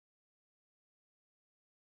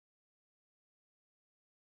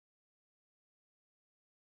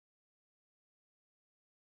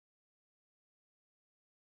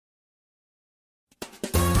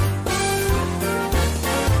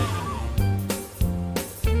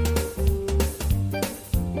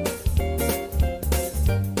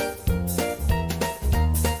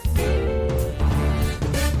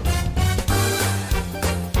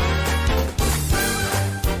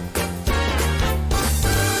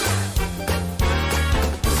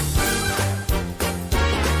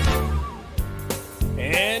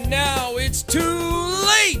It's Too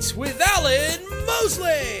Late with Alan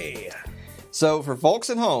Mosley. So for folks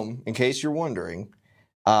at home, in case you're wondering,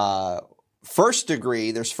 first degree,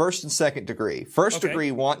 there's first and second degree. First degree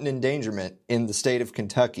wanton endangerment in the state of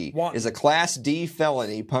Kentucky is a Class D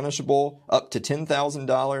felony punishable up to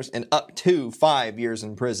 $10,000 and up to 5 years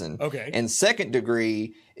in prison. Okay. And second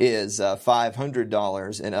degree is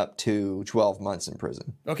 $500 and up to 12 months in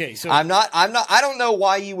prison. Okay, so I don't know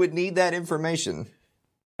why you would need that information,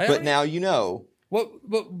 but now you know.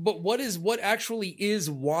 What actually is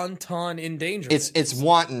wanton endangerment? It's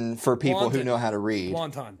wanton for people who know how to read.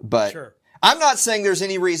 Wanton. But sure. I'm not saying there's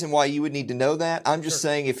any reason why you would need to know that. I'm just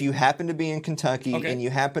saying if you happen to be in Kentucky and you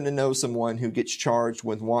happen to know someone who gets charged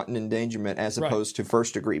with wanton endangerment as opposed to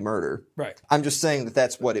first degree murder. Right. I'm just saying that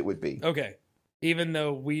that's what it would be. Okay. Even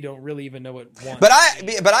though we don't really even know what wanton. But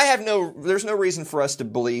there's no reason for us to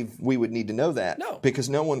believe we would need to know that. No. Because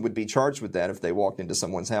no one would be charged with that if they walked into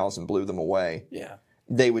someone's house and blew them away. Yeah.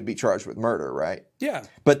 They would be charged with murder, right? Yeah.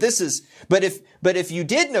 But if you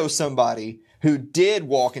did know somebody who did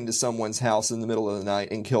walk into someone's house in the middle of the night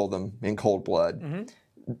and kill them in cold blood,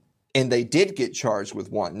 and they did get charged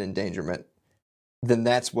with wanton endangerment, then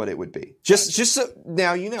that's what it would be. Just so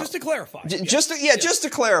now you know. Just to clarify. Just to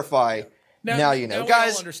clarify. Yeah. Now you know. Now Guys,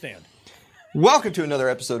 we all understand. Welcome to another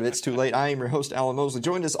episode of It's Too Late. I am your host, Alan Mosley,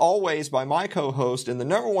 joined as always by my co-host and the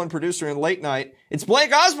number one producer in late night. It's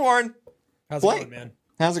Blake Osborne. How's it going, man?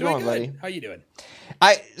 How's it going, good. buddy? How you doing?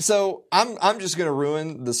 So I'm just gonna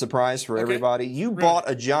ruin the surprise for everybody. You bought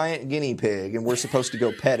a giant guinea pig and we're supposed to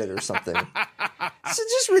go pet it or something. It's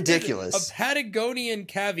just ridiculous. A Patagonian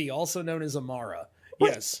cavy, also known as Amara.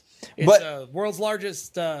 What? Yes. It's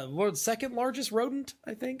world's second largest rodent,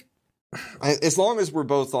 I think. As long as we're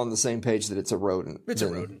both on the same page that it's a rodent. It's a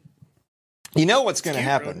rodent. You know what's going to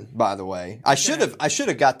happen, by the way. I should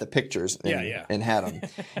have got the pictures and had them.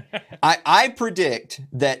 I predict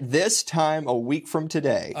that this time a week from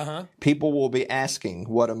today, people will be asking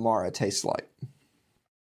what Amara tastes like.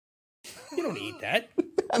 You don't eat that.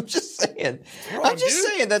 I'm just saying.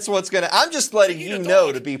 Saying that's what's going to. I'm just letting you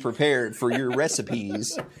know to be prepared for your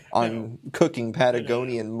recipes on cooking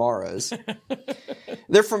Patagonian Maras.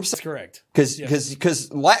 They're from. That's correct. Because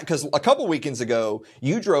a couple weekends ago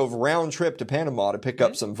you drove round trip to Panama to pick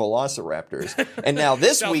up some velociraptors, and now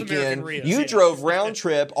this weekend you drove round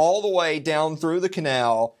trip all the way down through the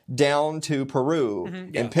canal down to Peru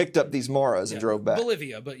and picked up these Maras and drove back.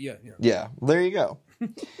 Bolivia, but yeah. Yeah, there you go.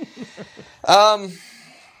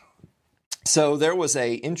 So there was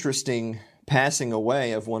a interesting passing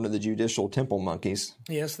away of one of the judicial temple monkeys.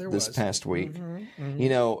 Yes, there was. This past week. You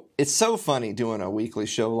know, it's so funny doing a weekly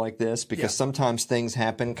show like this because sometimes things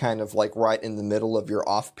happen kind of like right in the middle of your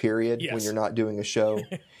off period when you're not doing a show.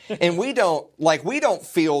 And we don't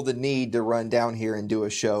feel the need to run down here and do a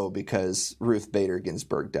show because Ruth Bader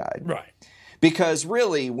Ginsburg died. Right. Because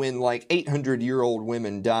really, when like 800-year-old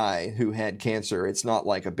women die who had cancer, it's not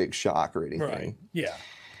like a big shock or anything. Right. Yeah.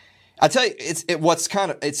 I tell you, it's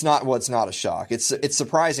not a shock. It's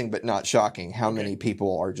surprising but not shocking how many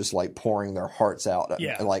people are just like pouring their hearts out.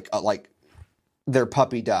 Like their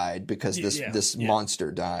puppy died because this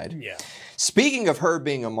monster died. Yeah. Speaking of her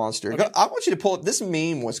being a monster, I want you to pull up this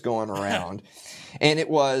meme was going around, and it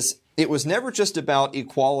was never just about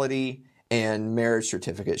equality and marriage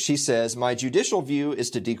certificate. She says, "My judicial view is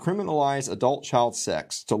to decriminalize adult child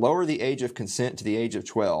sex, to lower the age of consent to the age of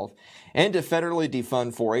 12, and to federally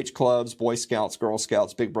defund 4-H clubs, Boy Scouts, Girl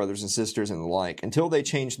Scouts, Big Brothers and Sisters, and the like, until they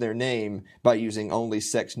change their name by using only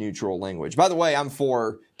sex-neutral language." By the way, I'm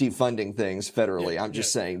for defunding things federally. I'm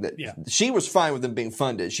just saying that she was fine with them being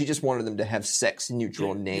funded. She just wanted them to have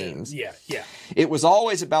sex-neutral names. Yeah. It was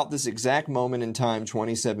always about this exact moment in time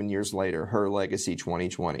 27 years later, her legacy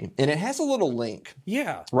 2020. And it has a little link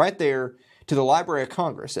right there to the Library of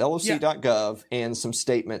Congress, LOC.gov, and some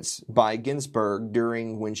statements by Ginsburg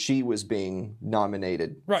during when she was being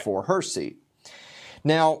nominated for her seat.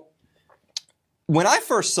 Now, when I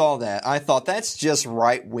first saw that, I thought that's just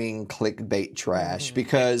right-wing clickbait trash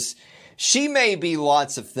because she may be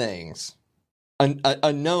lots of things,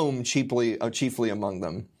 a gnome chiefly among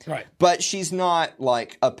them, but she's not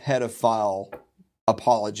like a pedophile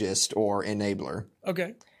apologist or enabler.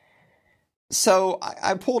 Okay. So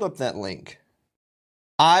I pulled up that link.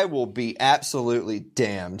 I will be absolutely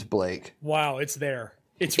damned, Blake. Wow, it's there.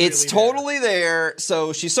 It's totally there.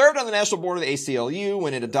 So she served on the national board of the ACLU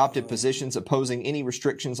when it adopted positions opposing any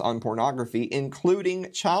restrictions on pornography,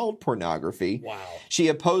 including child pornography. Wow. She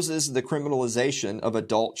opposes the criminalization of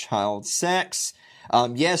adult child sex.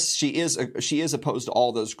 Yes, she is opposed to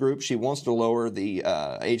all those groups. She wants to lower the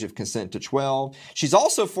age of consent to 12. She's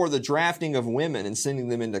also for the drafting of women and sending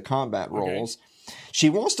them into combat roles. Okay. She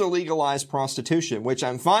wants to legalize prostitution, which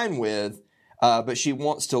I'm fine with. But she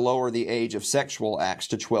wants to lower the age of sexual acts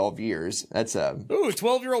to 12 years. That's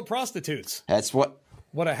 12-year-old prostitutes. That's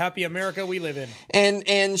what a happy America we live in.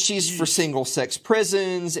 And she's for single-sex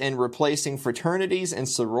prisons and replacing fraternities and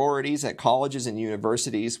sororities at colleges and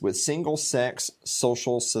universities with single-sex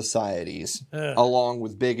social societies, along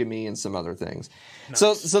with bigamy and some other things. Nice.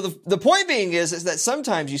 So the point being is that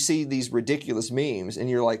sometimes you see these ridiculous memes and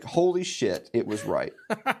you're like, holy shit, it was right.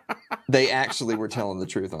 They actually were telling the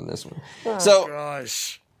truth on this one. Oh,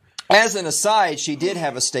 gosh. As an aside, she did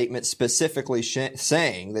have a statement specifically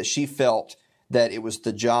saying that she felt that it was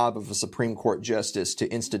the job of a Supreme Court justice to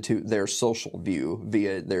institute their social view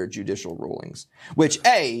via their judicial rulings, which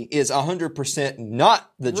is 100%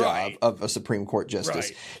 not the job of a Supreme Court justice.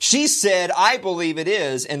 Right. She said, I believe it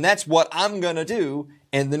is, and that's what I'm going to do,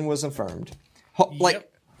 and then was affirmed.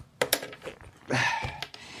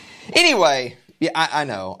 Anyway, yeah, I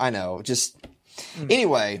know. Just,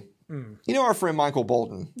 anyway... You know our friend Michael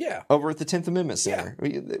Bolden? Yeah. Over at the 10th Amendment Center.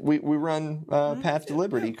 Yeah. We run Path to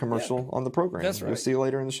Liberty commercial on the program. That's right. We'll see you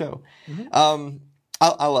later in the show. Mm-hmm.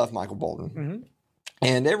 I love Michael Bolden. Mm-hmm.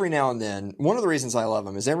 And every now and then, one of the reasons I love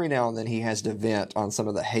him is every now and then he has to vent on some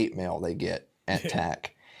of the hate mail they get at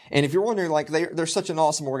TAC. And if you're wondering, like, they're such an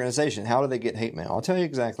awesome organization, how do they get hate mail? I'll tell you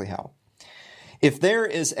exactly how. If there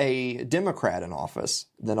is a Democrat in office,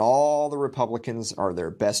 then all the Republicans are their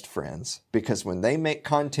best friends, because when they make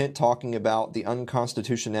content talking about the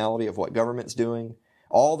unconstitutionality of what government's doing,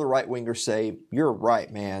 all the right-wingers say, you're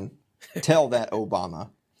right, man. Tell that Obama.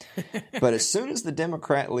 But as soon as the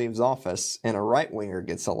Democrat leaves office and a right-winger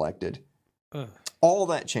gets elected, all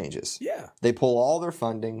that changes. Yeah. They pull all their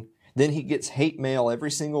funding. Then he gets hate mail every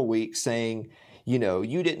single week saying, you know,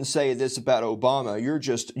 you didn't say this about Obama. You're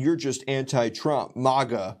just anti-Trump,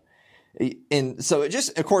 MAGA. And so it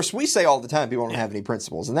just, of course, we say all the time people don't have any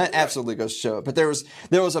principles, and that absolutely goes to show it. But there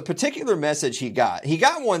was a particular message he got. He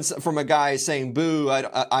got one from a guy saying, "Boo,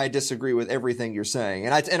 I disagree with everything you're saying."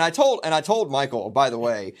 And I told Michael, by the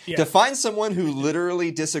way, to find someone who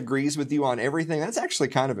literally disagrees with you on everything, that's actually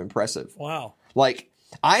kind of impressive. Wow. Like,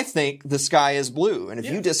 I think the sky is blue, and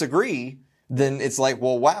if you disagree, then it's like,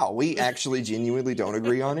 well, wow, we actually genuinely don't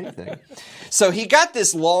agree on anything. So he got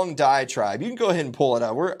this long diatribe. You can go ahead and pull it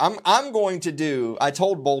up. I'm going to do, I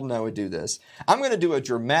told Bolden I would do this. I'm going to do a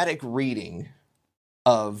dramatic reading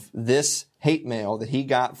of this hate mail that he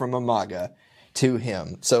got from a MAGA to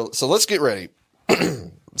him. So let's get ready.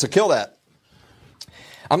 So kill that.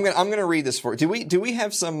 I'm going to read this for you. Do we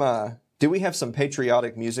have some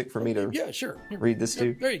patriotic music for me to read this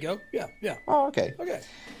to? There you go. Yeah. Oh, okay. Okay.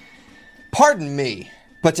 Pardon me,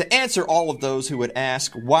 but to answer all of those who would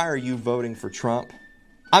ask, why are you voting for Trump?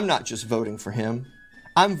 I'm not just voting for him.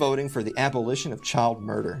 I'm voting for the abolition of child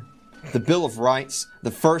murder, the Bill of Rights,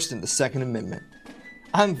 the First and the Second Amendment.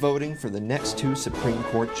 I'm voting for the next 2 Supreme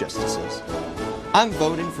Court justices. I'm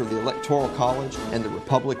voting for the Electoral College and the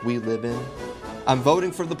republic we live in. I'm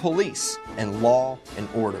voting for the police and law and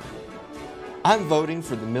order. I'm voting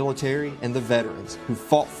for the military and the veterans who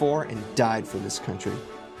fought for and died for this country.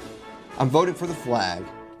 I'm voting for the flag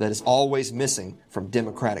that is always missing from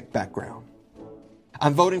Democratic background.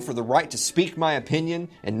 I'm voting for the right to speak my opinion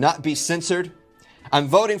and not be censored. I'm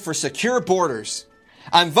voting for secure borders.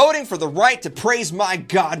 I'm voting for the right to praise my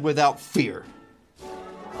God without fear.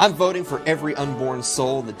 I'm voting for every unborn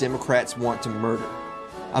soul the Democrats want to murder.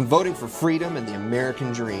 I'm voting for freedom and the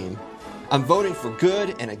American dream. I'm voting for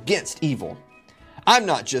good and against evil. I'm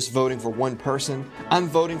not just voting for one person. I'm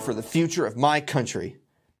voting for the future of my country.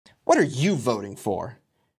 What are you voting for?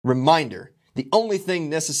 Reminder, the only thing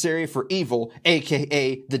necessary for evil,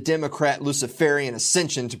 aka the Democrat Luciferian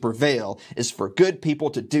ascension to prevail, is for good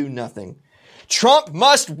people to do nothing. Trump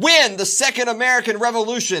must win the Second American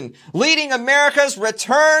Revolution, leading America's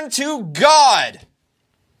return to God.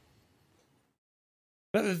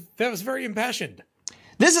 That was very impassioned.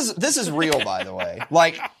 This is real, by the way.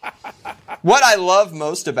 Like, what I love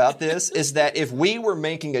most about this is that if we were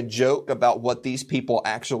making a joke about what these people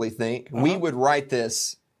actually think, we would write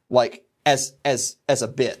this like as a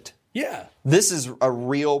bit. Yeah. This is a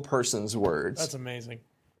real person's words. That's amazing.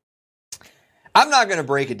 I'm not going to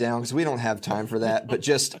break it down because we don't have time for that, but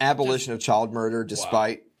just abolition of child murder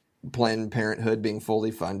despite Planned Parenthood being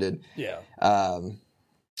fully funded. Yeah.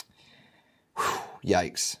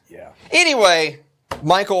 Yikes. Yeah. Anyway,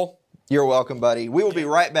 Michael, you're welcome, buddy. We will be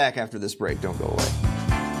right back after this break. Don't go away.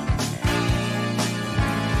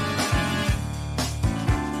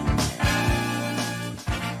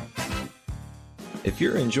 If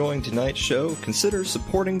you're enjoying tonight's show, consider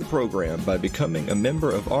supporting the program by becoming a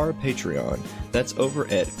member of our Patreon. That's over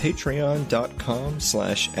at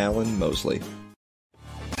patreon.com/Alan Mosley.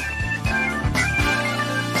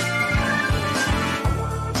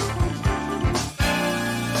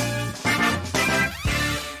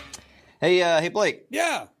 Hey, Blake.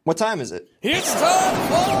 Yeah. What time is it? It's time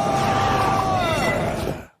for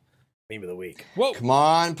Meme of the Week. Whoa. Come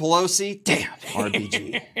on, Pelosi. Damn,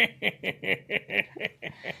 RBG.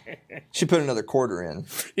 Should put another quarter in.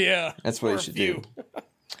 Yeah. That's what he should do.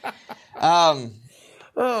 Oh,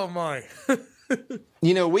 my.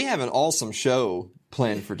 We have an awesome show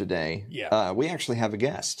planned for today. Yeah. We actually have a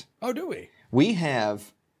guest. Oh, do we? We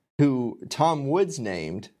have who Tom Woods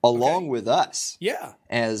named, along with us,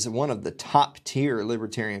 as one of the top-tier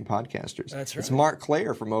libertarian podcasters. That's right. It's Mark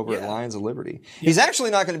Claire from over at Lions of Liberty. Yeah. He's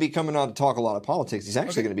actually not going to be coming on to talk a lot of politics. He's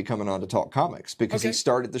actually going to be coming on to talk comics because he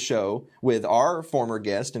started the show with our former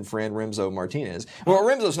guest and friend, Remzo Martinez. Well,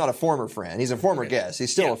 Remzo's not a former friend. He's a former guest.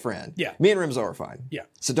 He's still a friend. Yeah. Me and Remzo are fine. Yeah.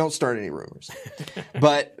 So don't start any rumors.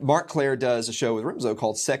 But Mark Claire does a show with Remzo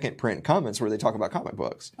called Second Print Comments where they talk about comic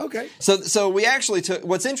books. Okay. So we actually took,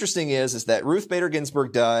 what's interesting is that Ruth Bader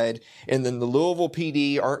Ginsburg died, and then the Louisville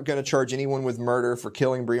PD aren't going to charge anyone with murder for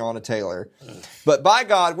killing Breonna Taylor. But by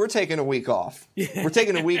God, we're taking a week off. We're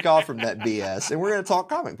taking a week off from that BS, and we're going to talk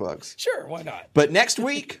comic books. Sure, why not? But next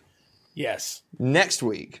week? Yes. Next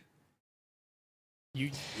week. Yeah.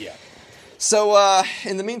 So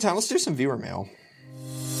in the meantime, let's do some viewer mail.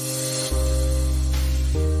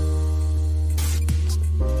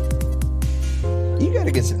 You got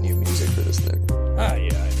to get some new music for this thing. Yeah, I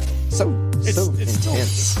know. So it's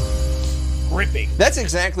intense. Gripping. That's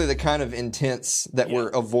exactly the kind of intense that we're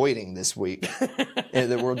avoiding this week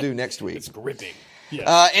and that we'll do next week. It's gripping.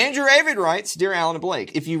 Yeah. Andrew Avid writes, Dear Alan and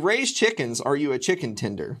Blake, if you raise chickens, are you a chicken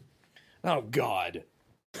tender? Oh, God.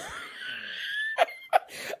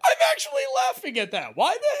 I'm actually laughing at that.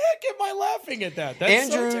 Why the heck am I laughing at that?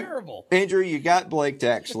 That's so terrible. Andrew, you got Blake to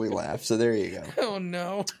actually laugh, so there you go. Oh,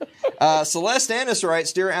 no. Celeste Annis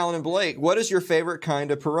writes, Dear Alan and Blake, what is your favorite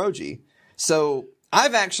kind of pierogi? So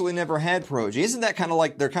I've actually never had pierogi. Isn't that kind of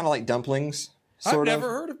like, they're kind of like dumplings? I've never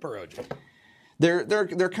heard of pierogi.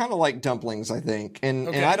 They're kind of like dumplings, I think. And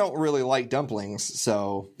I don't really like dumplings,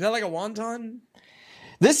 so. Is that like a wonton?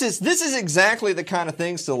 This is exactly the kind of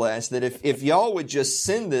thing, Celeste, that if y'all would just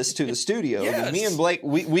send this to the studio, then me and Blake,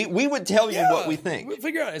 we would tell you what we think. We'll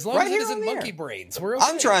figure out. As long as it isn't monkey brains, we're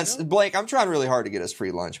okay. Blake, I'm trying really hard to get us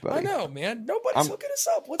free lunch, buddy. I know, man. Nobody's hooking us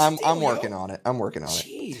up. What's the deal, I'm working on it.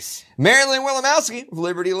 Jeez. Marilyn Wilimowski of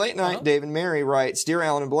Liberty Late Night, Dave and Mary writes, Dear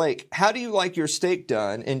Alan and Blake, how do you like your steak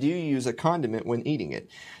done, and do you use a condiment when eating it?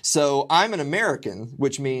 So I'm an American,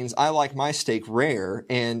 which means I like my steak rare,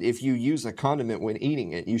 and if you use a condiment when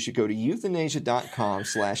eating it, you should go to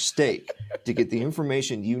euthanasia.com/steak to get the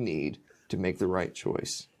information you need to make the right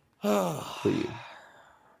choice. Please.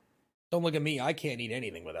 Don't look at me. I can't eat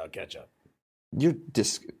anything without ketchup.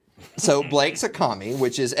 So Blake's a commie,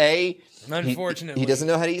 which is unfortunately. He doesn't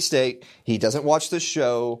know how to eat steak. He doesn't watch the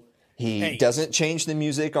show. He doesn't change the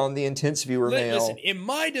music on the intense viewer mail. Listen, in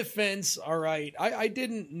my defense, all right, I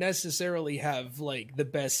didn't necessarily have like the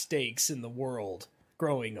best steaks in the world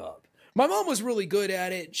growing up. My mom was really good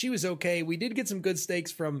at it. She was okay. We did get some good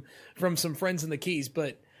steaks from some friends in the Keys,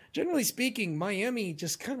 but generally speaking, Miami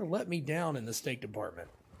just kind of let me down in the steak department.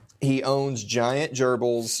 He owns giant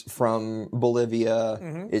gerbils from Bolivia.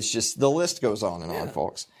 Mm-hmm. It's just, the list goes on and on,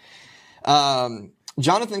 folks.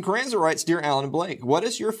 Jonathan Carranza writes, Dear Alan and Blake, what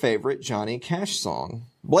is your favorite Johnny Cash song?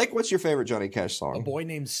 Blake, what's your favorite Johnny Cash song? A Boy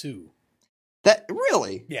Named Sue. That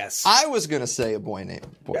really? Yes. I was gonna say a boy named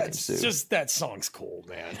Sue. Just that song's cool,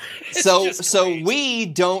 man. So we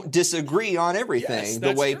don't disagree on everything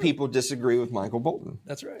the way people disagree with Michael Bolton.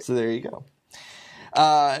 That's right. So there you go.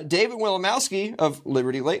 David Wilimowski of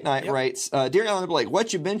Liberty Late Night writes, Dear Alan and Blake,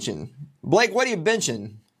 what you benching? Blake, what are you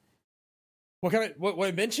benching? What kind of what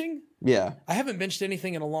I'm benching? Yeah. I haven't benched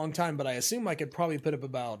anything in a long time, but I assume I could probably put up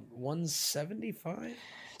about 175.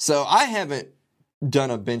 So I haven't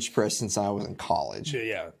done a bench press since I was in college.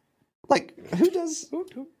 Yeah. Like, who does?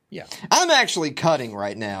 Yeah. I'm actually cutting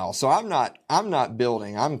right now, so I'm not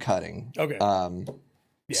building. I'm cutting. Okay.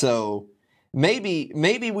 So maybe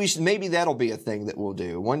that'll be a thing that we'll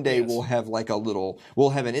do. One day we'll have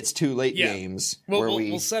an It's Too Late games where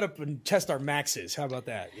we'll set up and test our maxes. How about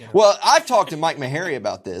that? You know? Well, I've talked to Mike Meharry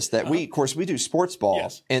about this, that we do sports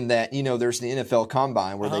ball, and that, there's the NFL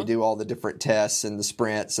Combine where they do all the different tests and the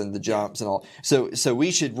sprints and the jumps and all. So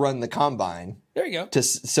we should run the Combine. There you go.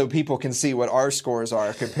 So people can see what our scores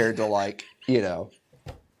are compared to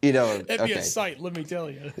That'd be a sight, let me tell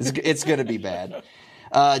you. It's going to be bad.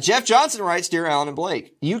 Jeff Johnson writes, Dear Alan and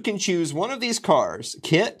Blake, you can choose one of these cars,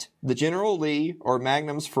 KITT, the General Lee, or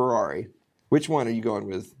Magnum's Ferrari. Which one are you going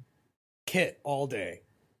with? KITT all day.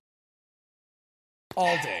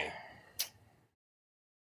 All day.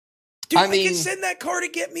 Dude, I can send that car to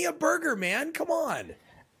get me a burger, man. Come on.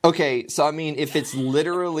 Okay, so I mean, if it's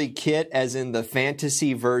literally KITT, as in the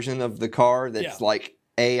fantasy version of the car that's like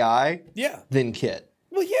AI, then KITT.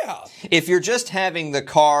 Well, yeah. If you're just having the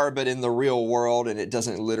car, but in the real world, and it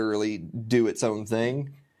doesn't literally do its own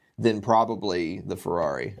thing, then probably the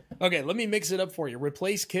Ferrari. Okay, let me mix it up for you.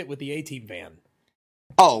 Replace KITT with the A-Team van.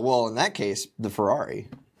 Oh, well, in that case, the Ferrari.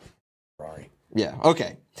 Ferrari. Yeah,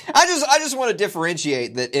 okay. I just want to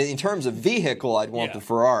differentiate that in terms of vehicle, I'd want the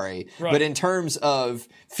Ferrari. Right. But in terms of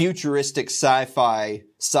futuristic sci-fi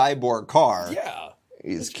cyborg car,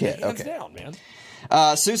 is KITT. Hands down,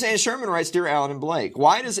 man. Suzanne Sherman writes, Dear Alan and Blake,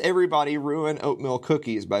 why does everybody ruin oatmeal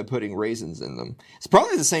cookies by putting raisins in them? It's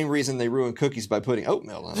probably the same reason they ruin cookies by putting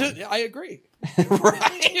oatmeal in them. I agree.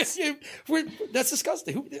 Right? That's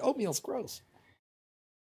disgusting. Oatmeal's gross.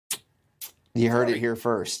 You heard it here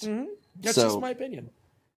first. Mm-hmm. That's just my opinion.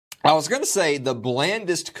 I was going to say the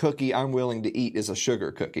blandest cookie I'm willing to eat is a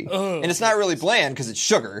sugar cookie. And it's not really bland because it's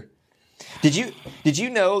sugar. Did you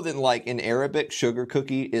know that like in Arabic, sugar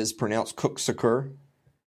cookie is pronounced cooksucker?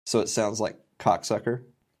 So it sounds like cocksucker.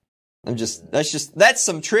 That's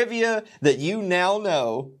some trivia that you now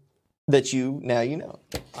know that you know.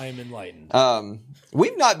 I am enlightened.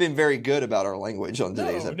 We've not been very good about our language on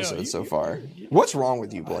today's episode so far. What's wrong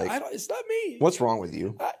with you, Blake? It's not me. What's wrong with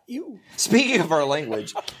you? You. Speaking of our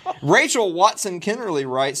language, Rachel Watson Kennerly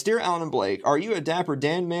writes, Dear Alan and Blake, are you a Dapper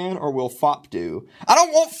Dan man or will Fop do? I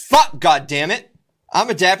don't want Fop, goddammit! I'm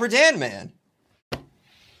a Dapper Dan man.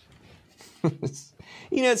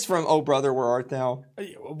 It's from Oh Brother, Where Art Thou?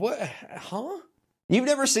 What? Huh? You've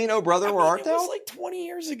never seen Oh Brother, Where Art Thou? It was like 20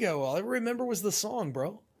 years ago. All I remember was the song,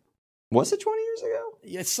 bro. Was it 20 years ago?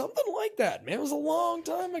 Yeah, something like that, man. It was a long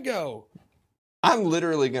time ago. I'm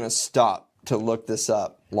literally going to stop to look this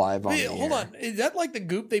up live on the air. Hold on. Is that like the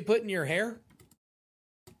goop they put in your hair?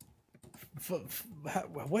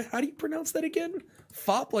 How do you pronounce that again?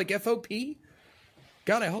 Fop, like F-O-P?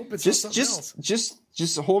 God, I hope it's something else.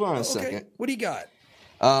 Just hold on a second. What do you got?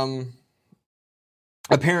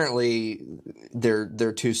 Apparently,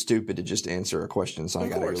 they're too stupid to just answer a question, so I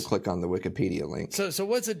got to go click on the Wikipedia link. So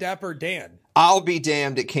what's a Dapper Dan? I'll be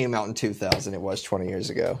damned, it came out in 2000. It was 20 years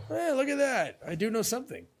ago. Hey, look at that. I do know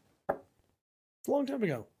something. It's a long time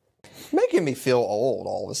ago. Making me feel old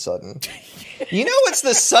all of a sudden. You know it's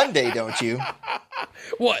this Sunday, don't you?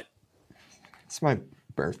 What? It's my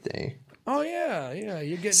birthday. Oh, yeah.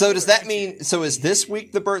 You're getting. So does that mean, so is this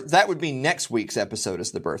week that would be next week's episode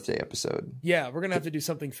is the birthday episode? Yeah, we're going to have to do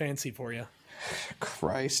something fancy for you.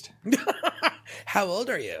 Christ. How old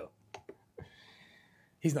are you?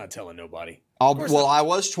 He's not telling nobody. I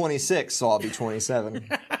was 26, so I'll be 27.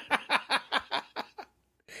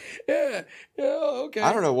 Yeah, okay.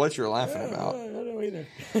 I don't know what you're laughing about. I don't know either.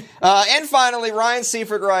 And finally, Ryan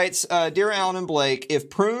Seifert writes, Dear Alan and Blake,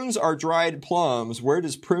 if prunes are dried plums, where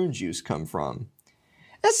does prune juice come from?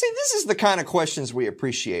 Now, see, this is the kind of questions we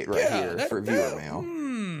appreciate here for viewer mail.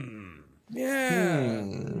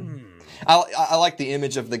 I like the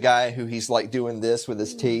image of the guy who he's like doing this with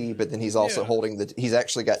his tea, but then he's also holding he's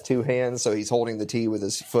actually got two hands, so he's holding the tea with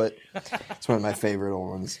his foot. It's one of my favorite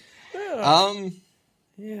ones.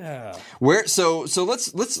 Yeah. So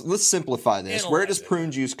let's simplify this. Where does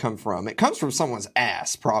prune juice come from? It comes from someone's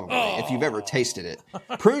ass, probably, if you've ever tasted it.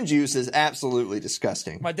 Prune juice is absolutely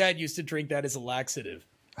disgusting. My dad used to drink that as a laxative.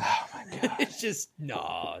 Oh my god. It's just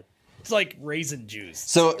it's like raisin juice.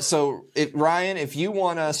 So Ryan, if you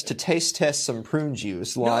want us to taste test some prune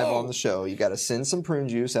juice live on the show, you got to send some prune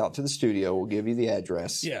juice out to the studio. We'll give you the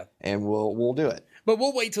address. Yeah. And we'll do it. But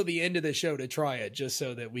we'll wait till the end of the show to try it, just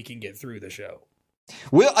so that we can get through the show.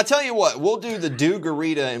 I tell you what, we'll do the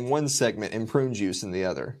Garita in one segment and prune juice in the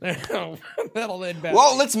other. That'll end bad.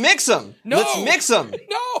 Well, let's mix them. No. Let's mix them.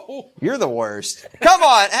 No. You're the worst. Come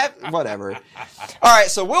on. Whatever. All right,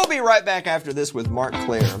 so we'll be right back after this with Mark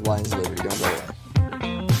Claire of Lions of Liberty. Don't go away.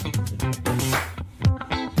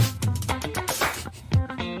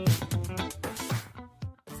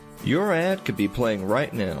 Your ad could be playing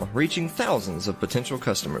right now, reaching thousands of potential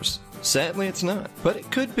customers. Sadly, it's not, but it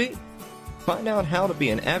could be. Find out how to be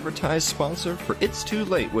an advertised sponsor for It's Too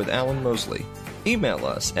Late with Alan Mosley. Email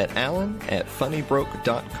us at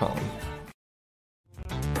alan@funnybroke.com.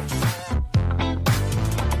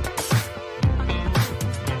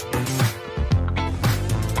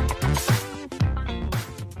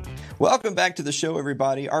 Welcome back to the show,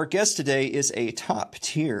 everybody. Our guest today is a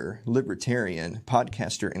top-tier libertarian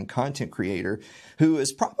podcaster and content creator who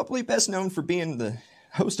is probably best known for being the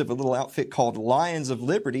host of a little outfit called Lions of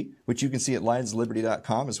Liberty, which you can see at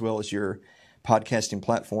lionsliberty.com, as well as your podcasting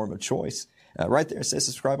platform of choice. Right there, it says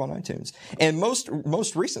subscribe on iTunes. And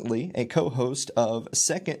most recently, a co-host of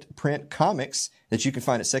Second Print Comics that you can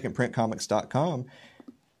find at secondprintcomics.com.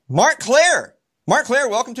 Mark Claire! Mark Claire,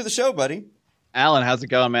 welcome to the show, buddy. Alan, how's it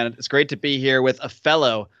going, man? It's great to be here with a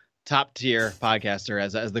fellow top-tier podcaster,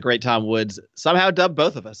 as the great Tom Woods somehow dubbed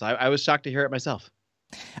both of us. I was shocked to hear it myself.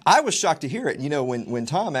 I was shocked to hear it. You know, when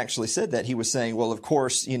Tom actually said that, he was saying, well, of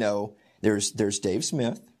course, you know, there's Dave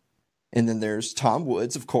Smith, and then there's Tom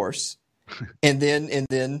Woods, of course, and then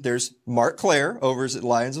there's Mark Claire over at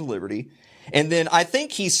Lions of Liberty. And then I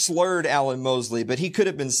think he slurred Alan Mosley, but he could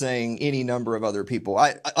have been saying any number of other people.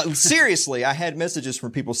 Seriously, I had messages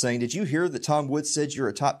from people saying, did you hear that Tom Woods said you're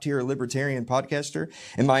a top-tier libertarian podcaster?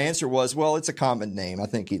 And my answer was, well, it's a common name. I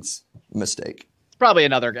think it's a mistake. It's probably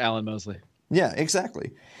another Alan Mosley. Yeah,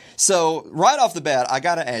 exactly. So right off the bat, I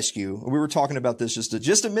got to ask you, we were talking about this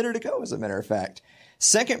just a minute ago, as a matter of fact.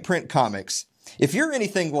 Second Print Comics, if you're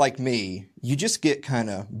anything like me, you just get kind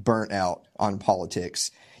of burnt out on politics.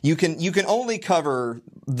 You can only cover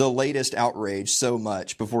the latest outrage so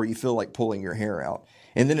much before you feel like pulling your hair out.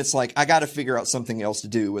 And then it's like, I got to figure out something else to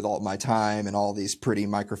do with all my time and all these pretty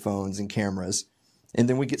microphones and cameras. And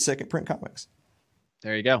then we get Second Print Comics.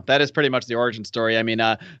 There you go. That is pretty much the origin story. I mean,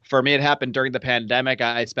 for me, it happened during the pandemic.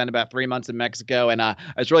 I spent about 3 months in Mexico, and I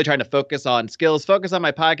was really trying to focus on skills, focus on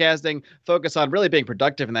my podcasting, focus on really being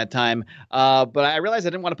productive in that time. But I realized I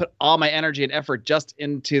didn't want to put all my energy and effort just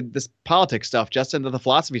into this politics stuff, just into the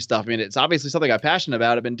philosophy stuff. I mean, it's obviously something I'm passionate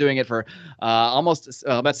about. I've been doing it for almost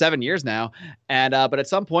about 7 years now. And but at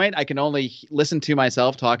some point, I can only listen to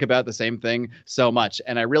myself talk about the same thing so much.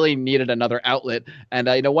 And I really needed another outlet. And,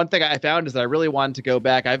 one thing I found is that I really wanted to go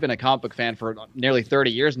back. I've been a comic book fan for nearly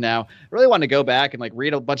 30 years now. I really wanted to go back and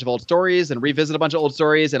read a bunch of old stories and revisit a bunch of old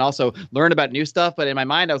stories and also learn about new stuff. But in my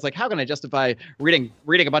mind, I was like, how can I justify reading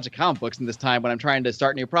a bunch of comic books in this time when I'm trying to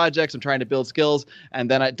start new projects, I'm trying to build skills? And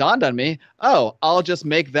then it dawned on me, I'll just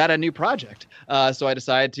make that a new project. So I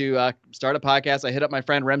decided to start a podcast. I hit up my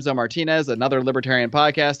friend Remzo Martinez, another libertarian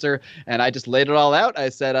podcaster, and I just laid it all out. I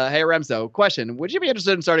said, hey, Remzo, question, would you be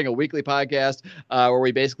interested in starting a weekly podcast where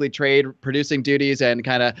we basically trade producing duties and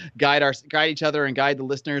kind of guide each other and guide the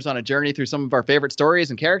listeners on a journey through some of our favorite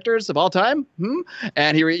stories and characters of all time?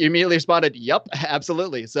 And he immediately responded, yep,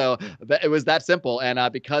 absolutely. So it was that simple. And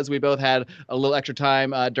because we both had a little extra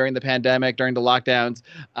time during the pandemic, during the lockdowns,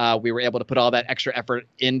 we were able to put all that extra effort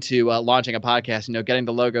into launching a podcast, getting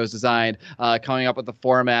the logos designed, coming up with the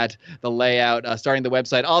format, the layout, starting the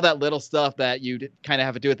website, all that little stuff that you kind of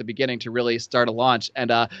have to do at the beginning to really start a launch.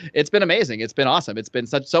 And it's been amazing. It's been awesome. It's been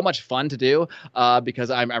so much fun to do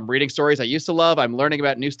because I'm reading stories I used to love. I'm learning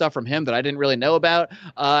about new stuff from him that I didn't really know about.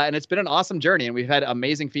 And it's been an awesome journey. And we've had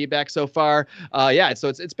amazing feedback so far. So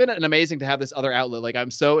it's been amazing to have this other outlet.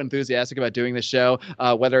 I'm so enthusiastic about doing this show,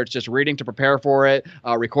 whether it's just reading to prepare for it,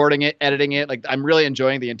 recording it, editing it. I'm really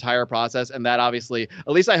enjoying the entire process. And that obviously, at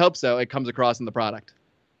least I hope so, it comes across in the product.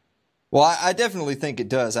 Well, I definitely think it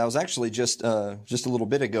does. I was actually just a little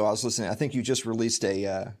bit ago, I was listening. I think you just released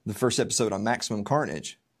the first episode on Maximum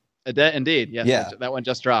Carnage. Indeed. Yes, yeah. That one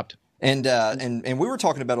just dropped. And we were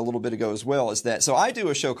talking about a little bit ago as well, is that, so I do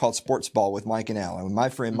a show called Sports Ball with Mike and Alan, with my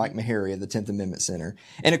friend Mike Meharry of the 10th Amendment Center.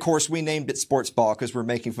 And of course, we named it Sports Ball because we're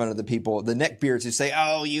making fun of the people, the neckbeards who say,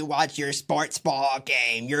 oh, you watch your sports ball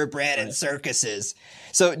game, you're bred in circuses.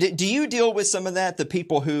 So do you deal with some of that? The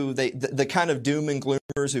people who, the kind of doom and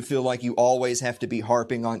gloomers who feel like you always have to be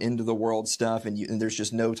harping on end of the world stuff and there's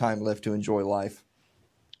just no time left to enjoy life?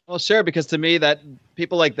 Well, sure, because to me, that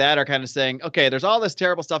people like that are kind of saying, okay, there's all this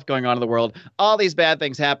terrible stuff going on in the world, all these bad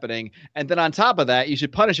things happening. And then on top of that, you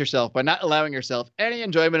should punish yourself by not allowing yourself any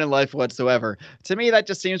enjoyment in life whatsoever. To me, that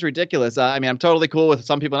just seems ridiculous. I mean, I'm totally cool with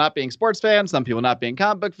some people not being sports fans, some people not being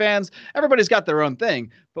comic book fans. Everybody's got their own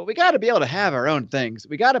thing. But we got to be able to have our own things.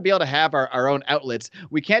 We got to be able to have our own outlets.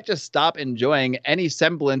 We can't just stop enjoying any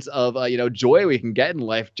semblance of joy we can get in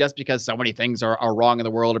life just because so many things are wrong in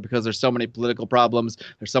the world or because there's so many political problems.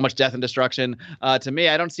 There's so much death and destruction. to me,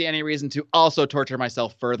 I don't see any reason to also torture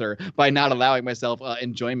myself further by not allowing myself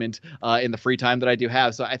enjoyment in the free time that I do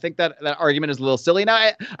have. So I think that argument is a little silly.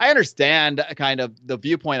 Now, I understand kind of the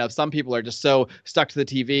viewpoint of some people are just so stuck to the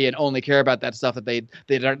TV and only care about that stuff that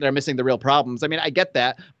they're missing the real problems. I mean, I get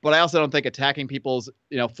that, but I also don't think attacking people's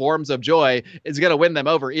forms of joy is going to win them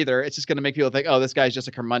over either. It's just going to make people think, oh, this guy's just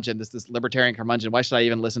a curmudgeon, this libertarian curmudgeon. Why should I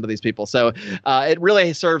even listen to these people? So it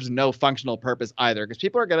really serves no functional purpose either, because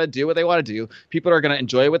people are going to do what they want to do. People are going to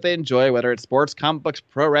enjoy what they enjoy, whether it's sports, comic books,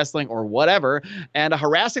 pro wrestling, or whatever. And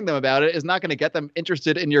harassing them about it is not going to get them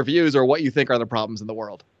interested in your views or what you think are the problems in the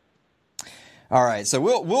world. All right, so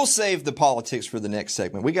we'll save the politics for the next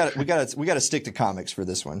segment. We got to stick to comics for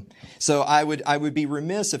this one. So I would be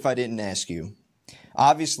remiss if I didn't ask you.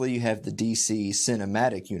 Obviously, you have the DC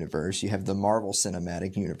cinematic universe. You have the Marvel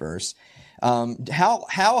cinematic universe.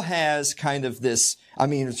 How has kind of this, I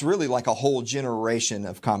mean, it's really like a whole generation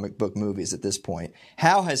of comic book movies at this point.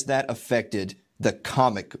 How has that affected the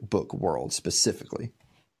comic book world specifically?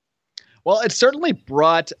 Well, it certainly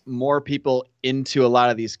brought more people into a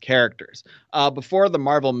lot of these characters. Before the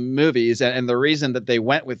Marvel movies, and the reason that they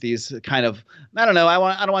went with these kind of, I don't know, I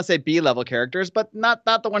don't want to say B-level characters, but not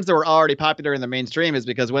the ones that were already popular in the mainstream, is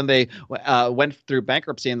because when they went through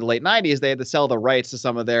bankruptcy in the late 90s, they had to sell the rights to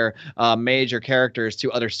some of their major characters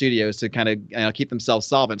to other studios to kind of keep themselves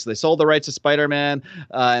solvent. So they sold the rights to Spider-Man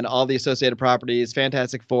and all the associated properties,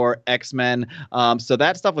 Fantastic Four, X-Men. So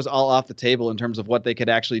that stuff was all off the table in terms of what they could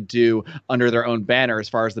actually do under their own banner as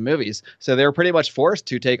far as the movies. So they were pretty much forced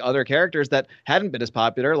to take other characters that hadn't been as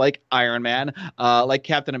popular, like Iron Man, like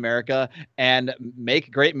Captain America, and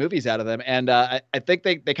make great movies out of them. And I think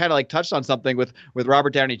they kind of like touched on something with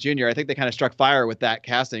Robert Downey Jr. I think they kind of struck fire with that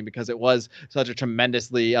casting because it was such a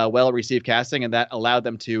tremendously well-received casting, and that allowed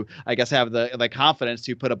them to, I guess, have the confidence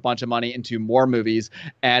to put a bunch of money into more movies.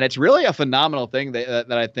 And it's really a phenomenal thing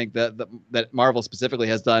that I think that Marvel specifically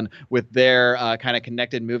has done with their kind of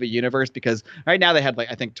connected movie universe, because right now they had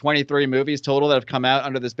I think 23 movies total that have come out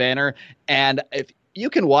under this banner. And if you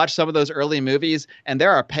can watch some of those early movies, and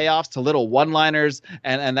there are payoffs to little one-liners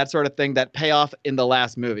and that sort of thing that pay off in the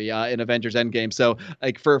last movie in Avengers Endgame. So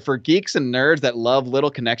like for geeks and nerds that love little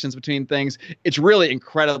connections between things, it's really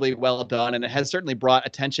incredibly well done, and it has certainly brought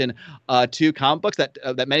attention to comic books that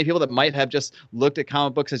many people that might have just looked at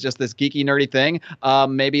comic books as just this geeky, nerdy thing.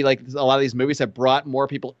 Maybe like a lot of these movies have brought more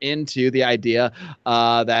people into the idea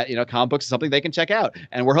that comic books is something they can check out,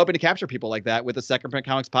 and we're hoping to capture people like that with the Second Print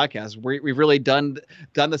Comics podcast. We've really done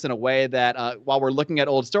this in a way that while we're looking at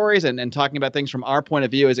old stories and talking about things from our point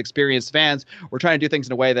of view as experienced fans, we're trying to do things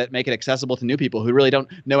in a way that make it accessible to new people who really don't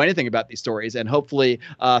know anything about these stories. And hopefully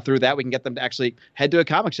through that, we can get them to actually head to a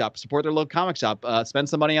comic shop, support their local comic shop, spend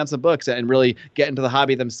some money on some books, and really get into the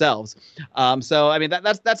hobby themselves. So, I mean,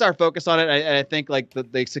 that's our focus on it. I think like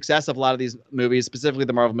the success of a lot of these movies, specifically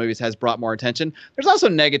the Marvel movies, has brought more attention. There's also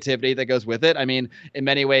negativity that goes with it. I mean, in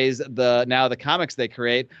many ways, the comics they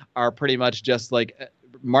create are pretty much just like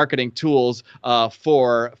marketing tools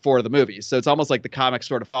for the movies. So it's almost like the comics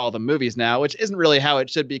sort of follow the movies now, which isn't really how it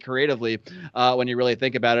should be creatively when you really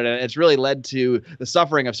think about it. And it's really led to the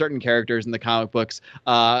suffering of certain characters in the comic books.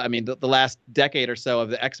 I mean, the last decade or so of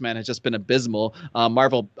the X-Men has just been abysmal.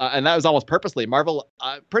 Marvel, and that was almost purposely. Marvel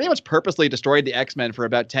pretty much purposely destroyed the X-Men for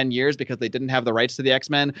about 10 years because they didn't have the rights to the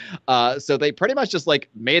X-Men. So they pretty much just like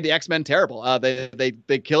made the X-Men terrible.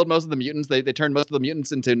 They killed most of the mutants. They turned most of the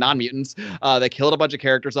mutants into non-mutants. They killed a bunch of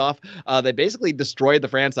characters off. They basically destroyed the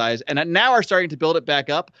franchise, and now are starting to build it back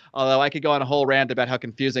up. Although I could go on a whole rant about how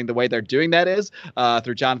confusing the way they're doing that is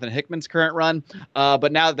through Jonathan Hickman's current run.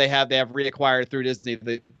 But now that they have reacquired through Disney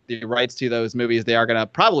the rights to those movies, they are going to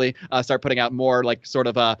probably start putting out more like sort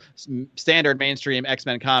of standard mainstream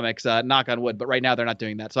X-Men comics, knock on wood. But right now they're not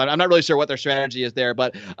doing that. So I'm not really sure what their strategy is there,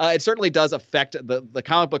 but it certainly does affect the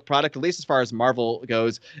comic book product, at least as far as Marvel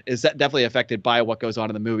goes, is definitely affected by what goes on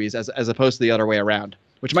in the movies as opposed to the other way around,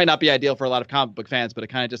 which might not be ideal for a lot of comic book fans, but it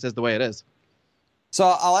kind of just is the way it is. So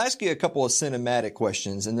I'll ask you a couple of cinematic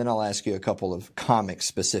questions, and then I'll ask you a couple of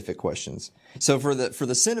comic-specific questions. So for the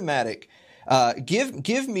cinematic,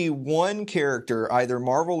 give me one character, either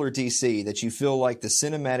Marvel or DC, that you feel like the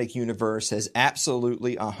cinematic universe has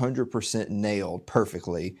absolutely 100% nailed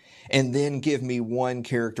perfectly, and then give me one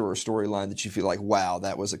character or storyline that you feel like, wow,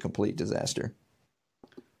 that was a complete disaster.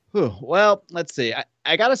 Well, let's see.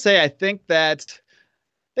 I gotta say, I think that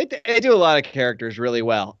they do a lot of characters really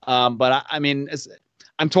well. But I mean,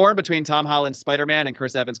 I'm torn between Tom Holland's Spider-Man and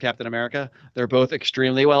Chris Evans' Captain America. They're both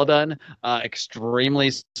extremely well done,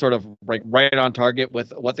 extremely sort of like right on target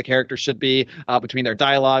with what the character should be, between their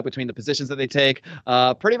dialogue, between the positions that they take,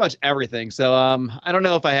 pretty much everything. So I don't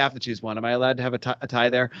know if I have to choose one. Am I allowed to have a tie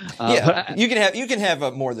there? Yeah, you can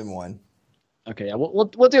have more than one. Okay, yeah, we'll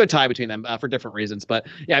do a tie between them for different reasons, but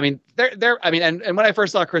yeah, I mean, and when I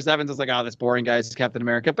first saw Chris Evans, I was like, oh, this boring guy is Captain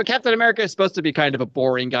America. But Captain America is supposed to be kind of a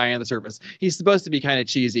boring guy on the surface. He's supposed to be kind of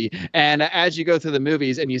cheesy, and as you go through the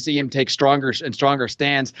movies and you see him take stronger and stronger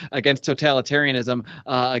stands against totalitarianism,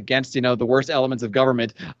 against the worst elements of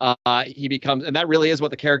government, he becomes, and that really is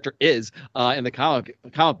what the character is in the comic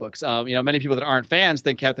books. Many people that aren't fans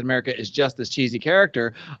think Captain America is just this cheesy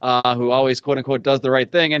character who always quote unquote does the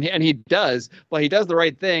right thing, and he does. But he does the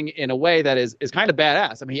right thing in a way that is kind of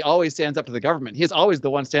badass. I mean, he always stands up to the government. He's always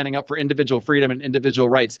the one standing up for individual freedom and individual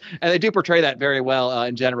rights, and they do portray that very well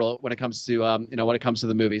in general when it comes to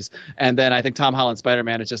the movies. And then I think Tom Holland's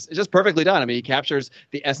Spider-Man is just perfectly done. I mean, he captures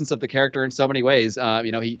the essence of the character in so many ways.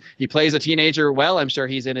 He plays a teenager well. I'm sure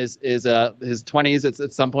he's in his 20s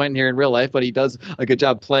at some point here in real life, but he does a good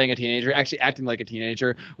job playing a teenager, actually acting like a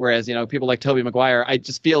teenager. Whereas people like Tobey Maguire, I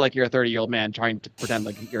just feel like you're a 30-year-old man trying to pretend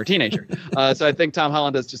like you're a teenager. So I think Tom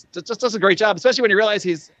Holland does does a great job, especially when you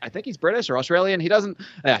realize I think he's British or Australian. He doesn't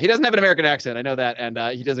have an American accent. I know that, and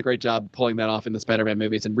he does a great job pulling that off in the Spider-Man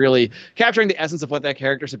movies and really capturing the essence of what that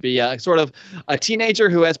character should be. Sort of a teenager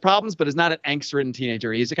who has problems, but is not an angst-ridden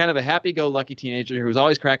teenager. He's a kind of a happy-go-lucky teenager who's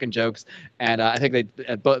always cracking jokes, and I think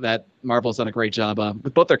that Marvel's done a great job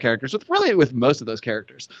with both their characters, with most of those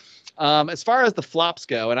characters. As far as the flops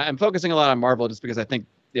go, and I'm focusing a lot on Marvel just because I think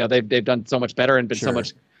they've done so much better and been so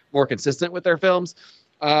much more consistent with their films.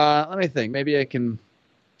 Let me think. Maybe I can.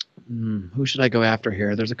 Who should I go after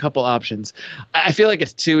here? There's a couple options. I feel like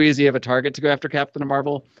it's too easy of a target to go after Captain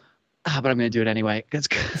Marvel, but I'm going to do it anyway because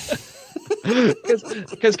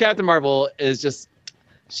Captain Marvel is just.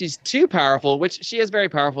 She's too powerful, which she is very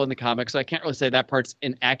powerful in the comics, so I can't really say that part's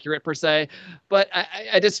inaccurate per se. But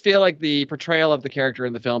I just feel like the portrayal of the character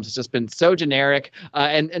in the films has just been so generic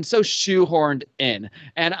and so shoehorned in.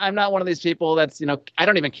 And I'm not one of these people that's, I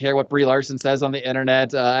don't even care what Brie Larson says on the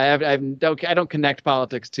internet. I don't connect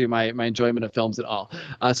politics to my enjoyment of films at all.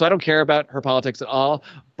 So I don't care about her politics at all.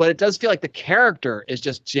 But it does feel like the character is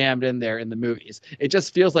just jammed in there in the movies. It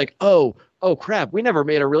just feels like, oh crap, we never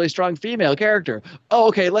made a really strong female character. Oh,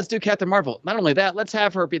 okay, let's do Captain Marvel. Not only that, let's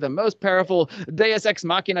have her be the most powerful Deus Ex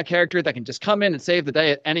Machina character that can just come in and save the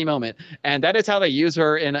day at any moment. And that is how they use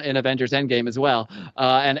her in Avengers Endgame as well.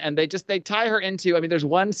 And they tie her into, there's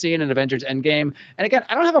one scene in Avengers Endgame. And again,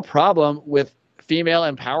 I don't have a problem with female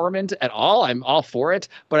empowerment at all. I'm all for it,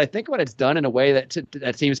 but I think when it's done in a way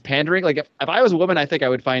that seems pandering, like if I was a woman, I think I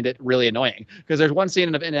would find it really annoying because there's one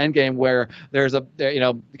scene in Endgame where there's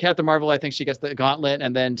Captain Marvel, I think she gets the gauntlet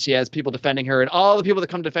and then she has people defending her and all the people that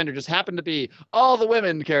come defend her just happen to be all the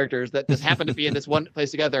women characters that just happen to be in this one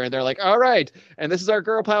place together, and they're like, all right, and this is our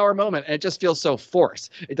girl power moment, and it just feels so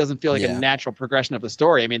forced. It doesn't feel like a natural progression of the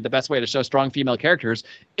story. The best way to show strong female characters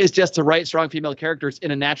is just to write strong female characters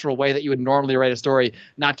in a natural way that you would normally write a story,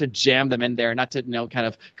 not to jam them in there, not to kind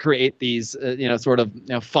of create these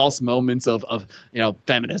false moments of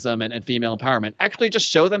feminism and female empowerment. Actually just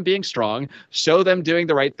show them being strong, show them doing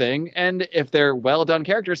the right thing, and if they're well done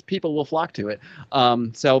characters, people will flock to it.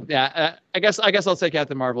 I guess I'll say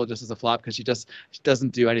Captain Marvel just as a flop because she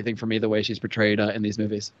doesn't do anything for me the way she's portrayed in these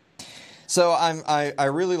movies. So I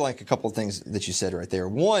really like a couple of things that you said right there.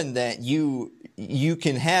 One, that you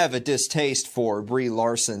can have a distaste for Brie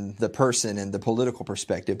Larson, the person and the political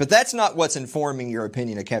perspective, but that's not what's informing your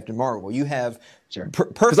opinion of Captain Marvel. You have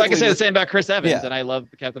because I can say the same about Chris Evans, and I love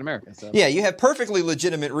Captain America. So. Yeah, you have perfectly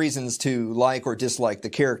legitimate reasons to like or dislike the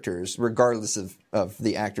characters, regardless of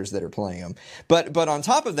the actors that are playing them. But on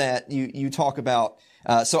top of that, you talk about.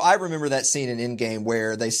 So I remember that scene in Endgame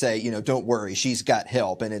where they say, don't worry, she's got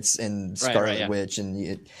help, and it's in Scarlet Witch,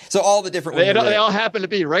 and so all the different. They all happen to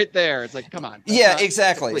be right there. It's like, come on. Yeah,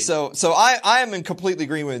 exactly. So I am in complete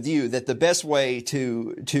agreement with you that the best way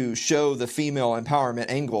to show the female empowerment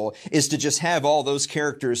angle is to just have all those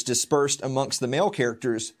characters dispersed amongst the male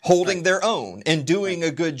characters, holding their own and doing a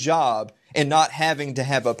good job. And not having to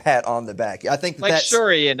have a pat on the back. I think that's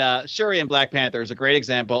Shuri in Black Panther is a great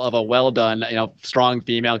example of a well done, strong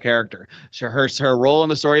female character. Her role in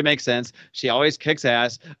the story makes sense. She always kicks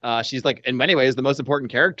ass. She's like in many ways the most important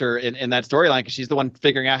character in that storyline because she's the one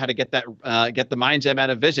figuring out how to get the mind gem out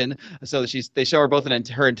of Vision. So they show her both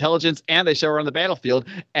her intelligence and they show her on the battlefield.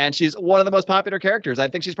 And she's one of the most popular characters. I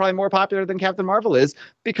think she's probably more popular than Captain Marvel is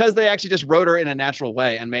because they actually just wrote her in a natural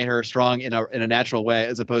way and made her strong in a natural way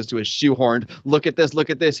as opposed to a shoehorn shoehorned. Look at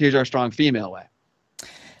this. Here's our strong female way.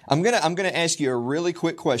 I'm gonna ask you a really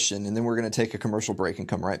quick question, and then we're gonna take a commercial break and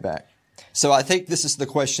come right back. So I think this is the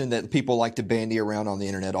question that people like to bandy around on the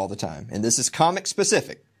internet all the time, and this is comic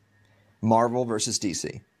specific: Marvel versus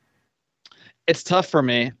DC. It's tough for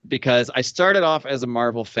me because I started off as a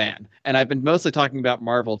Marvel fan, and I've been mostly talking about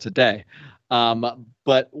Marvel today.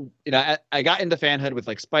 But I got into fanhood with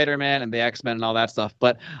like Spider-Man and the X-Men and all that stuff.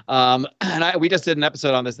 But we just did an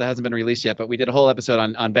episode on this that hasn't been released yet. But we did a whole episode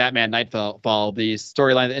on Batman Nightfall, the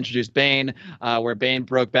storyline that introduced Bane, where Bane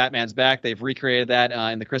broke Batman's back. They've recreated that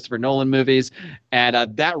in the Christopher Nolan movies, and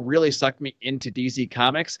that really sucked me into DC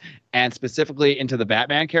Comics and specifically into the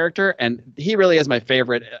Batman character. And he really is my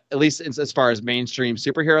favorite, at least as far as mainstream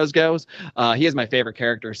superheroes goes. He is my favorite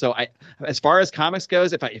character. So as far as comics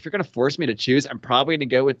goes, if you're going to force me to choose, I'm probably going to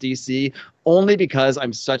go with DC, only because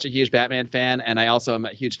I'm such a huge Batman fan, and I also am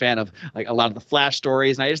a huge fan of like a lot of the Flash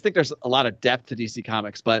stories, and I just think there's a lot of depth to DC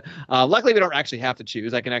Comics. But luckily, we don't actually have to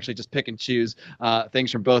choose. I can actually just pick and choose things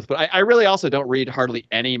from both. But I really also don't read hardly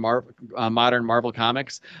any modern Marvel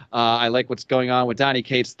comics. I like what's going on with Donny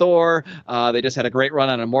Cates' Thor. They just had a great run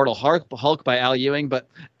on Immortal Hulk by Al Ewing, but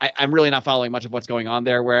I'm really not following much of what's going on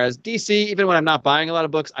there. Whereas DC, even when I'm not buying a lot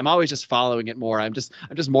of books, I'm always just following it more. I'm just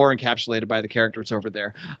more encapsulated by the characters over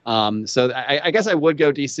there. So I guess I would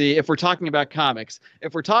go DC if we're talking about comics.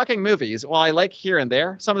 If we're talking movies, well, I like here and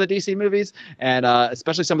there some of the DC movies, and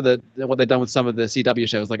especially some of what they've done with some of the CW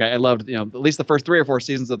shows. Like I loved, at least the first 3 or 4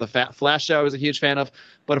 seasons of the Flash show I was a huge fan of.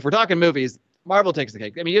 But if we're talking movies, Marvel takes the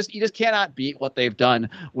cake. I mean, you just cannot beat what they've done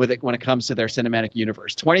with it when it comes to their cinematic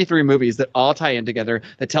universe. 23 movies that all tie in together,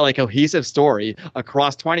 that tell a cohesive story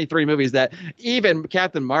across 23 movies that even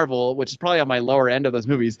Captain Marvel, which is probably on my lower end of those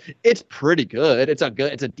movies, it's pretty good. It's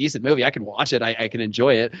a decent movie. I can watch it. I can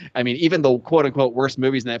enjoy it. I mean, even the quote unquote worst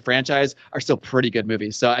movies in that franchise are still pretty good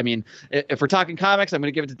movies. So, I mean, if we're talking comics, I'm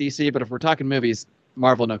going to give it to DC, but if we're talking movies,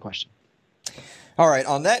 Marvel, no question. All right,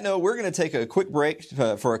 on that note, we're going to take a quick break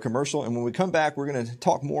for a commercial, and when we come back, we're going to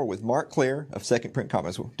talk more with Mark Claire of Second Print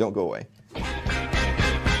Comics. Don't go away.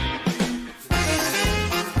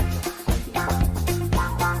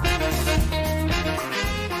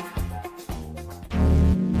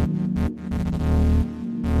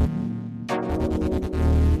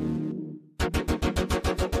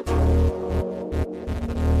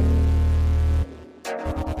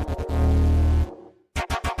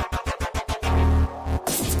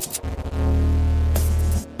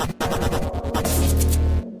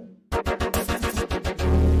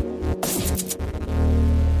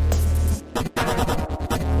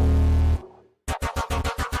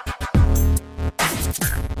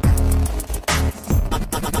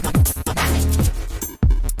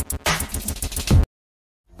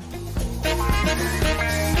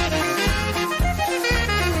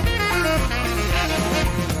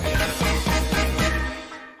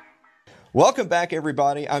 Welcome back,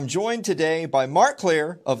 everybody. I'm joined today by Mark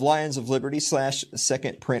Claire of Lions of Liberty /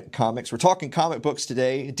 Second Print Comics. We're talking comic books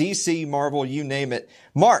today, DC, Marvel, you name it.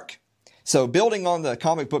 Mark, so building on the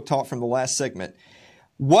comic book talk from the last segment,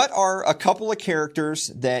 what are a couple of characters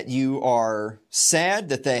that you are sad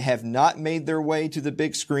that they have not made their way to the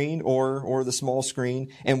big screen or the small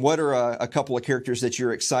screen? And what are a couple of characters that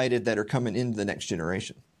you're excited that are coming into the next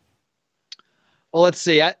generation? Well, let's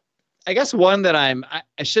see. I guess one that I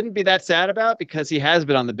shouldn't be that sad about because he has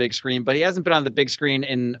been on the big screen, but he hasn't been on the big screen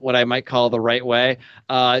in what I might call the right way,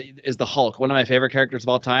 is the Hulk, one of my favorite characters of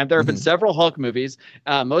all time. There have been several Hulk movies,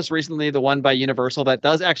 most recently the one by Universal that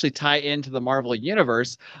does actually tie into the Marvel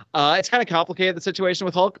universe. It's kind of complicated, the situation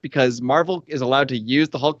with Hulk, because Marvel is allowed to use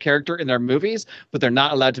the Hulk character in their movies, but they're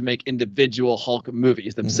not allowed to make individual Hulk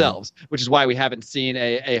movies themselves, which is why we haven't seen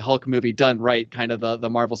a Hulk movie done right, kind of the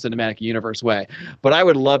Marvel Cinematic Universe way. But I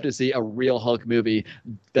would love to see a real Hulk movie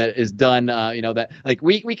that is done, that like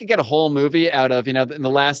we could get a whole movie out of, in the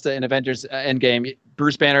last in Avengers Endgame,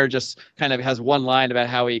 Bruce Banner just kind of has one line about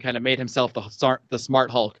how he kind of made himself the smart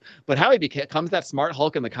Hulk. But how he becomes that smart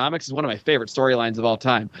Hulk in the comics is one of my favorite storylines of all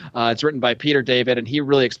time. It's written by Peter David, and he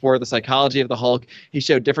really explored the psychology of the Hulk. He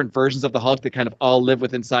showed different versions of the Hulk that kind of all live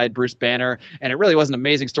within inside Bruce Banner, and it really was an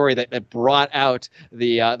amazing story that brought out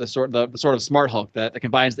the sort of smart Hulk that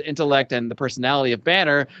combines the intellect and the personality of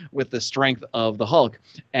Banner with the strength of the Hulk.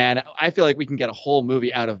 And I feel like we can get a whole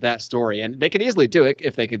movie out of that story, and they could easily do it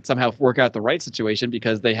if they could somehow work out the right situation.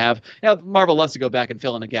 because they have, Marvel loves to go back and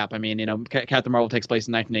fill in a gap. I mean, Captain Marvel takes place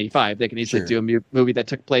in 1985. They can easily do a movie that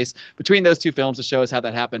took place between those two films to show us how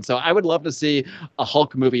that happened. So I would love to see a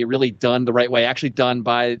Hulk movie really done the right way, actually done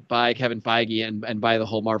by Kevin Feige and by the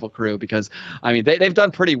whole Marvel crew, because I mean they've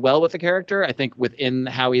done pretty well with the character. I think within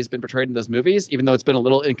how he's been portrayed in those movies, even though it's been a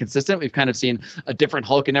little inconsistent, we've kind of seen a different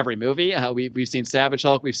Hulk in every movie. We've seen Savage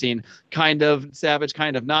Hulk, we've seen kind of savage,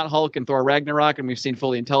 kind of not Hulk in Thor Ragnarok, and we've seen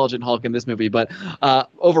fully intelligent Hulk in this movie. But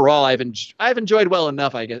overall, I've enjoyed well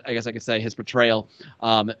enough, I guess I could say, his portrayal,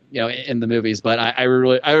 in the movies. But I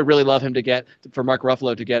would really love him for Mark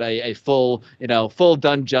Ruffalo to get a full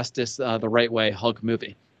done justice the right way Hulk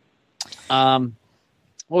movie.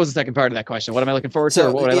 What was the second part of that question? What am I looking forward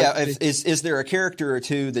to? Is there a character or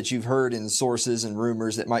two that you've heard in sources and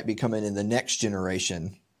rumors that might be coming in the next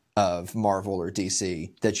generation of Marvel or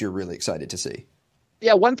DC that you're really excited to see?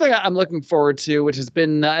 Yeah, one thing I'm looking forward to, which has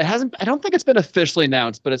been, I don't think it's been officially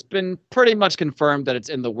announced, but it's been pretty much confirmed that it's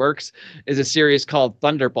in the works, is a series called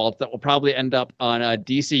Thunderbolts that will probably end up on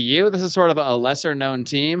DCU. This is sort of a lesser known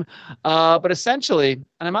team, but essentially,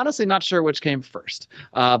 and I'm honestly not sure which came first,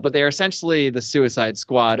 but they are essentially the Suicide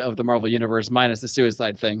Squad of the Marvel Universe minus the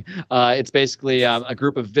suicide thing. It's basically a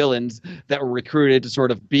group of villains that were recruited to sort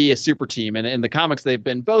of be a super team. And in the comics, they've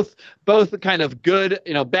been both kind of good,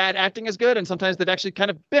 bad acting is good, and sometimes they've actually kind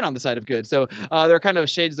of been on the side of good. So they're kind of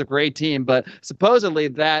shades of gray team, but supposedly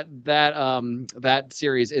that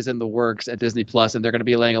series is in the works at Disney Plus, and they're going to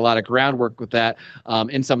be laying a lot of groundwork with that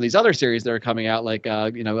in some of these other series that are coming out, like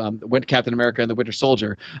Captain America and the Winter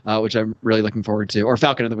Soldier, which I'm really looking forward to, or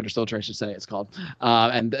Falcon and the Winter Soldier, I should say it's called.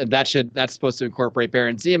 And that's supposed to incorporate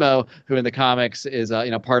Baron Zemo, who in the comics is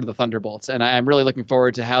part of the Thunderbolts. And I'm really looking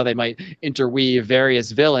forward to how they might interweave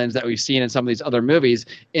various villains that we've seen in some of these other movies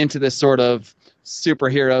into this sort of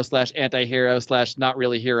superhero / anti-hero / not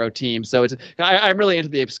really hero team. So I'm really into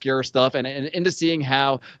the obscure stuff and into seeing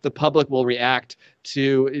how the public will react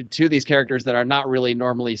to these characters that are not really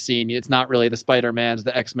normally seen. It's not really the Spider-Mans,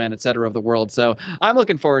 the X-Men, et cetera, of the world. So I'm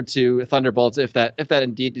looking forward to Thunderbolts if that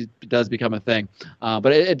indeed does become a thing.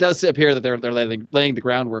 But it does appear that they're laying the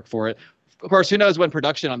groundwork for it. Of course, who knows when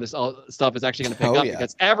production on this stuff is actually going to pick up,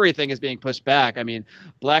 because everything is being pushed back. I mean,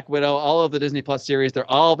 Black Widow, all of the Disney Plus series, they're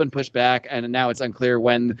all been pushed back, and now it's unclear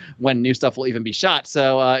when new stuff will even be shot.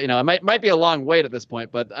 So, it might be a long wait at this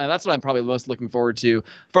point, but that's what I'm probably most looking forward to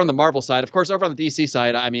from the Marvel side. Of course, over on the DC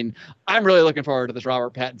side, I mean, I'm really looking forward to this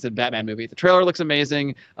Robert Pattinson Batman movie. The trailer looks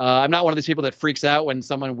amazing. I'm not one of these people that freaks out when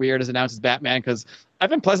someone weird is announced as Batman, because I've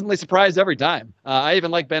been pleasantly surprised every time. I even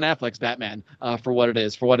like Ben Affleck's Batman for what it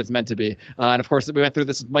is, for what it's meant to be. And of course, we went through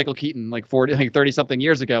this with Michael Keaton like 30 something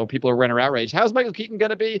years ago. People were outraged. How's Michael Keaton going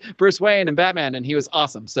to be Bruce Wayne and Batman? And he was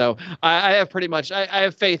awesome. So I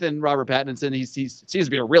have faith in Robert Pattinson. He seems to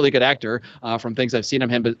be a really good actor from things I've seen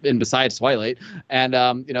him in besides Twilight. And,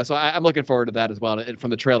 so I'm looking forward to that as well. And from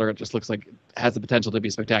the trailer, it just looks like it has the potential to be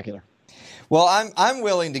spectacular. Well, I'm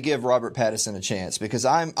willing to give Robert Pattinson a chance, because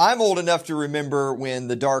I'm old enough to remember when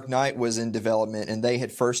The Dark Knight was in development and they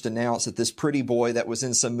had first announced that this pretty boy that was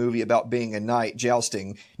in some movie about being a knight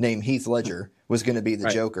jousting named Heath Ledger was going to be the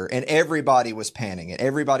Joker. And everybody was panning it.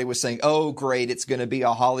 Everybody was saying, oh, great, it's going to be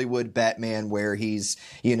a Hollywood Batman where he's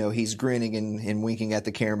grinning and winking at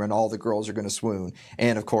the camera and all the girls are going to swoon.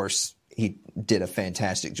 And of course, he did a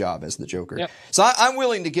fantastic job as the Joker. Yep. So I'm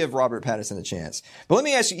willing to give Robert Pattinson a chance. But let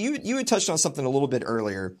me ask you, you had touched on something a little bit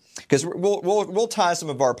earlier, because we'll tie some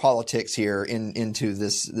of our politics here into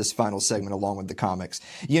this final segment along with the comics.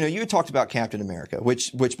 You had talked about Captain America,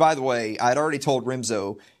 which by the way, I'd already told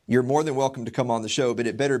Rimzo, you're more than welcome to come on the show, but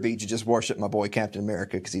it better be to just worship my boy Captain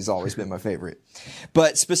America, because he's always been my favorite.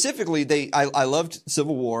 But specifically, I loved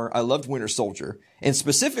Civil War, I loved Winter Soldier, and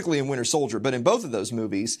specifically in Winter Soldier, but in both of those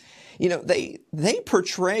movies, they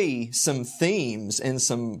portray some themes and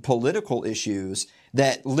some political issues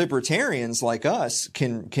that libertarians like us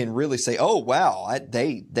can really say, oh wow,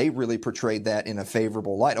 they really portrayed that in a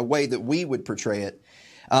favorable light, a way that we would portray it.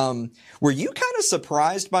 Were you kind of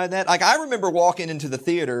surprised by that? Like, I remember walking into the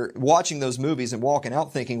theater, watching those movies and walking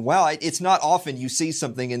out thinking, wow, it's not often you see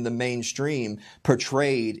something in the mainstream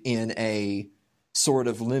portrayed in a sort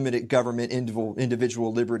of limited government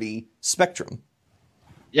individual liberty spectrum.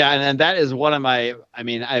 Yeah, and that is one of my,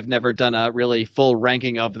 I've never done a really full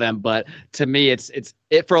ranking of them, but to me, it's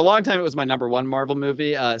For a long time, it was my number one Marvel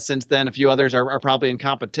movie. Since then, a few others are probably in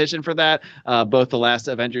competition for that. Both the last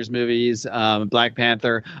Avengers movies, Black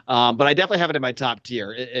Panther. But I definitely have it in my top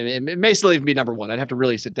tier. It may still even be number one. I'd have to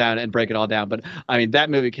really sit down and break it all down. But I mean, that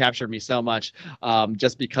movie captured me so much,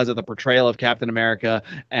 just because of the portrayal of Captain America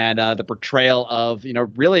and the portrayal of,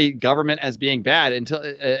 really government as being bad.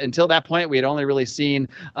 Until that point, we had only really seen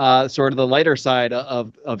sort of the lighter side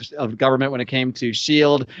of government when it came to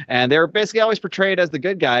S.H.I.E.L.D. And they were basically always portrayed as the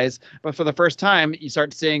good guys, but for the first time, you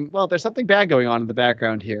start seeing, well, there's something bad going on in the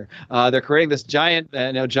background here. They're creating this giant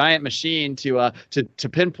machine to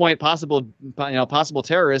pinpoint possible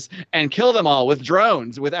terrorists and kill them all with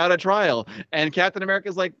drones without a trial. And Captain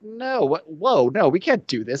America's like, no, we can't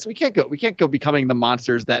do this. We can't go becoming the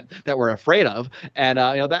monsters that we're afraid of. And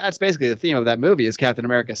that's basically the theme of that movie, is Captain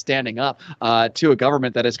America standing up to a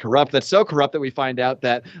government that is corrupt. That's so corrupt that we find out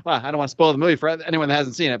that, well, I don't want to spoil the movie for anyone that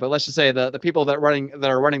hasn't seen it, but let's just say the people that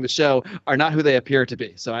are running the show are not who they appear to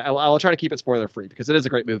be. So I'll try to keep it spoiler free, because it is a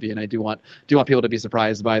great movie, and I do want people to be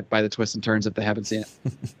surprised by the twists and turns if they haven't seen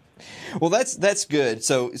it. Well, that's good.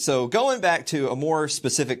 So going back to a more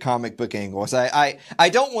specific comic book angle, I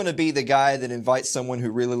don't want to be the guy that invites someone who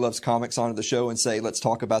really loves comics onto the show and say, let's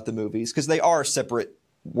talk about the movies, because they are separate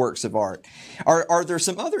works of art. Are there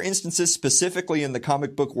some other instances specifically in the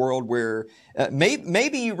comic book world where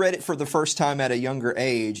maybe you read it for the first time at a younger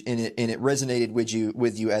age and it resonated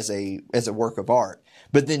with you as a work of art,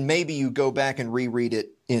 but then maybe you go back and reread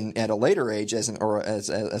it at a later age as a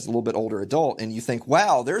little bit older adult, and you think,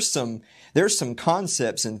 wow, there's some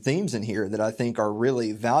concepts and themes in here that I think are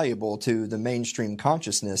really valuable to the mainstream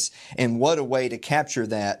consciousness, and what a way to capture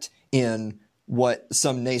that in what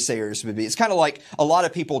some naysayers would be. It's kind of like a lot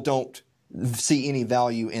of people don't see any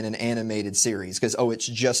value in an animated series because, it's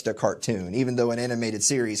just a cartoon, even though an animated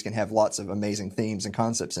series can have lots of amazing themes and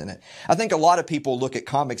concepts in it. I think a lot of people look at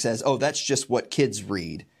comics as, that's just what kids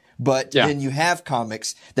read. But then you have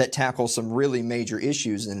comics that tackle some really major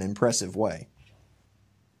issues in an impressive way.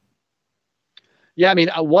 Yeah, I mean,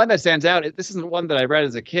 one that stands out, this isn't one that I read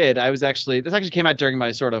as a kid. This actually came out during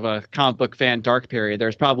my sort of a comic book fan dark period.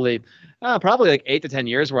 There's probably like 8 to 10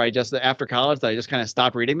 years where after college, I just kind of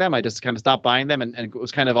stopped reading them. I just kind of stopped buying them and it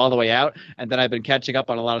was kind of all the way out. And then I've been catching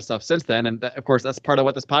up on a lot of stuff since then. And of course, that's part of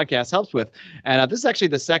what this podcast helps with. And this is actually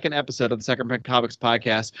the second episode of the Second Print Comics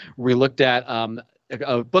podcast, where we looked at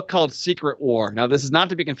a book called Secret War. Now, this is not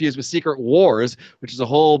to be confused with Secret Wars, which is a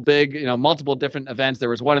whole big, multiple different events. There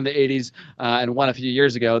was one in the 80s and one a few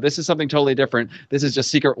years ago. This is something totally different. This is just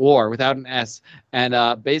Secret War without an S.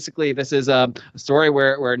 And basically, this is a story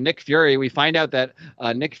where Nick Fury, we find out that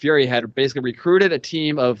Nick Fury had basically recruited a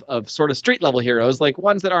team of sort of street level heroes, like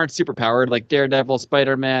ones that aren't super powered, like Daredevil,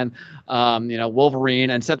 Spider-Man, Wolverine,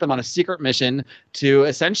 and sent them on a secret mission to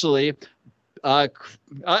essentially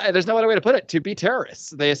there's no other way to put it, to be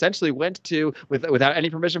terrorists. They essentially went without any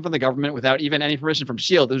permission from the government, without even any permission from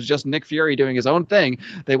S.H.I.E.L.D. It was just Nick Fury doing his own thing.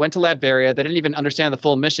 They went to Latveria. They didn't even understand the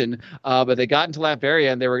full mission, but they got into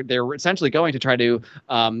Latveria, and they were essentially going to try to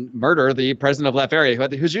murder the president of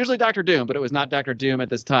Latveria, who's usually Dr. Doom, but it was not Dr. Doom at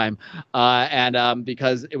this time, and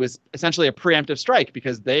because it was essentially a preemptive strike,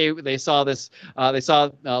 because they saw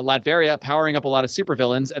Latveria powering up a lot of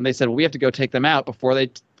supervillains, and they said, well, we have to go take them out before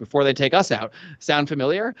they take us out. Sound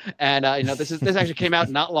familiar? And this actually came out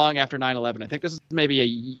not long after 9/11. I think this is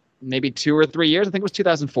maybe 2 or 3 years. I think it was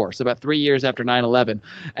 2004, so about 3 years after 9/11.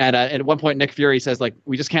 And at one point, Nick Fury says, like,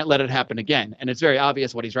 we just can't let it happen again. And it's very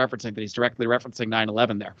obvious what he's referencing, that he's directly referencing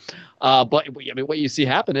 9/11 there. But I mean, what you see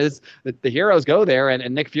happen is that the heroes go there,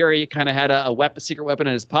 and Nick Fury kind of had a secret weapon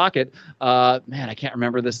in his pocket. Man, I can't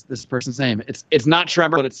remember this person's name. It's not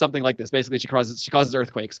Tremor, but it's something like this. Basically, she causes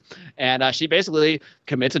earthquakes, and she basically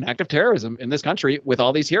commits an act of terrorism in this country with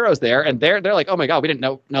all these heroes there. And they're like, oh my God, we didn't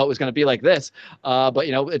know it was going to be like this. But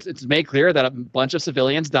it's made clear that a bunch of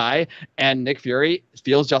civilians die, and Nick Fury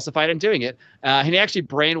feels justified in doing it. And he actually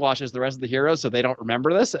brainwashes the rest of the heroes so they don't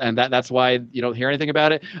remember this, and that's why you don't hear anything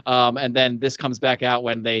about it. And then this comes back out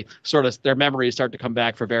when they their memories start to come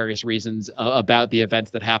back for various reasons about the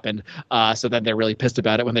events that happened. So then they're really pissed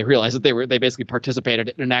about it when they realize that they basically participated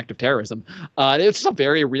in an act of terrorism. It's just a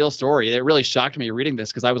very real story. It really shocked me reading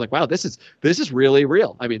this, because I was like, wow, this is really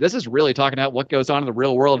real. I mean, this is really talking about what goes on in the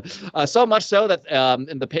real world. So much so that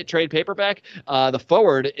in the trade paperback, the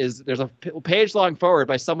forward there's a page-long forward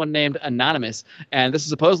by someone named Anonymous. And this is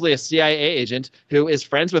supposedly a CIA agent who is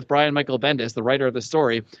friends with Brian Michael Bendis, the writer of the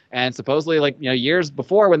story. And supposedly, years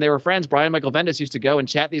before, when they were friends, Brian Michael Bendis used to go and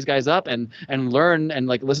chat these guys up and learn and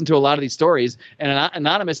listen to a lot of these stories. And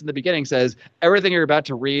Anonymous in the beginning says, everything you're about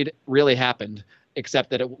to read really happened. except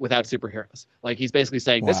that without superheroes. Like he's basically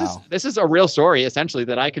saying, this is a real story essentially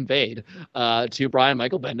that I conveyed to Brian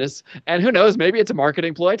Michael Bendis. And who knows, maybe it's a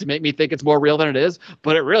marketing ploy to make me think it's more real than it is.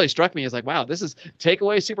 But it really struck me as like, wow, this is take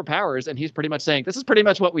away superpowers. And he's pretty much saying, this is pretty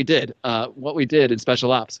much what we did in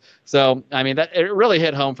Special Ops. So, I mean, that it really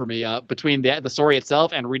hit home for me between the story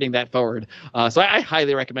itself and reading that forward. So I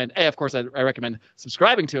highly recommend, of course, I recommend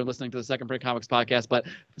subscribing to and listening to the Second Print Comics podcast. But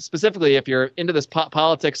specifically, if you're into this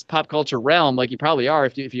politics, pop culture realm, like you probably are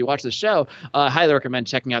if you watch the show, I highly recommend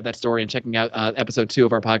checking out that story and checking out episode 2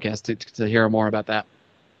 of our podcast to hear more about that.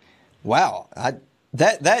 Wow.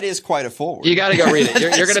 That is quite a forward. You got to go read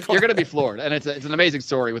it. You're gonna be floored, and it's an amazing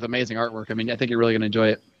story with amazing artwork. I mean, I think you're really gonna enjoy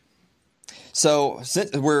it. So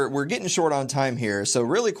since we're getting short on time here, so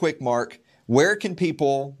really quick, Mark, where can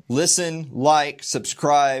people listen, like,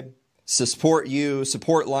 subscribe, support you,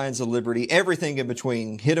 support Lions of Liberty, everything in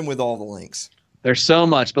between? Hit them with all the links. There's so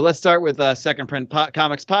much, but let's start with Second Print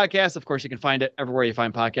Comics Podcast. Of course, you can find it everywhere you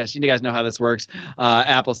find podcasts. You guys know how this works.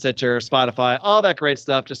 Apple, Stitcher, Spotify, all that great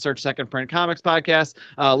stuff. Just search Second Print Comics Podcast.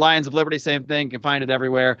 Lions of Liberty, same thing. You can find it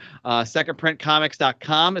everywhere.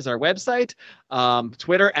 SecondPrintComics.com is our website.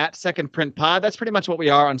 Twitter at Second Print Pod. That's pretty much what we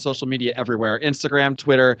are on social media everywhere. Instagram,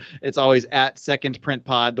 Twitter, it's always at Second Print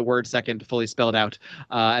Pod, the word second fully spelled out.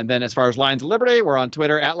 And then as far as Lions of Liberty, we're on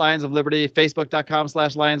Twitter at Lions of Liberty,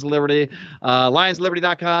 Facebook.com/Lions of Liberty,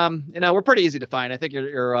 LionsLiberty.com. You know, we're pretty easy to find. I think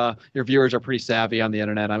your viewers are pretty savvy on the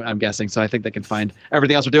internet, I'm guessing. So I think they can find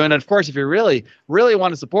everything else we're doing. And of course, if you really, really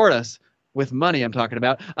want to support us, with money, I'm talking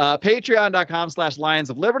about. Patreon.com/Lions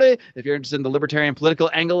of Liberty if you're interested in the libertarian political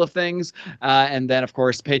angle of things. And then, of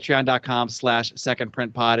course, Patreon.com/Second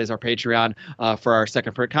Print Pod is our Patreon for our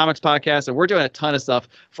Second Print Comics podcast. And we're doing a ton of stuff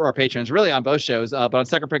for our patrons, really on both shows. But on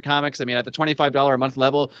Second Print Comics, I mean, at the $25 a month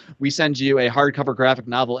level, we send you a hardcover graphic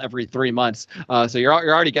novel every 3 months. So you're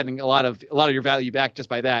already getting a lot of your value back just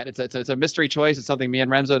by that. It's a mystery choice. It's something me and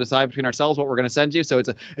Remzo decide between ourselves what we're going to send you. So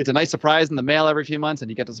it's a nice surprise in the mail every few months, and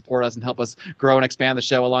you get to support us and help us grow and expand the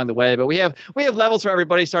show along the way. But we have levels for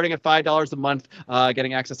everybody, starting at $5 a month,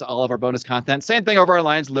 getting access to all of our bonus content. Same thing over our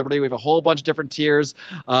Lions of Liberty. We have a whole bunch of different tiers,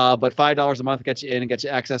 but $5 a month gets you in and gets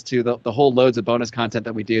you access to the whole loads of bonus content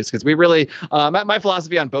that we do. Because we really, my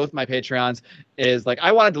philosophy on both my Patreons is like,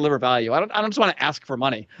 I want to deliver value. I don't just want to ask for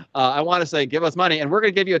money. I want to say, give us money, and we're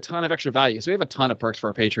going to give you a ton of extra value. So we have a ton of perks for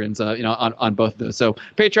our patrons, on both of those. So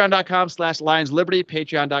Patreon.com/Lions of Liberty,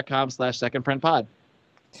 Patreon.com/Second Print Pod.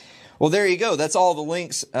 Well, there you go. That's all the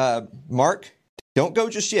links. Mark, don't go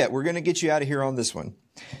just yet. We're going to get you out of here on this one.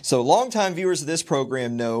 So longtime viewers of this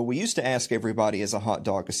program know we used to ask everybody, is a hot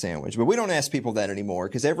dog a sandwich? But we don't ask people that anymore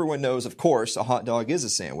because everyone knows, of course, a hot dog is a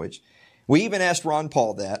sandwich. We even asked Ron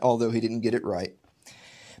Paul that, although he didn't get it right.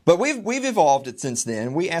 But we've evolved it since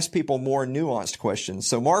then. We ask people more nuanced questions.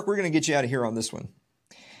 So, Mark, we're going to get you out of here on this one.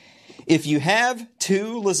 If you have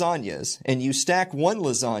 2 lasagnas and you stack one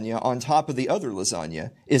lasagna on top of the other lasagna,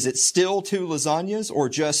 is it still 2 lasagnas or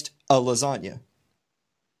just a lasagna?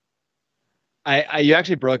 You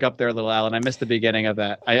actually broke up there a little, Alan. I missed the beginning of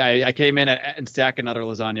that. I came in and stacked another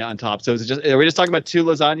lasagna on top. So are we just talking about 2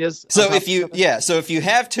 lasagnas? So if you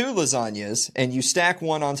have 2 lasagnas and you stack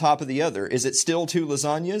one on top of the other, is it still 2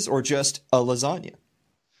 lasagnas or just a lasagna?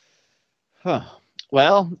 Huh.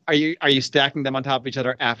 Well, are you stacking them on top of each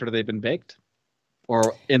other after they've been baked,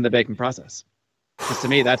 or in the baking process? Because to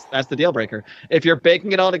me, that's the deal breaker. If you're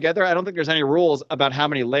baking it all together, I don't think there's any rules about how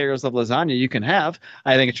many layers of lasagna you can have.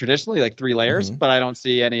 I think it's traditionally like 3 layers, but I don't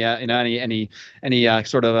see any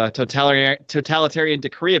sort of a totalitarian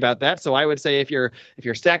decree about that. So I would say if you're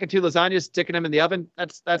stacking 2 lasagnas, sticking them in the oven,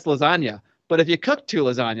 that's lasagna. But if you cook 2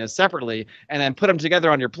 lasagnas separately and then put them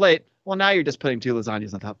together on your plate, well, now you're just putting 2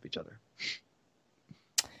 lasagnas on top of each other.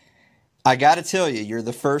 I got to tell you, you're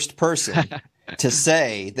the first person to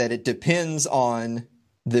say that it depends on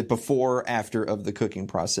the before after of the cooking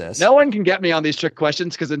process. No one can get me on these trick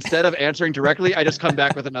questions because instead of answering directly, I just come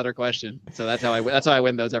back with another question. So that's how I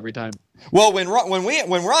win those every time. Well, when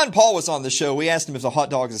Ron Paul was on the show, we asked him if a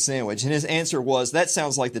hot dog is a sandwich, and his answer was, that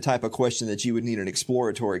sounds like the type of question that you would need an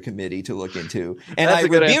exploratory committee to look into. And I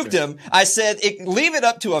rebuked him. I said, leave it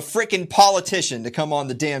up to a frickin' politician to come on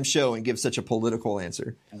the damn show and give such a political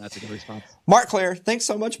answer. And that's a good response. Mark Claire, thanks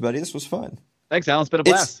so much, buddy. This was fun. Thanks, Alan. It's been a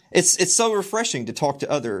blast. It's so refreshing to talk to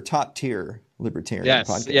other top tier libertarian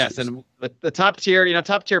podcasters. Yes, and the top tier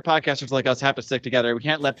podcasters like us have to stick together. We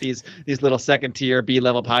can't let these little second tier B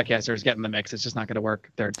level podcasters get in the mix. It's just not going to work.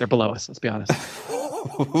 They're below us. Let's be honest.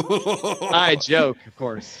 I joke, of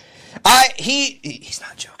course. He's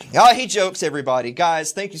not joking. He jokes, everybody.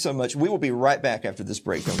 Guys, thank you so much. We will be right back after this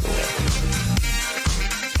break. Don't go away.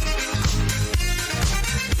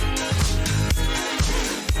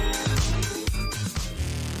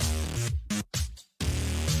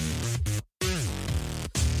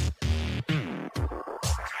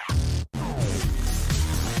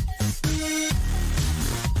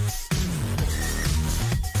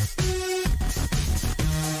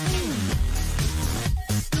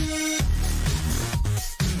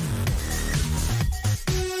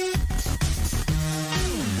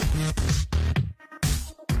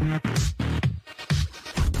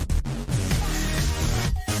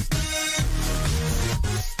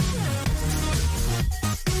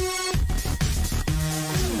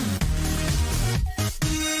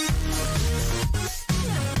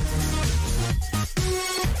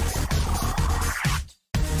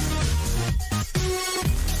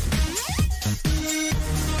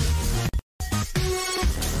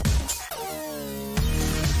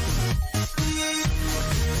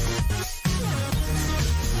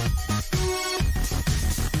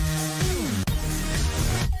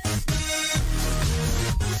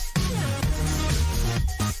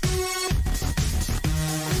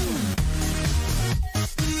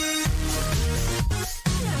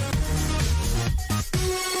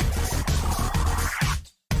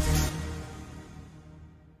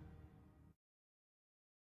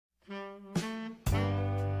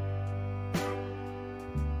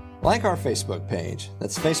 Like our Facebook page.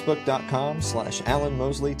 That's facebook.com/Alan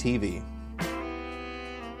Mosley TV.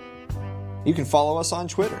 You can follow us on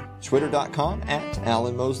Twitter,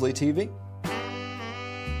 twitter.com/Alan Mosley TV.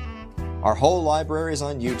 Our whole library is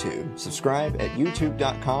on YouTube. Subscribe at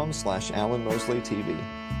youtube.com/Alan Mosley TV.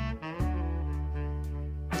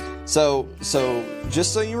 So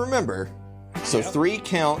just so you remember, 3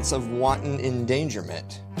 counts of wanton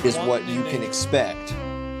endangerment is what you can expect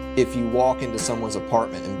if you walk into someone's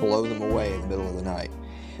apartment and blow them away in the middle of the night.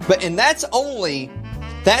 And that's only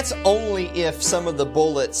if some of the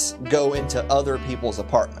bullets go into other people's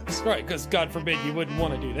apartments. Right, because God forbid you wouldn't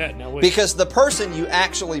want to do that now, would you? Because the person you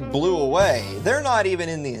actually blew away, they're not even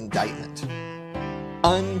in the indictment.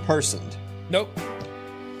 Unpersoned. Nope.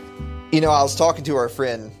 You know, I was talking to our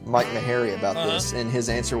friend Mike Meharry about this, and his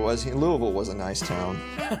answer was, Louisville was a nice town.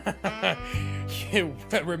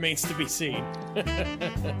 That remains to be seen.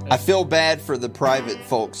 I feel bad for the private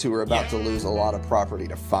folks who are about to lose a lot of property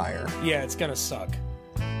to fire. Yeah, it's gonna suck.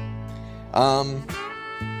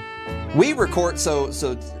 We record, so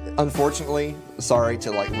unfortunately, sorry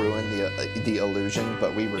to ruin the illusion,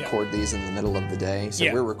 but we record these in the middle of the day, so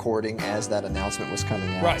we're recording as that announcement was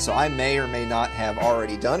coming out. Right. So I may or may not have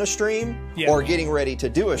already done a stream or getting ready to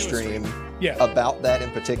do a stream about that in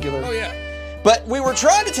particular. Oh yeah. But we were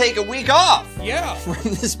trying to take a week off. Yeah. From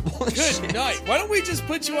this bullshit. Good night. Why don't we just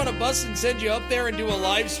put you on a bus and send you up there and do a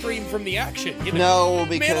live stream from the action? You know, no,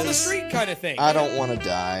 because man on the street kind of thing. I don't want to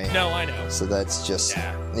die. No, I know. So that's just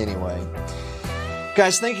anyway.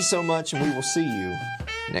 Guys, thank you so much, and we will see you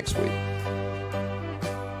next week.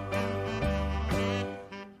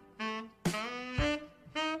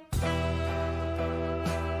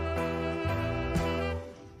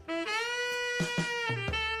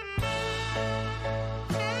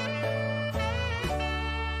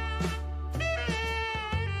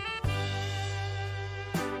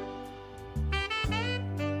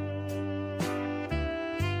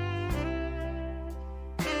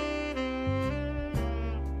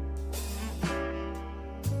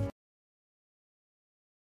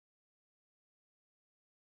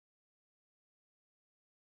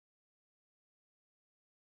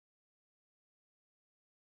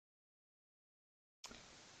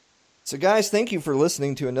 So guys, thank you for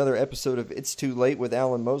listening to another episode of It's Too Late with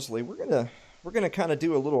Alan Mosley. We're gonna kind of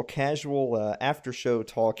do a little casual after show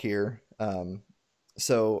talk here.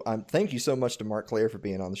 So thank you so much to Mark Claire for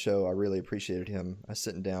being on the show. I really appreciated him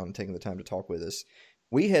sitting down and taking the time to talk with us.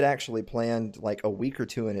 We had actually planned a week or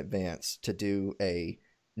two in advance to do a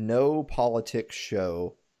no politics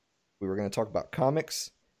show. We were going to talk about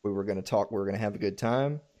comics. We were going to have a good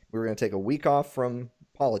time. We were going to take a week off from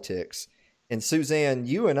politics. And Suzanne,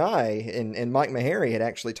 you and I and Mike Meharry had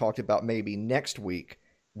actually talked about maybe next week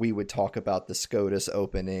we would talk about the SCOTUS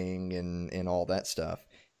opening and all that stuff.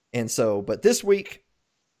 And so, but this week,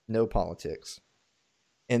 no politics.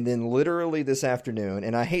 And then literally this afternoon,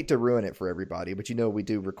 and I hate to ruin it for everybody, but we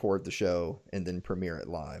do record the show and then premiere it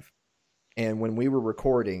live. And when we were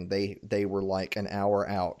recording, they were like an hour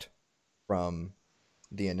out from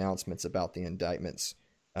the announcements about the indictments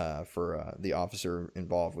for the officer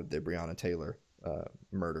involved with the Breonna Taylor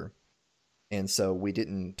murder. And so we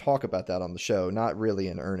didn't talk about that on the show, not really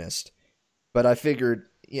in earnest. But I figured,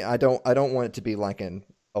 I don't want it to be like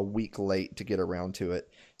a week late to get around to it.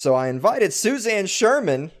 So I invited Suzanne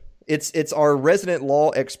Sherman. It's our resident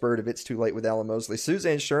law expert of It's Too Late with Alan Mosley,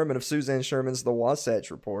 Suzanne Sherman of Suzanne Sherman's The Wasatch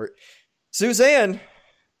Report. Suzanne,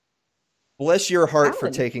 bless your heart for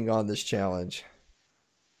taking on this challenge.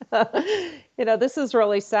 This is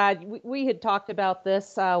really sad. We had talked about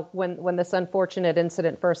this when this unfortunate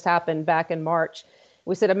incident first happened back in March.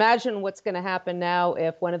 We said, imagine what's going to happen now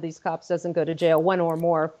if one of these cops doesn't go to jail, one or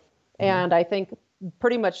more. And I think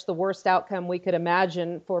pretty much the worst outcome we could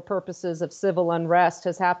imagine for purposes of civil unrest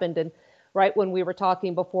has happened. And right when we were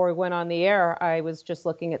talking before we went on the air, I was just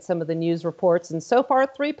looking at some of the news reports, and so far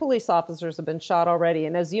 3 police officers have been shot already.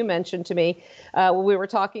 And as you mentioned to me when we were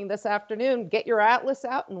talking this afternoon, get your atlas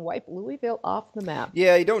out and wipe Louisville off the map.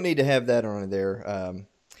 Yeah, you don't need to have that on there.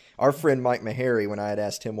 Our friend Mike Meharry, when I had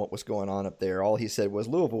asked him what was going on up there, all he said was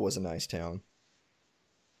Louisville was a nice town.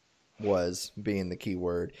 Was being the key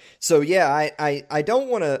word. So yeah, I don't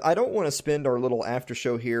want to spend our little after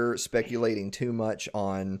show here speculating too much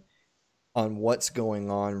on what's going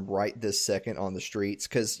on right this second on the streets,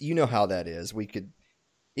 because you know how that is.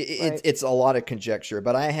 It's a lot of conjecture,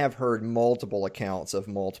 but I have heard multiple accounts of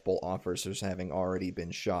multiple officers having already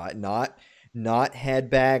been shot, not had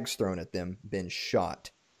bags thrown at them, been shot.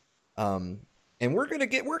 And we're gonna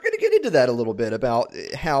get into that a little bit about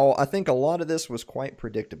how I think a lot of this was quite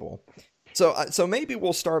predictable. So maybe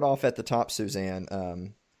we'll start off at the top, Suzanne.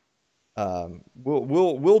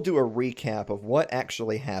 We'll do a recap of what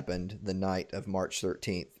actually happened the night of March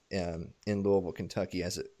 13th in Louisville, Kentucky,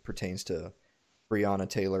 as it pertains to Breonna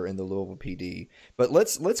Taylor and the Louisville PD. But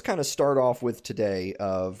let's kind of start off with today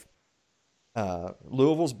of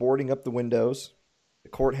Louisville's boarding up the windows. The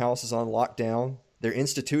courthouse is on lockdown. They're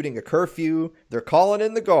instituting a curfew. They're calling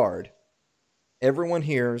in the guard. Everyone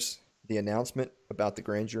hears the announcement about the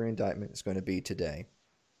grand jury indictment is going to be today.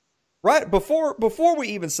 Right before we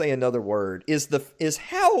even say another word, is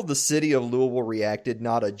how the city of Louisville reacted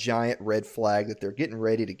not a giant red flag that they're getting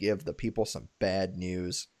ready to give the people some bad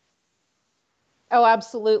news? Oh,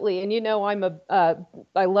 absolutely. And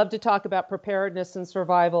I love to talk about preparedness and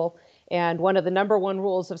survival. And one of the number one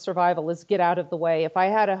rules of survival is get out of the way. If I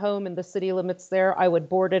had a home in the city limits there, I would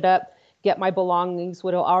board it up, get my belongings,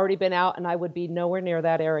 would have already been out, and I would be nowhere near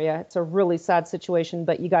that area. It's a really sad situation,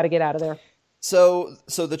 but you got to get out of there. So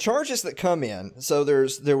the charges that come in, so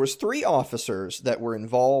there was 3 officers that were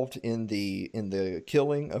involved in the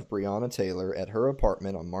killing of Breonna Taylor at her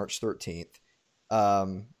apartment on March 13th.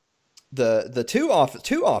 The two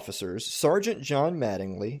officers, Sergeant John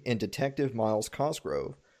Mattingly and Detective Miles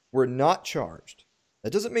Cosgrove, were not charged.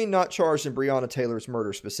 That doesn't mean not charged in Breonna Taylor's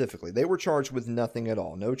murder specifically. They were charged with nothing at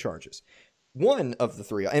all, no charges. One of the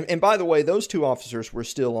 3, and by the way, those 2 officers were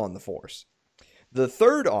still on the force. The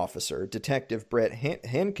 3rd officer, Detective Brett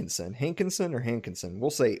Hankinson, we'll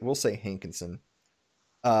say Hankinson.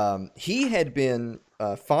 He had been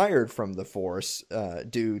fired from the force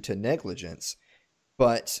due to negligence,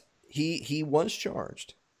 but he was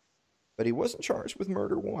charged. But he wasn't charged with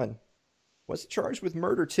murder 1. Wasn't charged with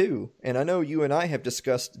murder 2. And I know you and I have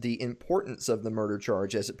discussed the importance of the murder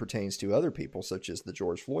charge as it pertains to other people, such as the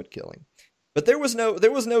George Floyd killing. But there was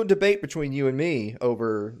no debate between you and me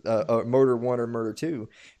over murder 1 or murder 2,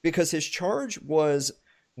 because his charge was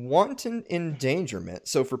wanton endangerment.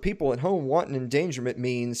 So for people at home, wanton endangerment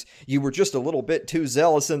means you were just a little bit too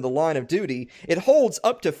zealous in the line of duty. It holds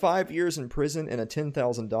up to 5 years in prison and a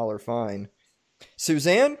 $10,000 fine.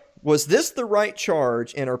 Suzanne, was this the right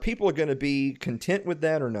charge, and are people going to be content with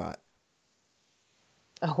that or not?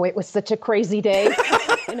 Oh, it was such a crazy day.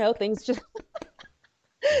 Things just...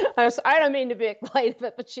 I don't mean to be excited,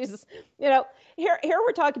 but Jesus, here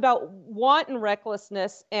we're talking about wanton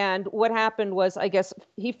recklessness. And what happened was, I guess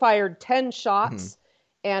he fired 10 shots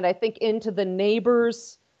and I think into the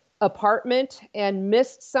neighbor's apartment and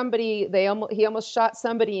missed somebody. He almost shot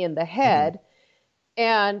somebody in the head.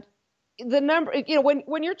 And the number,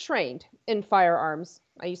 when you're trained in firearms,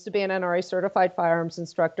 I used to be an NRA certified firearms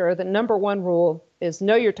instructor. The number 1 rule is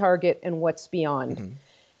know your target and what's beyond.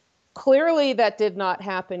 Clearly, that did not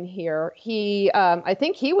happen here. I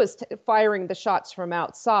think he was firing the shots from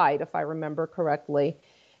outside, if I remember correctly.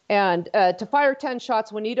 And to fire 10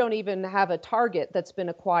 shots when you don't even have a target that's been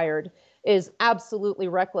acquired is absolutely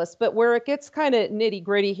reckless. But where it gets kind of nitty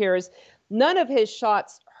gritty here is none of his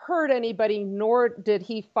shots hurt anybody, nor did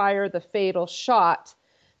he fire the fatal shot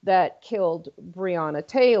that killed Breonna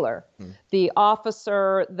Taylor. The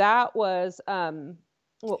officer, that was...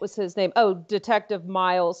 what was his name? Oh, Detective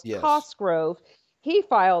Miles Cosgrove. He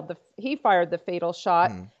fired the fatal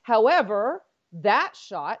shot. However, that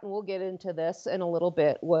shot, and we'll get into this in a little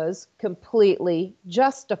bit, was completely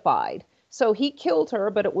justified. So he killed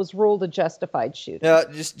her, but it was ruled a justified shooting.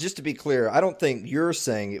 Just to be clear, I don't think you're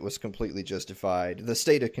saying it was completely justified. The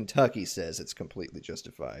state of Kentucky says it's completely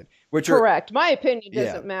justified. Correct. My opinion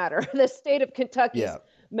doesn't matter. The state of Kentucky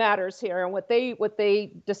matters here, and what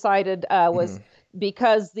they decided was.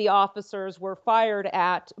 Because the officers were fired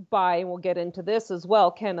at by, and we'll get into this as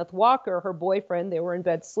well, Kenneth Walker, her boyfriend. They were in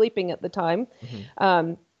bed sleeping at the time,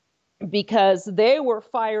 because they were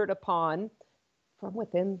fired upon from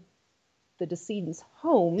within the decedent's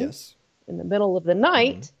home Yes. in the middle of the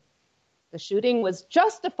night, the shooting was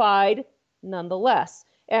justified nonetheless.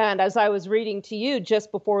 And as I was reading to you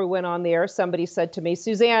just before we went on the air, somebody said to me,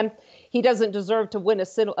 Suzanne, he doesn't deserve to win a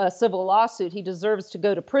civil lawsuit. He deserves to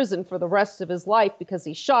go to prison for the rest of his life because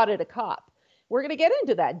he shot at a cop. We're going to get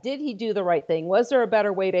into that. Did he do the right thing? Was there a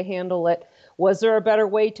better way to handle it? Was there a better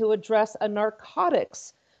way to address a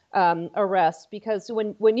narcotics arrest? Because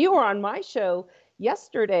when you were on my show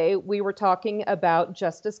yesterday, we were talking about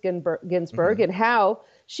Justice Ginsburg and how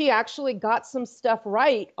she actually got some stuff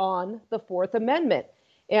right on the Fourth Amendment.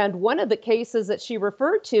 And one of the cases that she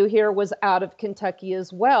referred to here was out of Kentucky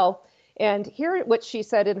as well. And here, what she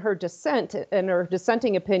said in her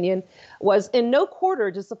dissenting opinion, was in no quarter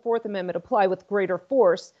does the Fourth Amendment apply with greater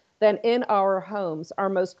force than in our homes, our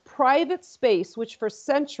most private space, which for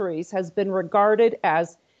centuries has been regarded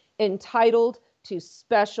as entitled to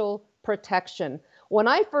special protection. When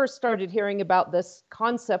I first started hearing about this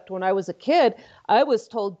concept when I was a kid, I was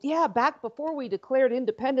told, yeah, back before we declared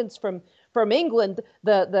independence from England,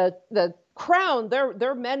 the crown,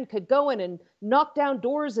 their men could go in and knock down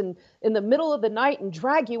doors in the middle of the night and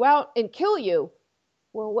drag you out and kill you.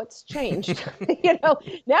 Well, what's changed?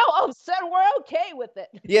 Now all of a sudden we're okay with it.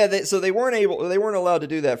 Yeah, so they weren't allowed to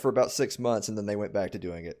do that for about 6 months, and then they went back to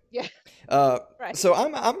doing it. Yeah. Right. So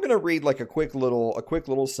I'm going to read like a quick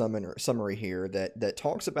little summary here that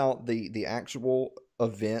talks about the actual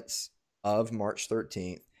events of March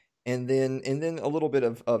 13th, and then a little bit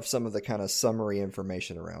of some of the kind of summary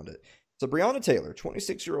information around it. So Breonna Taylor,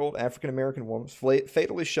 26-year-old African-American woman, was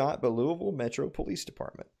fatally shot by Louisville Metro Police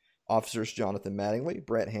Department. Officers Jonathan Mattingly,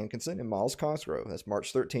 Brett Hankinson, and Miles Cosgrove. That's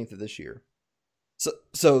March 13th of this year.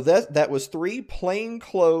 So that was 3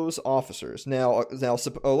 plainclothes officers. Now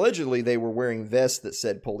allegedly they were wearing vests that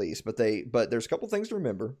said police, but there's a couple things to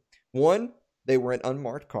remember. 1, they were in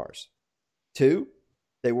unmarked cars. 2,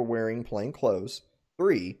 they were wearing plain clothes.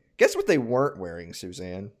 3, guess what they weren't wearing,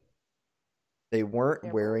 Suzanne? They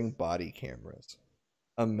weren't wearing body cameras.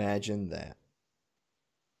 Imagine that.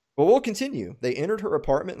 But we'll continue. They entered her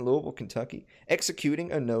apartment in Louisville, Kentucky,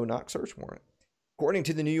 executing a no-knock search warrant. According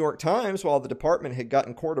to the New York Times, while the department had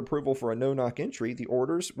gotten court approval for a no-knock entry, the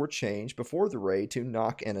orders were changed before the raid to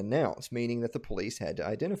knock and announce, meaning that the police had to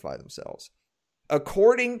identify themselves.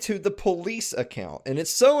 According to the police account, and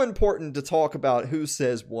it's so important to talk about who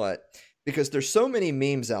says what, because there's so many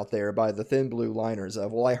memes out there by the thin blue liners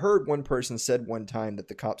of, well, I heard one person said one time that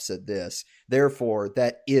the cop said this, therefore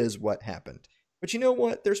that is what happened. But you know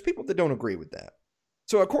what? There's people that don't agree with that.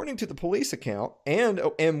 So according to the police account and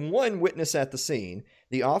one witness at the scene,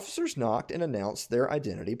 the officers knocked and announced their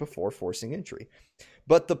identity before forcing entry.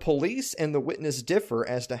 But the police and the witness differ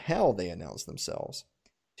as to how they announced themselves.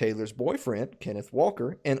 Taylor's boyfriend, Kenneth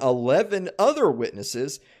Walker, and 11 other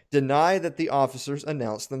witnesses deny that the officers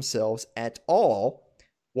announced themselves at all.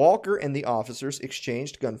 Walker and the officers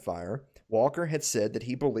exchanged gunfire. Walker had said that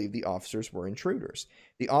he believed the officers were intruders.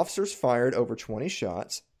 The officers fired over 20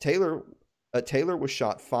 shots. Taylor was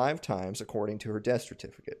shot 5 times, according to her death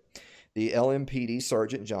certificate. The LMPD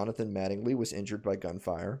Sergeant Jonathan Mattingly was injured by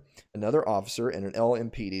gunfire. Another officer and an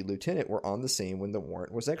LMPD lieutenant were on the scene when the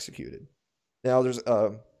warrant was executed. Now, there's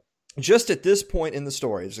just at this point in the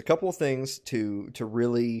story, there's a couple of things to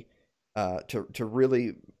really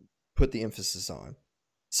put the emphasis on.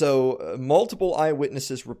 So, multiple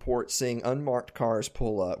eyewitnesses report seeing unmarked cars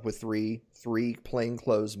pull up with three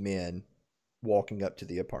plainclothes men walking up to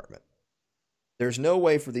the apartment. There's no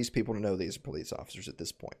way for these people to know these are police officers at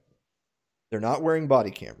this point. They're not wearing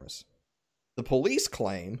body cameras. The police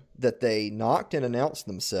claim that they knocked and announced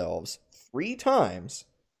themselves 3 times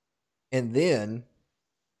and then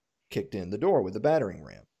kicked in the door with a battering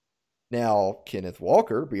ram. Now, Kenneth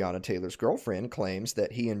Walker, Breonna Taylor's girlfriend, claims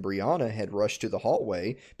that he and Breonna had rushed to the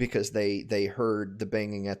hallway because they heard the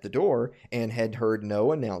banging at the door and had heard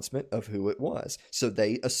no announcement of who it was. So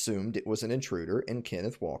they assumed it was an intruder, and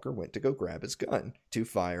Kenneth Walker went to go grab his gun to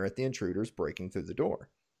fire at the intruders breaking through the door.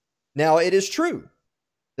 Now, it is true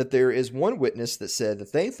that there is one witness that said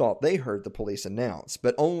that they thought they heard the police announce,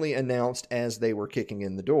 but only announced as they were kicking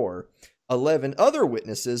in the door. 11 other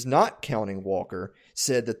witnesses, not counting Walker,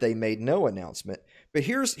 said that they made no announcement. But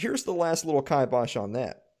here's the last little kibosh on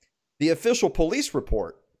that. The official police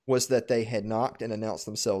report was that they had knocked and announced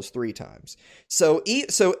themselves 3 times. So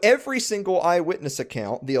every single eyewitness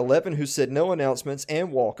account, the 11 who said no announcements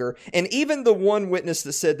and Walker, and even the one witness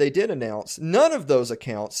that said they did announce, none of those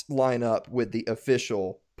accounts line up with the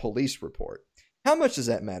official police report. How much does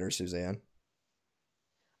that matter, Suzanne?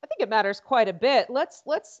 I think it matters quite a bit. Let's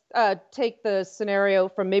take the scenario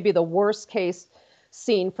from maybe the worst case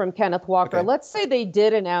seen from Kenneth Walker. Okay. Let's say they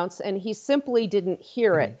did announce and he simply didn't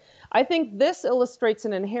hear it. I think this illustrates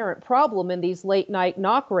an inherent problem in these late night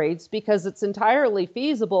knock raids, because it's entirely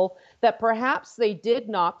feasible that perhaps they did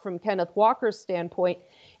knock from Kenneth Walker's standpoint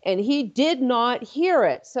and he did not hear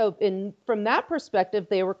it. So from that perspective,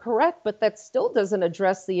 they were correct, but that still doesn't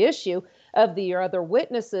address the issue of the other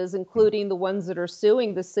witnesses, including the ones that are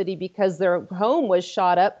suing the city because their home was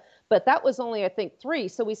shot up. But that was only, I think, 3.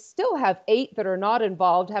 So we still have 8 that are not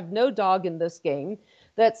involved, have no dog in this game,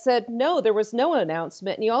 that said, no, there was no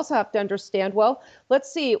announcement. And you also have to understand, well,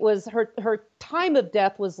 let's see, it was her time of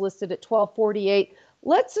death was listed at 12:48.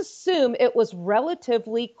 Let's assume it was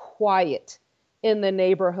relatively quiet in the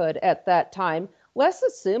neighborhood at that time. Let's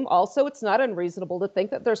assume also it's not unreasonable to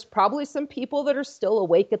think that there's probably some people that are still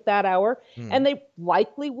awake at that hour, and they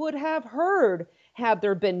likely would have heard had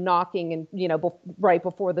there been knocking and, right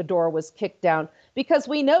before the door was kicked down, because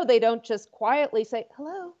we know they don't just quietly say,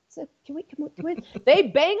 hello, so can we come in? They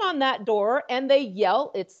bang on that door and they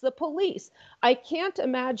yell, it's the police. I can't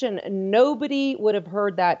imagine nobody would have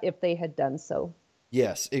heard that if they had done so.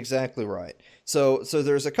 Yes, exactly right. So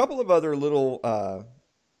there's a couple of other little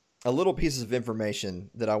pieces of information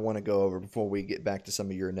that I want to go over before we get back to some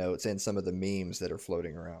of your notes and some of the memes that are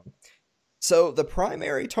floating around. So the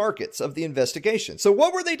primary targets of the investigation. So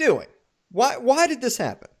what were they doing? Why did this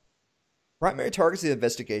happen? Primary targets of the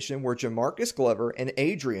investigation were Jamarcus Glover and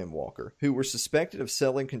Adrian Walker, who were suspected of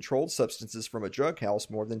selling controlled substances from a drug house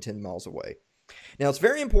more than 10 miles away. Now, it's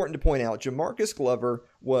very important to point out Jamarcus Glover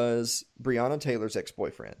was Breonna Taylor's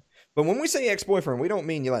ex-boyfriend. But when we say ex-boyfriend, we don't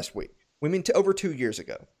mean last week. We mean over 2 years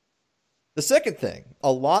ago. The second thing,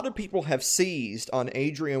 a lot of people have seized on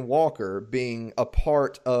Adrian Walker being a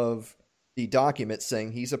part of the document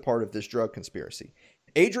saying he's a part of this drug conspiracy.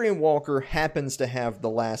 Adrian Walker happens to have the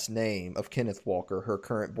last name of Kenneth Walker, her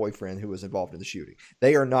current boyfriend who was involved in the shooting.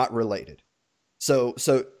 They are not related. So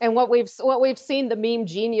and what we've seen the meme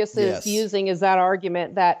geniuses using is that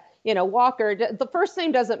argument that, Walker, the first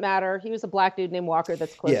name doesn't matter. He was a black dude named Walker.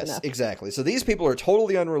 That's close enough. Yes, exactly. So these people are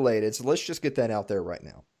totally unrelated. So let's just get that out there right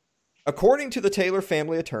now. According to the Taylor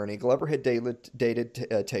family attorney, Glover had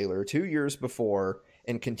dated Taylor 2 years before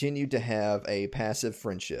and continued to have a passive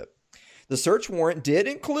friendship. The search warrant did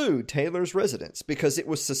include Taylor's residence because it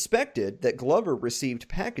was suspected that Glover received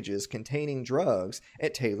packages containing drugs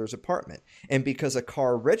at Taylor's apartment, and because a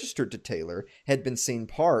car registered to Taylor had been seen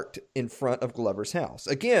parked in front of Glover's house.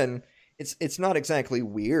 Again, it's not exactly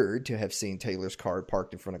weird to have seen Taylor's car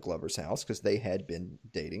parked in front of Glover's house because they had been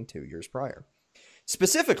dating 2 years prior.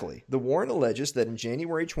 Specifically, the warrant alleges that in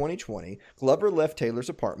January 2020, Glover left Taylor's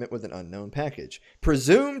apartment with an unknown package,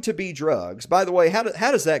 presumed to be drugs. By the way, how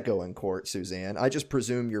does that go in court, Suzanne? I just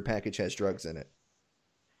presume your package has drugs in it.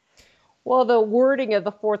 Well, the wording of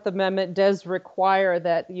the Fourth Amendment does require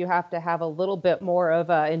that you have to have a little bit more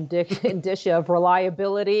of a indicia of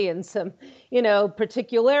reliability and some,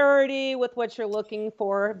 particularity with what you're looking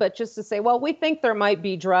for. But just to say, well, we think there might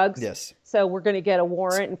be drugs. Yes. So we're going to get a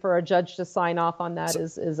warrant, and for a judge to sign off on that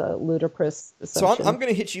is a ludicrous assumption. So I'm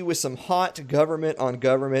going to hit you with some hot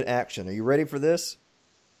government-on-government action. Are you ready for this?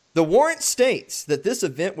 The warrant states that this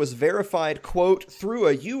event was verified, quote, through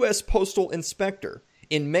a U.S. postal inspector.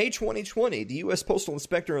 In May 2020, the U.S. Postal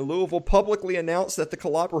Inspector in Louisville publicly announced that the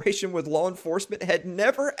collaboration with law enforcement had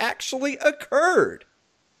never actually occurred.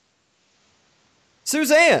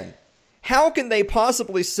 Suzanne, how can they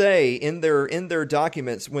possibly say in their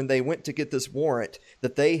documents when they went to get this warrant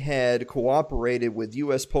that they had cooperated with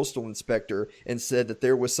U.S. Postal Inspector and said that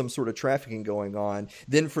there was some sort of trafficking going on,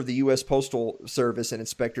 then for the U.S. Postal Service and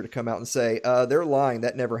Inspector to come out and say, they're lying,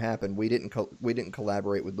 that never happened, we didn't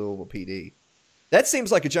collaborate with Louisville PD? That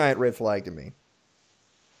seems like a giant red flag to me.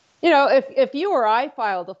 If you or I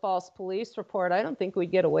filed a false police report, I don't think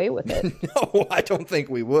we'd get away with it. No, I don't think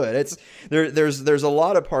we would. There's a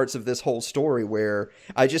lot of parts of this whole story where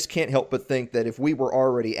I just can't help but think that if we were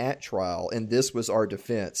already at trial and this was our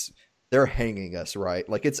defense, they're hanging us, right?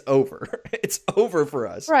 Like, it's over. It's over for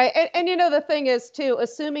us. Right. And the thing is, too,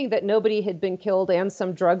 assuming that nobody had been killed and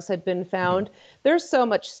some drugs had been found, there's so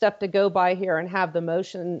much stuff to go by here and have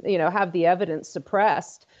have the evidence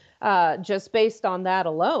suppressed just based on that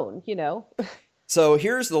alone, So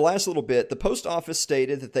here's the last little bit. The post office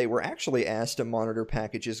stated that they were actually asked to monitor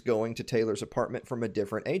packages going to Taylor's apartment from a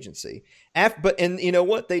different agency. And you know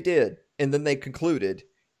what? They did. And then they concluded,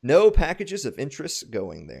 no packages of interest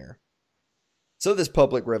going there. So this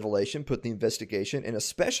public revelation put the investigation, and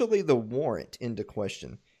especially the warrant, into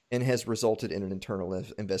question and has resulted in an internal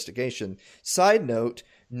investigation. Side note,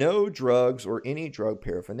 no drugs or any drug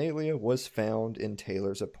paraphernalia was found in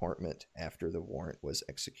Taylor's apartment after the warrant was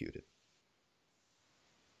executed.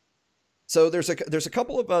 So there's a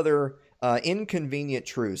couple of other inconvenient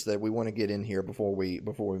truths that we want to get in here before we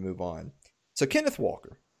move on. So Kenneth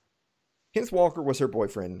Walker was her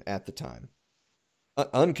boyfriend at the time.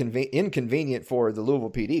 Inconvenient for the Louisville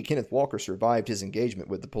PD, Kenneth Walker survived his engagement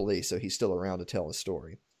with the police, so he's still around to tell his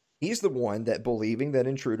story. He's the one that, believing that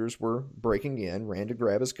intruders were breaking in, ran to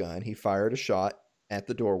grab his gun. He fired a shot at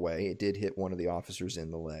the doorway. It did hit one of the officers in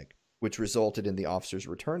the leg, which resulted in the officers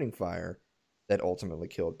returning fire that ultimately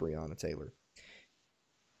killed Breonna Taylor.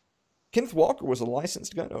 Kenneth Walker was a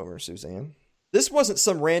licensed gun owner, Suzanne. This wasn't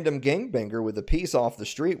some random gangbanger with a piece off the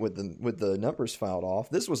street with the numbers filed off.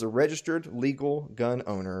 This was a registered legal gun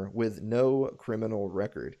owner with no criminal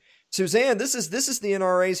record. Suzanne, this is the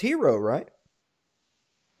NRA's hero, right?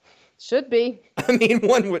 Should be. I mean,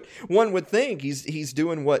 one would think he's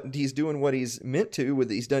doing what he's meant to with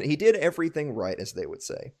he's done. He did everything right, as they would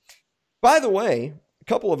say. By the way, a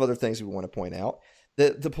couple of other things we want to point out.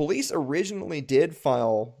 The police originally did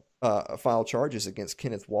file charges against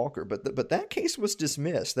Kenneth Walker, but that case was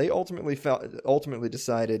dismissed. They ultimately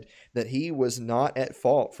decided that he was not at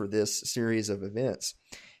fault for this series of events.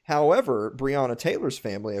 However, Breonna Taylor's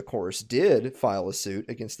family, of course, did file a suit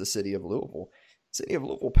against the city of Louisville. The city of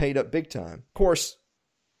Louisville paid up big time. Of course,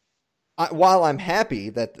 while I'm happy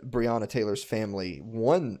that Breonna Taylor's family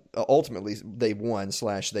won, ultimately they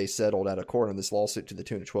settled out of court on this lawsuit to the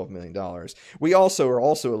tune of $12 million. We also are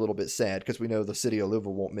a little bit sad because we know the city of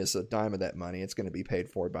Louisville won't miss a dime of that money. It's going to be paid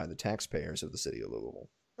for by the taxpayers of the city of Louisville.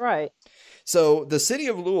 Right. So the city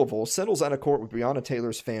of Louisville settles out of court with Breonna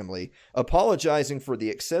Taylor's family, apologizing for the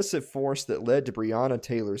excessive force that led to Breonna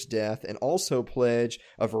Taylor's death, and also pledge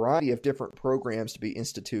a variety of different programs to be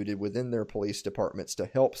instituted within their police departments to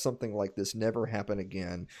help something like this never happen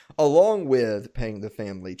again, along with paying the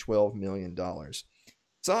family $12 million.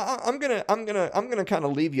 So I'm gonna kind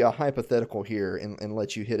of leave you a hypothetical here and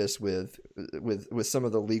let you hit us with some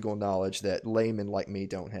of the legal knowledge that laymen like me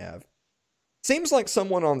don't have. Seems like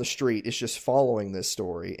someone on the street is just following this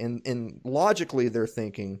story, and logically they're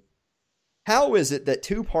thinking, how is it that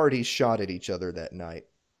two parties shot at each other that night?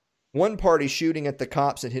 One party shooting at the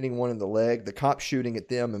cops and hitting one in the leg, the cops shooting at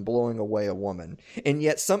them and blowing away a woman, and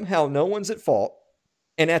yet somehow no one's at fault,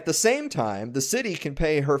 and at the same time, the city can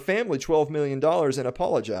pay her family $12 million and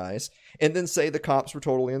apologize, and then say the cops were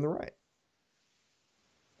totally in the right.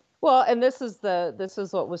 Well, and this is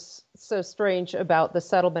what was so strange about the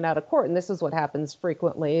settlement out of court, and this is what happens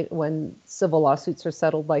frequently when civil lawsuits are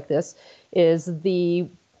settled like this: is the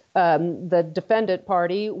defendant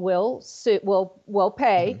party will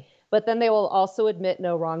pay, mm-hmm. but then they will also admit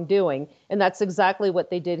no wrongdoing, and that's exactly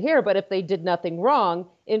what they did here. But if they did nothing wrong,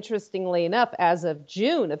 interestingly enough, as of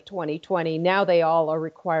June of 2020, now they all are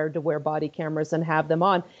required to wear body cameras and have them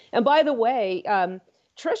on. And by the way,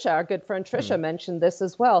 Trisha, our good friend Trisha, mentioned this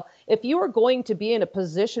as well. If you were going to be in a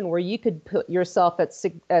position where you could put yourself at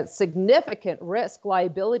significant risk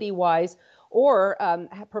liability-wise, or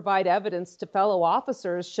provide evidence to fellow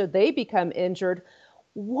officers should they become injured,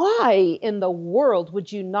 why in the world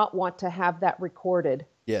would you not want to have that recorded?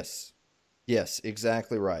 Yes,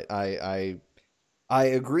 exactly right. I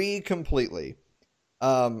agree completely.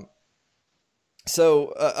 So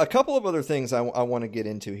a couple of other things I want to get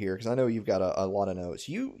into here, because I know you've got a lot of notes.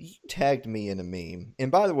 You tagged me in a meme.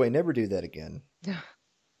 And by the way, never do that again.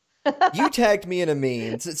 You tagged me in a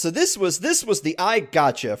meme. So this was the I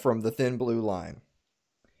gotcha from the Thin Blue Line.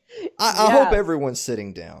 I hope everyone's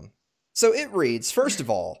sitting down. So it reads, first of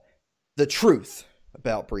all, the truth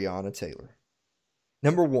about Breonna Taylor.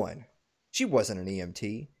 Number one, she wasn't an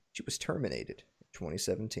EMT. She was terminated in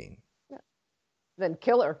 2017. Then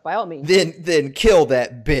kill her, by all means. Then kill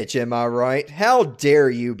that bitch, am I right? How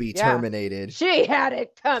dare you be terminated? She had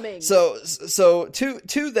it coming. So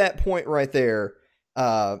to that point right there,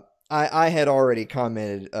 I had already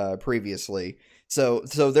commented previously. So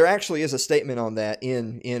there actually is a statement on that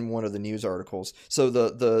in one of the news articles. So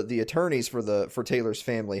the attorneys for Taylor's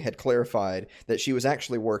family had clarified that she was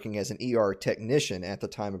actually working as an ER technician at the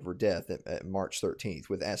time of her death at March 13th,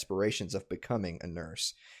 with aspirations of becoming a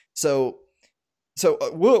nurse. So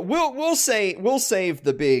we'll save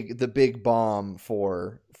the big bomb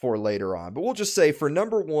for later on, but we'll just say for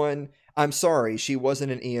number one, I'm sorry, she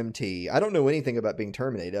wasn't an EMT. I don't know anything about being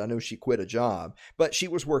terminated. I know she quit a job, but she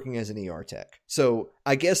was working as an ER tech. So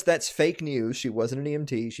I guess that's fake news. She wasn't an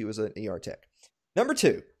EMT. She was an ER tech. Number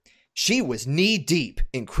two, she was knee deep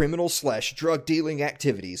in criminal/drug dealing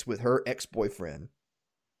activities with her ex-boyfriend.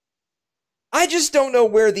 I just don't know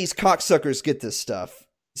where these cocksuckers get this stuff,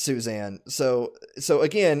 Suzanne. So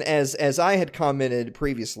again, as I had commented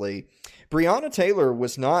previously, Breonna Taylor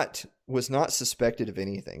was not was not suspected of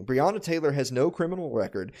anything. Breonna Taylor has no criminal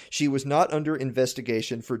record. She was not under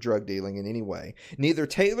investigation for drug dealing in any way. Neither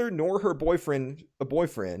Taylor nor her boyfriend,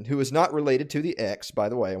 who is not related to the ex, by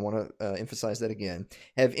the way, I want to emphasize that again,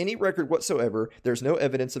 have any record whatsoever. There's no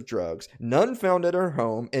evidence of drugs, none found at her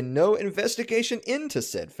home, and no investigation into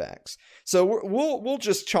said facts. So we'll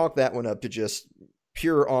just chalk that one up to just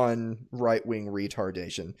pure on right-wing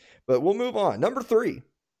retardation. But we'll move on. Number 3.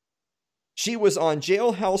 She was on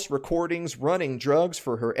jailhouse recordings running drugs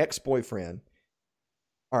for her ex-boyfriend.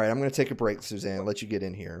 All right, I'm going to take a break, Suzanne. Let you get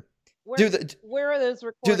in here. Where are those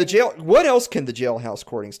recordings? What else can the jailhouse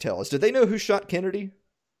recordings tell us? Do they know who shot Kennedy?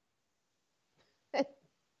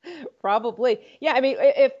 Probably. Yeah, I mean,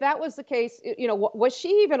 if that was the case, was she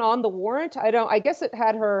even on the warrant? I guess it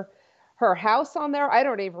had her house on there. I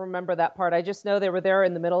don't even remember that part. I just know they were there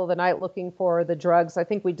in the middle of the night looking for the drugs. I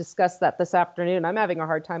think we discussed that this afternoon. I'm having a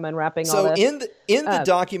hard time unwrapping all this. So in the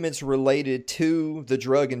documents related to the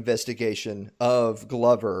drug investigation of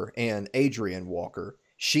Glover and Adrian Walker,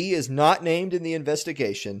 she is not named in the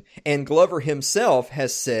investigation, and Glover himself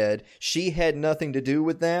has said she had nothing to do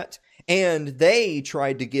with that, and they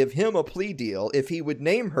tried to give him a plea deal if he would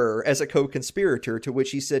name her as a co-conspirator, to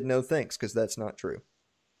which he said no thanks, because that's not true.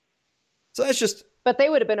 So that's just... But they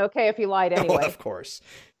would have been okay if he lied anyway. Oh, of course.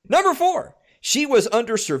 Number 4. She was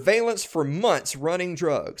under surveillance for months running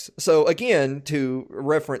drugs. So again, to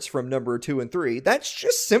reference from number 2 and 3, that's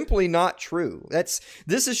just simply not true.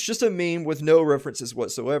 This is just a meme with no references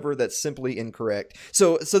whatsoever. That's simply incorrect.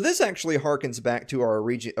 So this actually harkens back to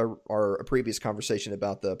our previous conversation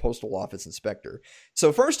about the postal office inspector.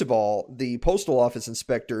 So first of all, the postal office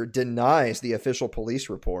inspector denies the official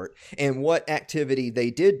police report, and what activity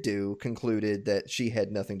they did do concluded that she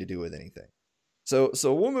had nothing to do with anything. So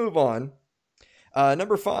we'll move on.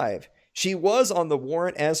 Number 5, she was on the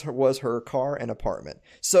warrant, as was her car and apartment.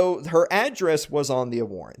 So her address was on the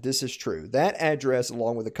warrant. This is true. That address,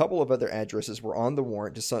 along with a couple of other addresses, were on the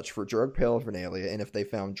warrant to search for drug paraphernalia, and if they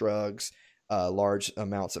found drugs, large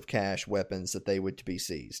amounts of cash, weapons, that they would be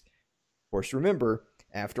seized. Of course, remember,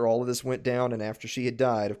 after all of this went down and after she had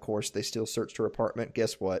died, of course, they still searched her apartment.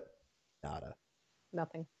 Guess what? Nada.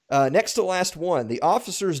 Nothing. Next to last one, the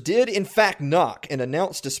officers did in fact knock and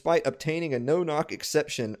announce despite obtaining a no-knock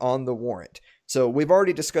exception on the warrant. So we've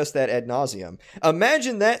already discussed that ad nauseum.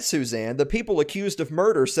 Imagine that, Suzanne. The people accused of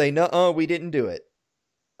murder say, "Nuh-uh, we didn't do it."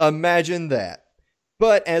 Imagine that.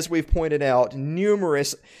 But as we've pointed out,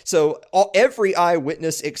 every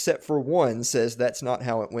eyewitness except for one says that's not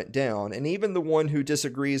how it went down. And even the one who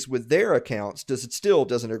disagrees with their accounts still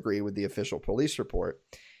doesn't agree with the official police report.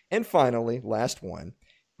 And finally, last one.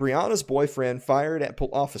 Breonna's boyfriend fired at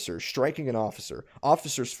officers, striking an officer.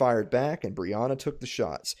 Officers fired back, and Breonna took the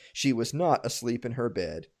shots. She was not asleep in her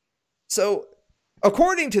bed. So,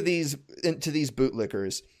 according to these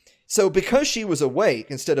bootlickers, so because she was awake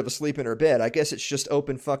instead of asleep in her bed, I guess it's just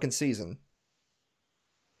open fucking season.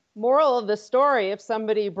 Moral of the story, if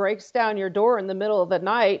somebody breaks down your door in the middle of the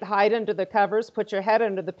night, hide under the covers, put your head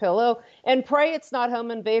under the pillow, and pray it's not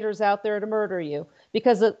home invaders out there to murder you.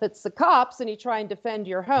 Because if it's the cops and you try and defend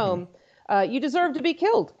your home, you deserve to be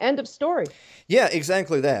killed. End of story. Yeah,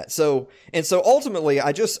 exactly that. So ultimately,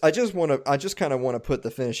 I just kind of want to put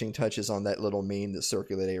the finishing touches on that little meme that's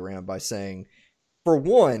circulating around by saying, for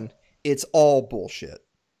one, it's all bullshit.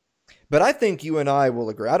 But I think you and I will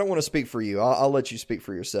agree. I don't want to speak for you. I'll let you speak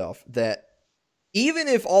for yourself. That even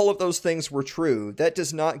if all of those things were true, that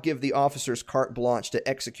does not give the officers carte blanche to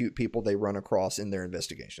execute people they run across in their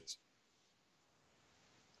investigations.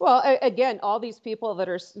 Well, again, all these people that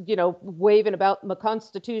are, waving about the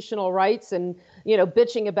constitutional rights and,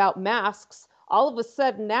 bitching about masks, all of a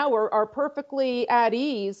sudden now are perfectly at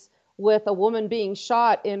ease with a woman being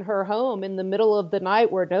shot in her home in the middle of the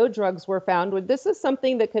night where no drugs were found. This is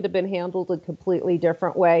something that could have been handled a completely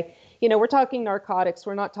different way. We're talking narcotics.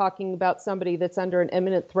 We're not talking about somebody that's under an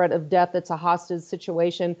imminent threat of death. It's a hostage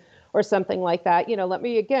situation or something like that. Let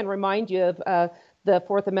me again remind you of the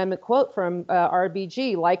Fourth Amendment quote from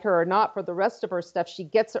RBG, like her or not, for the rest of her stuff. She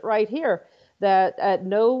gets it right here. That at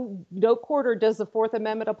no quarter does the Fourth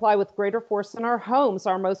Amendment apply with greater force in our homes,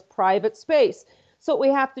 our most private space. So what we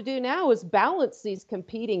have to do now is balance these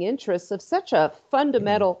competing interests of such a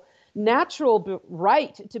fundamental, natural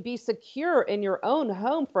right to be secure in your own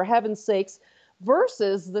home, for heaven's sakes,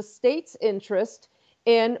 versus the state's interest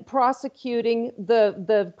in prosecuting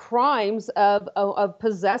the crimes of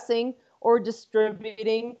possessing or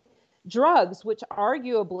distributing drugs, which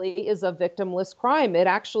arguably is a victimless crime. It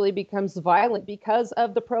actually becomes violent because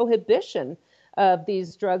of the prohibition of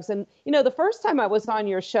these drugs. And, the first time I was on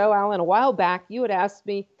your show, Alan, a while back, you had asked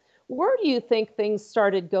me, where do you think things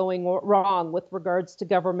started going wrong with regards to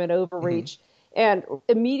government overreach? And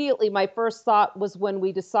immediately my first thought was when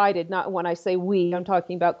we decided, not when I say we, I'm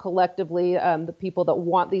talking about collectively, the people that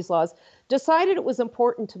want these laws, decided it was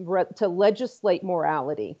important to legislate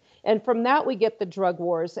morality. And from that, we get the drug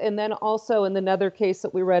wars. And then also in another case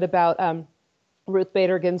that we read about, Ruth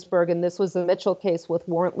Bader Ginsburg, and this was the Mitchell case with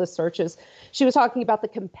warrantless searches, she was talking about the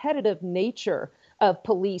competitive nature of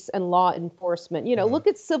police and law enforcement. You know, look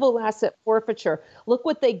at civil asset forfeiture. Look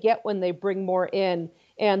what they get when they bring more in.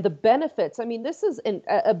 And the benefits, I mean, this is an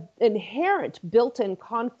inherent built-in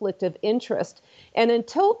conflict of interest. And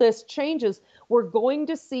until this changes, we're going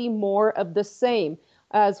to see more of the same.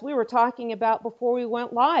 As we were talking about before we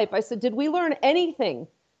went live, I said, did we learn anything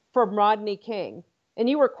from Rodney King? And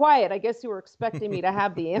you were quiet. I guess you were expecting me to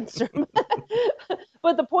have the answer.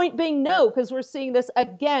 But the point being, no, because we're seeing this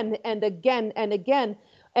again and again and again,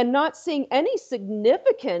 and not seeing any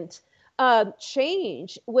significant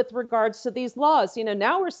change with regards to these laws. You know,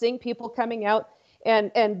 now we're seeing people coming out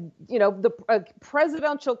and you know, the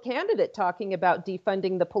presidential candidate talking about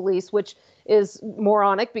defunding the police, which is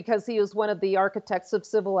moronic because he was one of the architects of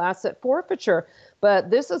civil asset forfeiture. But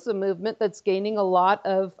this is a movement that's gaining a lot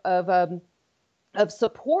of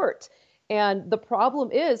support. And the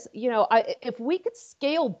problem is, you know, if we could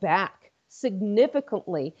scale back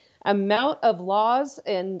significantly amount of laws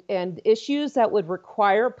and issues that would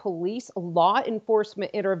require police law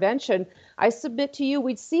enforcement intervention, I submit to you,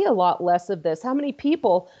 we'd see a lot less of this. How many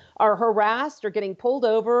people are harassed or getting pulled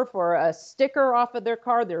over for a sticker off of their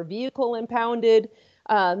car, their vehicle impounded?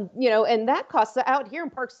 You know, and that costs out here in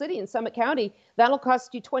Park City in Summit County, that'll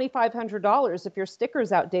cost you $2,500 if your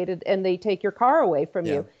sticker's outdated and they take your car away from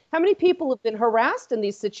you. How many people have been harassed in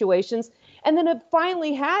these situations and then have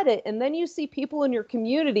finally had it? And then you see people in your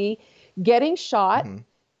community getting shot,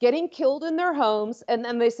 getting killed in their homes. And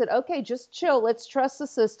then they said, okay, just chill. Let's trust the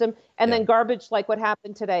system. And then garbage like what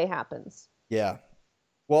happened today happens. Yeah.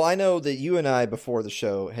 Well, I know that you and I before the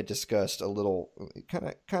show had discussed a little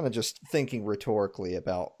kind of just thinking rhetorically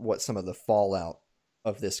about what some of the fallout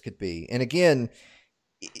of this could be. And again,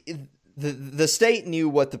 the state knew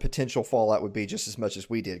what the potential fallout would be just as much as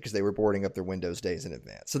we did because they were boarding up their windows days in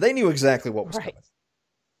advance. So they knew exactly what was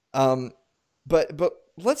coming. But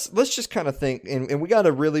let's just kind of think, and we got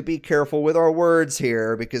to really be careful with our words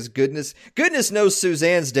here because goodness knows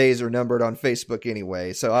Suzanne's days are numbered on Facebook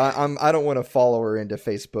anyway. So I don't want to follow her into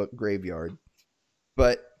Facebook graveyard.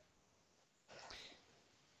 But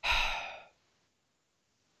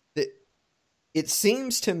it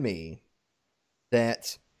seems to me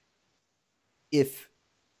that if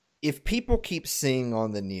people keep seeing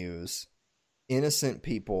on the news innocent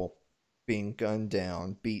people being gunned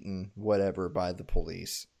down, beaten, whatever, by the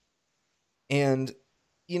police, and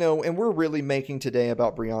you know, and we're really making today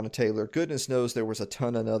about Breonna Taylor. Goodness knows there was a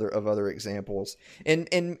ton of other examples, and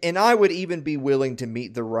I would even be willing to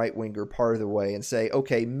meet the right winger part of the way and say,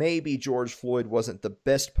 okay, maybe George Floyd wasn't the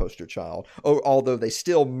best poster child, although they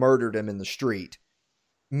still murdered him in the street.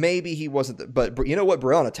 Maybe he wasn't, but you know what?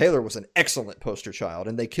 Breonna Taylor was an excellent poster child,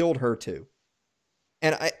 and they killed her too.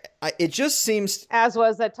 And it just seems, as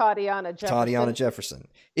was that Tatiana Jefferson.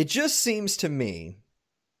 It just seems to me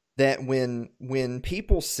that when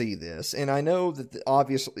people see this, and I know that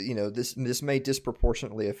obviously, you know, this may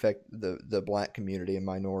disproportionately affect the Black community and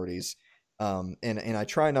minorities, and I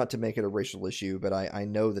try not to make it a racial issue, but I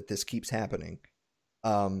know that this keeps happening.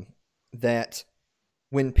 That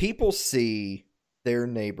when people see their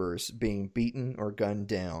neighbors being beaten or gunned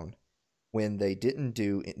down when they didn't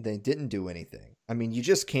do anything. I mean, you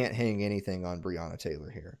just can't hang anything on Breonna Taylor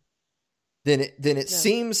here. Then it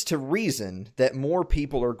seems to reason that more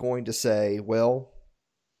people are going to say, well,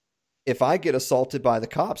 if I get assaulted by the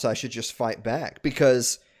cops, I should just fight back,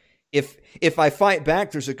 because if I fight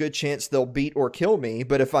back, there's a good chance they'll beat or kill me.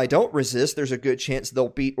 But if I don't resist, there's a good chance they'll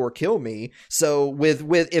beat or kill me. So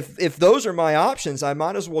if those are my options, I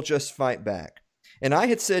might as well just fight back. And I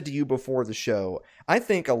had said to you before the show, I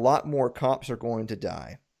think a lot more cops are going to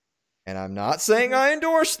die. And I'm not saying I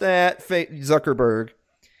endorse that, Zuckerberg,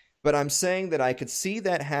 but I'm saying that I could see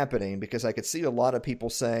that happening because I could see a lot of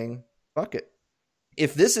people saying, fuck it.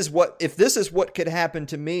 If this is what could happen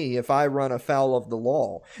to me if I run afoul of the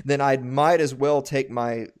law, then I might as well take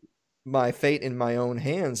my fate in my own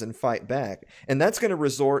hands and fight back. And that's going to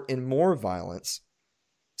result in more violence.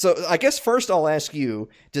 So I guess first I'll ask you,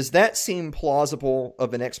 does that seem plausible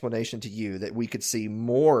of an explanation to you that we could see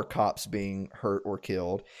more cops being hurt or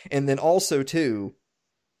killed? And then also too,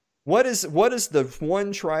 what is the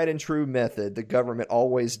one tried and true method the government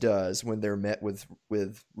always does when they're met with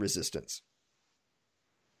resistance?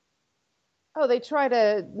 Oh, they try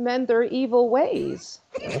to mend their evil ways.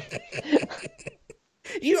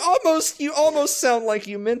 You almost sound like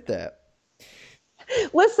you meant that.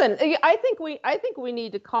 Listen, I think we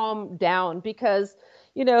need to calm down because,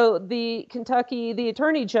 the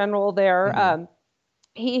Attorney General there, mm-hmm.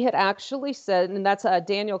 He had actually said, and that's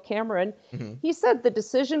Daniel Cameron, mm-hmm. he said the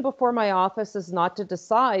decision before my office is not to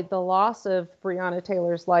decide the loss of Breonna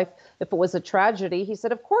Taylor's life if it was a tragedy. He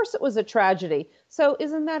said, of course it was a tragedy. So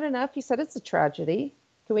isn't that enough? He said, it's a tragedy.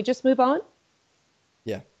 Can we just move on?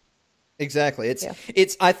 Yeah, exactly.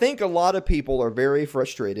 It's. I think a lot of people are very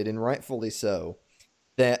frustrated, and rightfully so,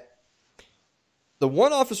 that the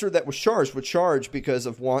one officer that was charged because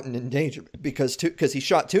of wanton endangerment, because he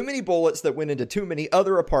shot too many bullets that went into too many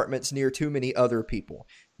other apartments near too many other people.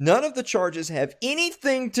 None of the charges have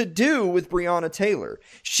anything to do with Breonna Taylor.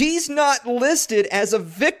 She's not listed as a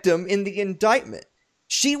victim in the indictment.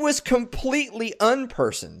 She was completely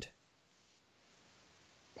unpersoned.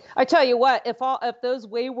 I tell you what, if those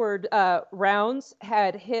wayward rounds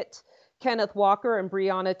had hit Kenneth Walker and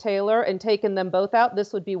Breonna Taylor and taken them both out,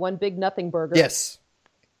 this would be one big nothing burger. Yes.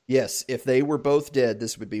 If they were both dead,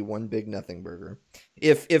 this would be one big nothing burger.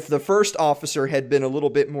 If the first officer had been a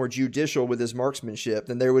little bit more judicial with his marksmanship,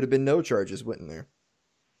 then there would have been no charges, wouldn't there?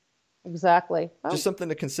 Exactly. Just something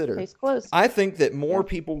to consider. Case closed. I think that more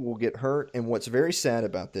people will get hurt, and what's very sad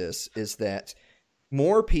about this is that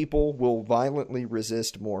more people will violently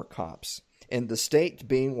resist more cops. And the state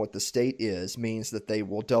being what the state is means that they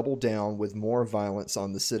will double down with more violence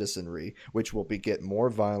on the citizenry, which will beget more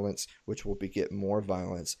violence, which will beget more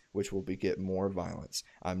violence, which will beget more violence.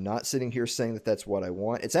 I'm not sitting here saying that that's what I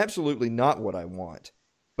want. It's absolutely not what I want.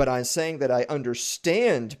 But I'm saying that I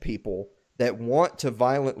understand people that want to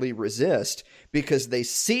violently resist because they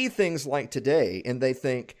see things like today and they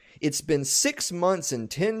think, it's been 6 months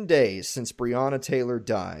and 10 days since Breonna Taylor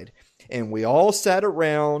died. And we all sat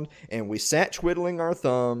around and we sat twiddling our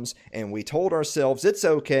thumbs and we told ourselves, it's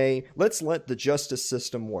okay, let's let the justice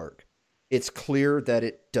system work. It's clear that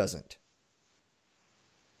it doesn't.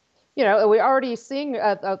 We already seeing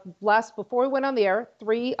before we went on the air,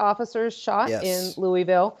 3 officers shot in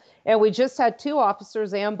Louisville. And we just had 2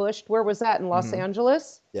 officers ambushed. Where was that? In Los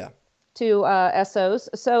Angeles? Yeah. 2 SOs.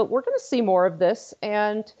 So we're going to see more of this.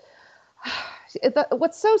 And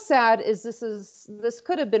what's so sad is this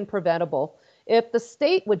could have been preventable if the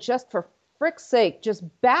state would just, for frick's sake, just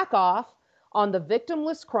back off on the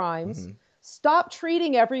victimless crimes, stop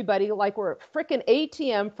treating everybody like we're a frickin'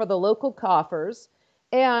 ATM for the local coffers,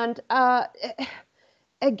 and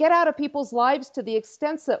get out of people's lives to the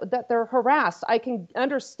extent that they're harassed. I can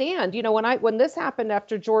understand, when this happened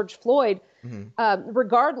after George Floyd,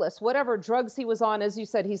 regardless, whatever drugs he was on, as you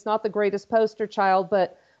said, he's not the greatest poster child,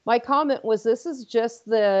 but my comment was this is just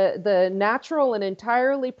the natural and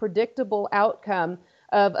entirely predictable outcome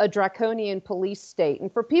of a draconian police state.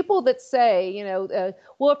 And for people that say,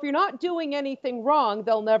 well, if you're not doing anything wrong,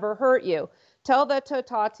 they'll never hurt you. Tell that to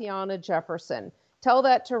Tatiana Jefferson. Tell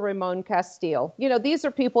that to Ramon Castile. These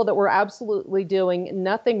are people that were absolutely doing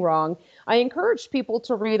nothing wrong. I encourage people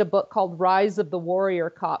to read a book called Rise of the Warrior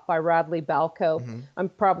Cop by Radley Balco.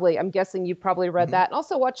 I'm guessing you've probably read that. And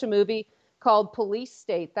also watch a movie called Police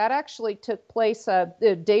State. That actually took place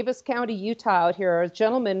Davis County, Utah out here. A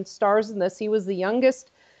gentleman stars in this. He was the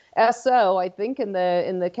youngest SO, I think, in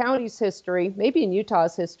the county's history, maybe in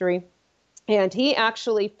Utah's history. And he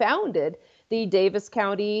actually founded the Davis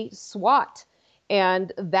County SWAT.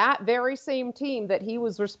 And that very same team that he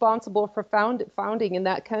was responsible for founding in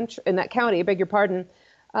that county, I beg your pardon,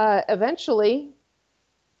 eventually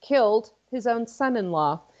killed his own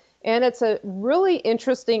son-in-law. And it's a really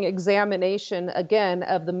interesting examination, again,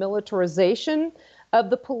 of the militarization of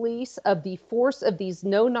the police, of the force of these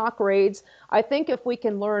no-knock raids. I think if we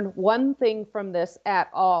can learn one thing from this at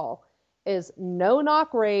all, is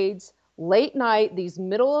no-knock raids, late night, these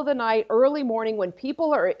middle of the night, early morning, when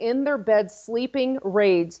people are in their beds sleeping,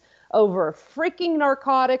 raids over freaking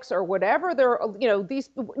narcotics or whatever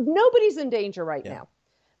nobody's in danger right now.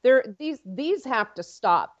 These have to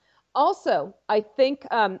stop. Also, I think,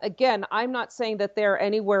 again, I'm not saying that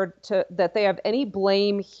that they have any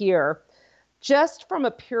blame here. Just from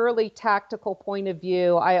a purely tactical point of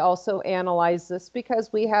view, I also analyze this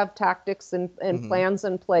because we have tactics and plans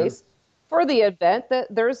in place for the event that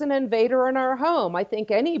there's an invader in our home. I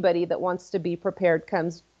think anybody that wants to be prepared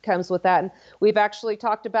comes with that. And we've actually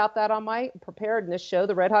talked about that on my preparedness show,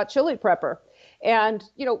 the Red Hot Chili Prepper. And,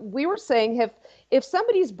 we were saying if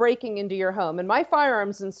somebody's breaking into your home, and my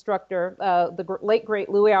firearms instructor, the late, great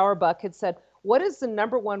Louis Auerbach, had said, what is the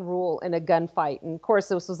number one rule in a gunfight? And of course,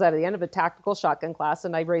 this was at the end of a tactical shotgun class.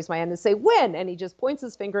 And I raised my hand and say, when? And he just points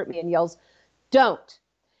his finger at me and yells, Don't.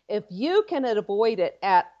 If you can avoid it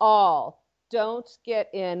at all, don't get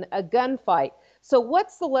in a gunfight. So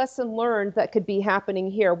what's the lesson learned that could be happening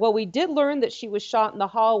here? Well, we did learn that she was shot in the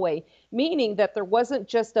hallway, meaning that there wasn't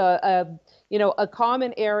just a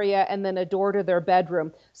common area and then a door to their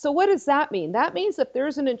bedroom. So what does that mean? That means if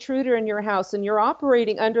there's an intruder in your house and you're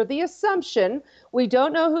operating under the assumption, we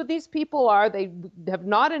don't know who these people are. They have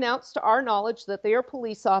not announced to our knowledge that they are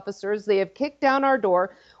police officers. They have kicked down our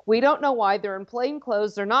door. We don't know why. They're in plain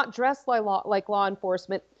clothes. They're not dressed like law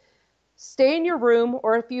enforcement. Stay in your room,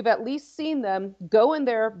 or if you've at least seen them, go in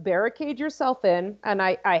there, barricade yourself in. And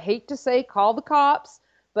I hate to say call the cops,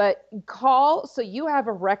 but call so you have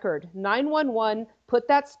a record. 911, put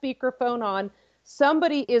that speakerphone on.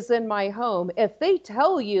 Somebody is in my home. If they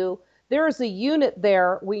tell you there's a unit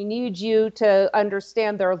there, we need you to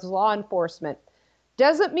understand there's law enforcement.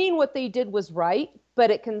 Doesn't mean what they did was right,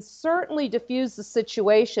 but it can certainly diffuse the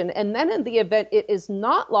situation. And then in the event it is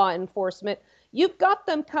not law enforcement, you've got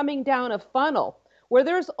them coming down a funnel where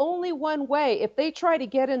there's only one way. If they try to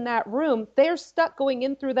get in that room, they're stuck going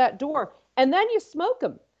in through that door, and then you smoke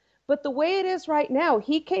them. But the way it is right now,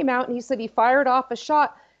 he came out and he said he fired off a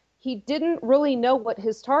shot. He didn't really know what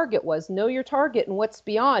his target was. Know your target and what's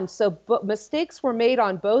beyond. So mistakes were made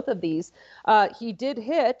on both of these. He did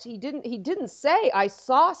hit. He didn't say, I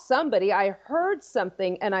saw somebody, I heard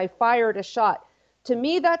something, and I fired a shot. To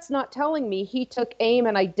me, that's not telling me he took aim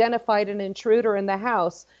and identified an intruder in the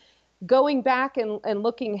house. Going back and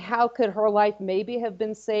looking, how could her life maybe have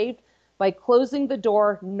been saved? By closing the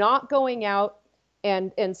door, not going out,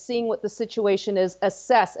 and seeing what the situation is,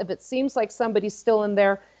 assess. If it seems like somebody's still in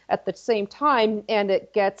there at the same time and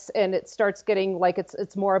it starts getting like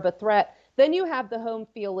it's more of a threat, then you have the home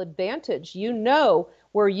field advantage. You know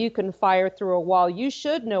where you can fire through a wall. You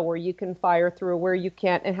should know where you can fire through, where you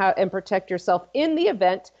can't, and protect yourself in the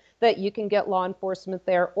event that you can get law enforcement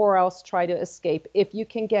there or else try to escape. If you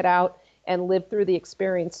can get out and live through the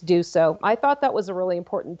experience, do so. I thought that was a really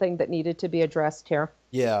important thing that needed to be addressed here.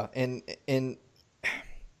 Yeah, and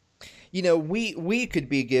you know, we could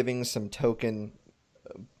be giving some token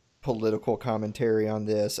political commentary on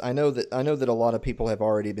this. I know that a lot of people have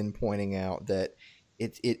already been pointing out that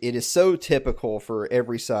it is so typical for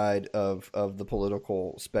every side of the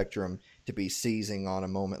political spectrum to be seizing on a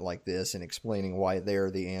moment like this and explaining why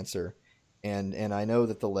they're the answer. And I know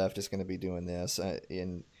that the left is going to be doing this.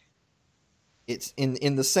 It's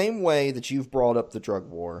in the same way that you've brought up the drug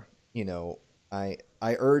war. You know, I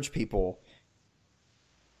urge people,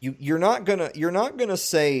 you're not gonna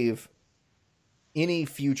save any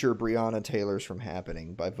future Breonna Taylors from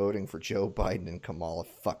happening by voting for Joe Biden and Kamala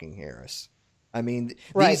fucking Harris. I mean,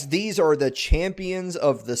 right. These are the champions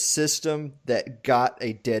of the system that got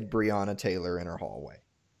a dead Breonna Taylor in her hallway.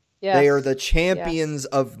 Yes. They are the champions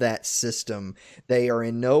of that system. They are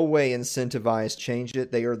in no way incentivized to change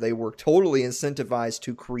it. They were totally incentivized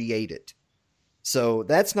to create it. So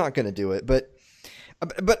that's not going to do it. But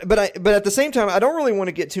at the same time, I don't really want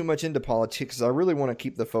to get too much into politics. I really want to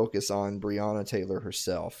keep the focus on Breonna Taylor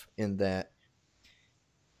herself. In that,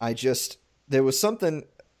 there was something,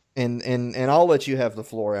 and I'll let you have the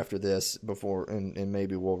floor after this before, and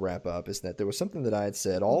maybe we'll wrap up. Is that there was something that I had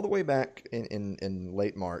said all the way back in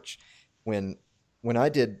late March, when I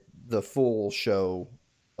did the full show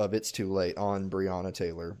of It's Too Late on Breonna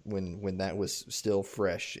Taylor, when that was still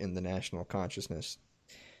fresh in the national consciousness.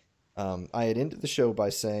 I had ended the show by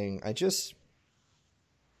saying, I just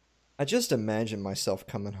imagine myself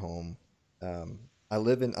coming home. I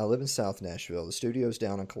live in South Nashville. The studio's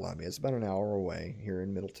down in Columbia. It's about an hour away here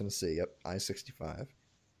in Middle Tennessee, up I-65.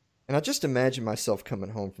 And I just imagine myself coming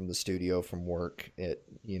home from the studio from work at,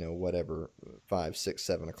 5, 6,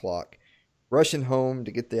 7 o'clock, rushing home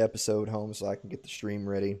to get the episode home so I can get the stream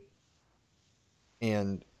ready,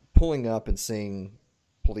 and pulling up and seeing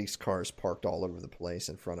police cars parked all over the place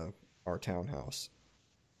in front of our townhouse,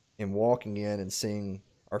 and walking in and seeing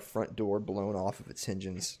our front door blown off of its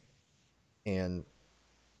hinges, and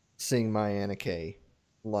seeing my Anna Kay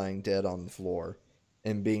lying dead on the floor,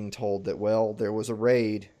 and being told that, well, there was a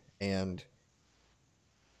raid and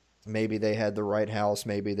maybe they had the right house,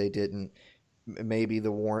 maybe they didn't, maybe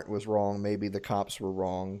the warrant was wrong, maybe the cops were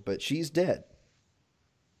wrong, but she's dead.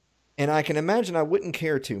 And I can imagine I wouldn't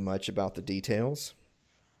care too much about the details.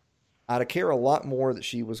 I'd care a lot more that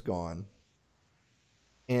she was gone.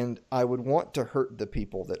 And I would want to hurt the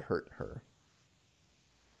people that hurt her.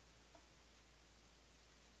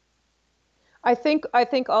 I think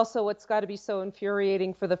also what's got to be so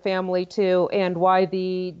infuriating for the family too, and why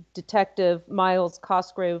the detective Miles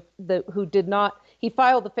Cosgrave, he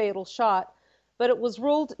filed the fatal shot, but it was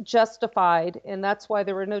ruled justified, and that's why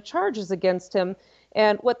there were no charges against him.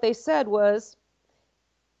 And what they said was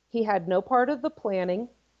he had no part of the planning.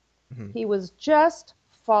 Mm-hmm. He was just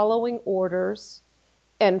following orders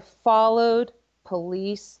and followed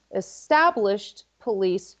established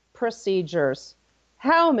police procedures.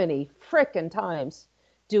 How many frickin' times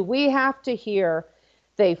do we have to hear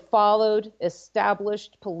they followed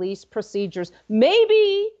established police procedures?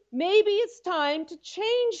 Maybe it's time to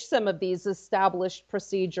change some of these established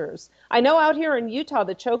procedures. I know out here in Utah,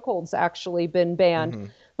 the chokehold's actually been banned, mm-hmm.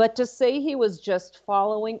 but to say he was just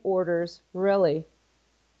following orders, really?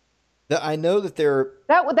 I know that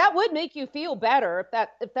that would make you feel better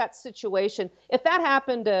if that situation, if that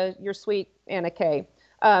happened to your sweet Anna Kay.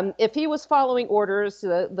 If he was following orders,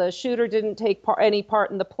 the shooter didn't take any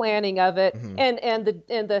part in the planning of it, mm-hmm.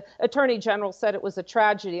 and the attorney general said it was a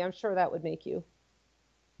tragedy, I'm sure that would make you.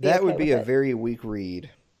 That would be a very weak read.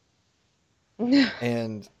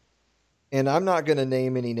 and I'm not going to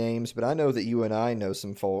name any names, but I know that you and I know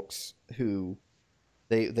some folks who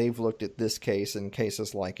they've looked at this case and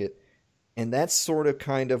cases like it, and that's sort of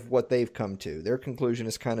kind of what they've come to. Their conclusion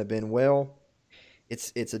has kind of been, well,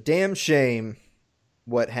 it's a damn shame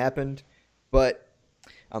what happened, but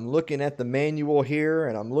I'm looking at the manual here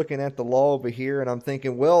and I'm looking at the law over here and I'm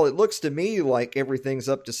thinking, well, it looks to me like everything's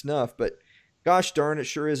up to snuff, but gosh darn, it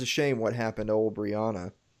sure is a shame what happened to old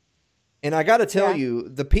Breonna. And I got to tell you,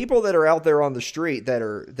 the people that are out there on the street that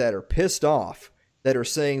are pissed off, that are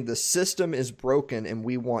saying the system is broken and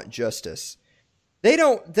we want justice, they're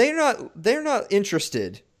not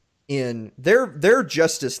interested in their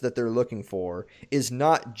justice that they're looking for is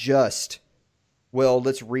not just, well,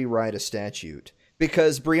 let's rewrite a statute,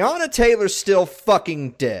 because Breonna Taylor's still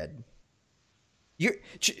fucking dead.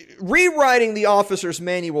 Rewriting the officer's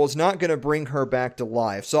manual is not going to bring her back to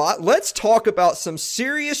life. So let's talk about some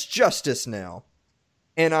serious justice now.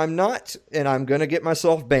 And I'm going to get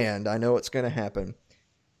myself banned. I know it's going to happen.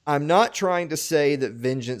 I'm not trying to say that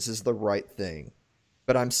vengeance is the right thing,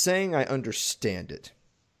 but I'm saying I understand it.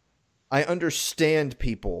 I understand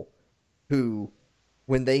people who,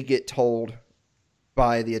 when they get told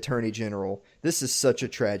by the Attorney General, this is such a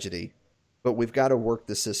tragedy, but we've got to work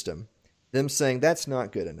the system, them saying that's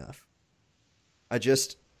not good enough. I'm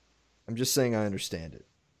just saying I understand it.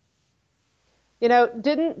 You know,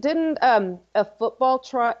 didn't a football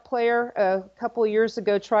player a couple of years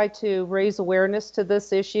ago try to raise awareness to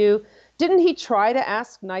this issue? Didn't he try to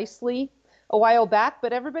ask nicely a while back?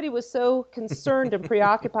 But everybody was so concerned and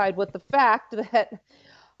preoccupied with the fact that,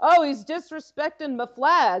 oh, he's disrespecting my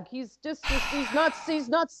flag. He's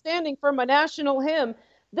not standing for my national hymn.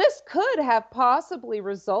 This could have possibly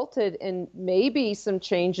resulted in maybe some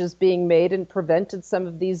changes being made and prevented some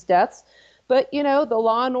of these deaths. But, you know, the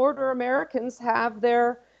law and order Americans have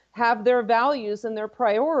their values and their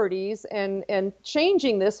priorities, and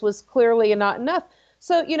changing this was clearly not enough.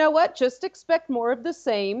 So, you know what? Just expect more of the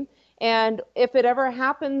same. And if it ever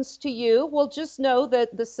happens to you, well, just know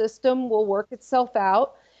that the system will work itself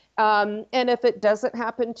out. And if it doesn't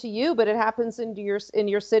happen to you, but it happens in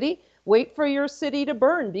your city, wait for your city to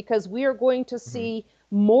burn, because we are going to see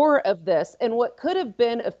more of this. And what could have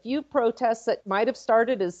been a few protests that might have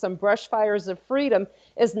started as some brush fires of freedom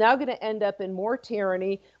is now going to end up in more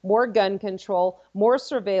tyranny, more gun control, more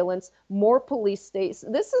surveillance, more police states.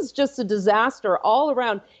 This is just a disaster all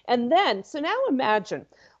around. And then, so now imagine,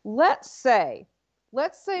 let's say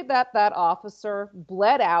that officer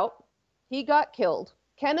bled out, he got killed.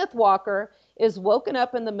 Kenneth Walker is woken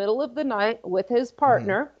up in the middle of the night with his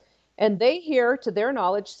partner, and they hear, to their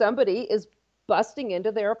knowledge, somebody is busting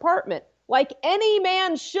into their apartment. Like any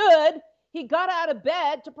man should, he got out of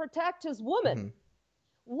bed to protect his woman.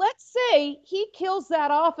 Let's say he kills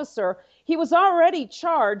that officer. He was already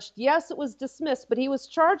charged. Yes, it was dismissed, but he was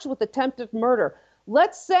charged with attempted murder.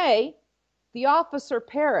 Let's say the officer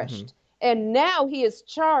perished, and now he is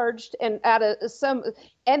charged and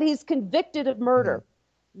and he's convicted of murder.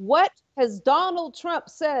 What has Donald Trump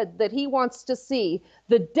said that he wants to see?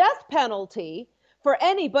 The death penalty for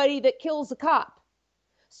anybody that kills a cop.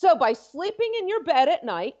 So by sleeping in your bed at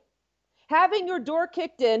night, having your door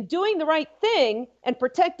kicked in, doing the right thing, and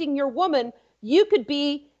protecting your woman, you could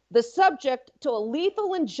be the subject to a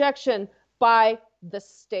lethal injection by the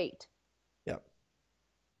state. Yep.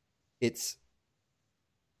 It's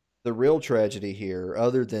the real tragedy here,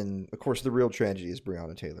 other than, of course, the real tragedy is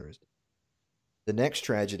Breonna Taylor. The next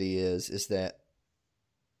tragedy is that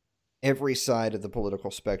every side of the political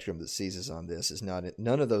spectrum that seizes on this is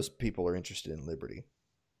none of those people are interested in liberty.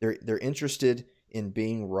 They're interested in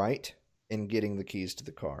being right and getting the keys to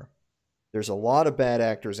the car. There's a lot of bad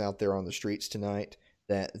actors out there on the streets tonight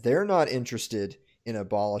that they're not interested in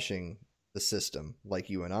abolishing the system like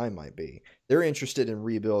you and I might be. They're interested in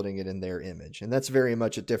rebuilding it in their image, and that's very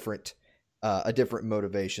much a different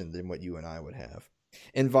motivation than what you and I would have.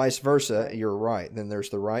 And vice versa, you're right. Then there's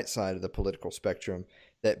the right side of the political spectrum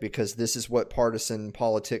that because this is what partisan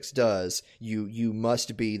politics does, you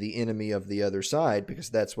must be the enemy of the other side because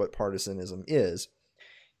that's what partisanism is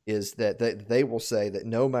that they will say that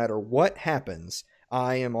no matter what happens,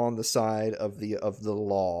 I am on the side of the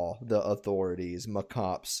law, the authorities, my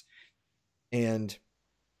cops. And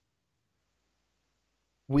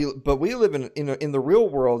we live in the real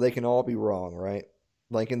world. They can all be wrong, right?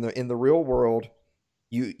 Like in the real world,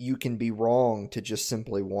 you can be wrong to just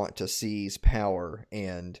simply want to seize power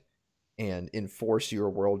and enforce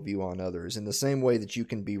your worldview on others. In the same way that you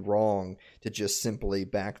can be wrong to just simply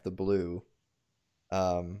back the blue.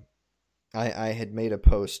 I had made a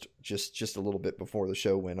post just a little bit before the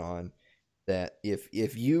show went on that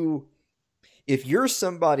if you're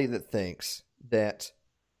somebody that thinks that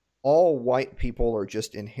all white people are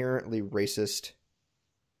just inherently racist,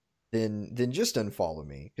 then just unfollow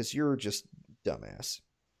me because you're just dumbass.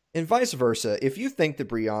 And vice versa, if you think that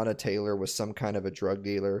Breonna Taylor was some kind of a drug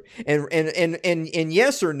dealer and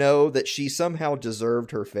yes or no that she somehow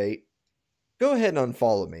deserved her fate, go ahead and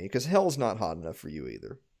unfollow me because hell's not hot enough for you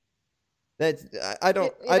either. That I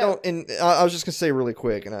don't. And I was just gonna say really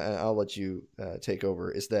quick, and I'll let you take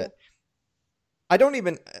over. Is that I don't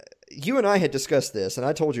even. You and I had discussed this, and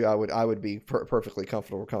I told you I would be perfectly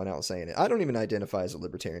comfortable coming out and saying it. I don't even identify as a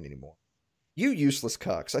libertarian anymore. You useless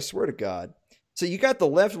cucks! I swear to God. So you got the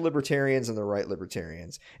left libertarians and the right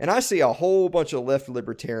libertarians, and I see a whole bunch of left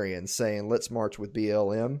libertarians saying let's march with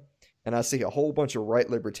BLM, and I see a whole bunch of right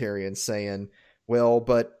libertarians saying, well,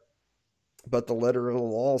 but the letter of the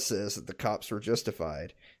law says that the cops were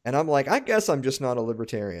justified. And I'm like, I guess I'm just not a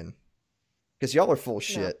libertarian. Because y'all are full of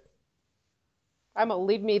shit. I'm going to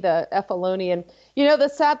leave me the F-alonian. You know, the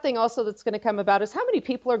sad thing also that's going to come about is how many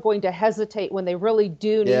people are going to hesitate when they really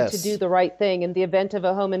do need to do the right thing in the event of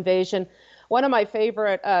a home invasion. One of my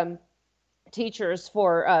favorite teachers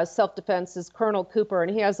for self-defense is Colonel Cooper,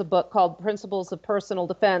 and he has a book called Principles of Personal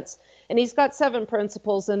Defense. And he's got 7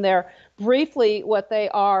 principles in there. Briefly, what they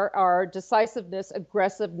are decisiveness,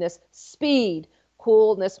 aggressiveness, speed,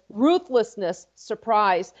 coolness, ruthlessness,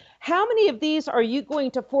 surprise. How many of these are you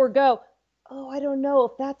going to forego? Oh, I don't know.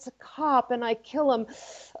 If that's a cop and I kill him,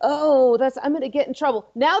 I'm going to get in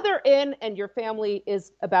trouble. Now they're in and your family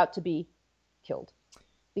is about to be killed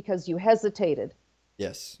because you hesitated.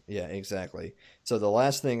 Yes. Yeah, exactly. So the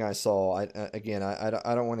last thing I saw, I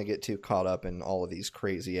don't want to get too caught up in all of these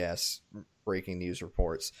crazy ass breaking news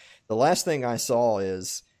reports. The last thing I saw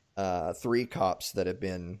is 3 cops that have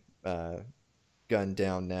been gunned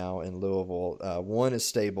down now in Louisville. 1 is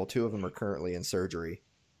stable. 2 of them are currently in surgery.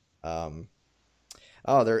 They're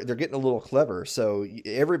getting a little clever. So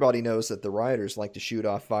everybody knows that the rioters like to shoot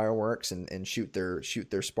off fireworks and shoot their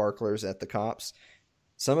sparklers at the cops.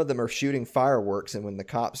 Some of them are shooting fireworks, and when the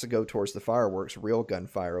cops go towards the fireworks, real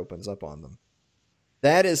gunfire opens up on them.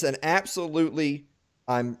 That is an absolutely,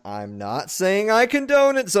 I'm not saying I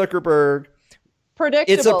condone it, Zuckerberg.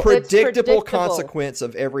 Predictable. It's a predictable consequence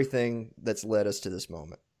of everything that's led us to this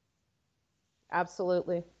moment.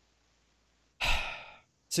 Absolutely.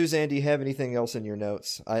 Suzanne, do you have anything else in your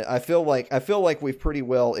notes? I feel like we've pretty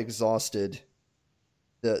well exhausted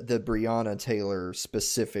the Breonna Taylor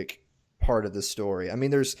specific part of the story. I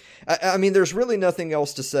mean, there's really nothing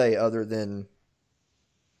else to say other than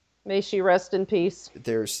may she rest in peace.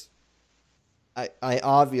 I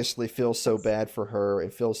obviously feel so bad for her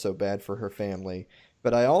and feel so bad for her family,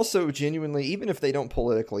 but I also genuinely, even if they don't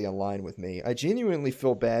politically align with me, I genuinely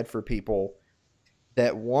feel bad for people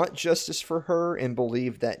that want justice for her and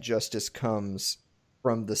believe that justice comes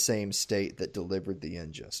from the same state that delivered the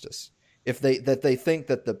injustice. If they think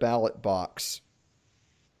that the ballot box,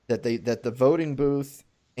 that the voting booth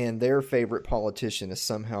and their favorite politician is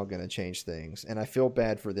somehow going to change things. And I feel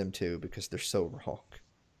bad for them too, because they're so wrong.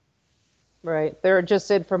 Right. They're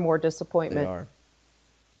just in for more disappointment. They are.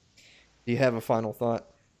 Do you have a final thought?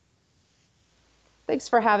 Thanks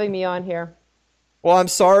for having me on here. Well, I'm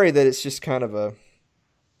sorry that it's just kind of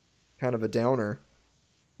a downer.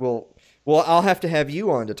 Well, I'll have to have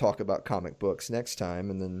you on to talk about comic books next time,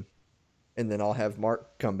 and then I'll have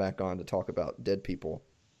Mark come back on to talk about dead people.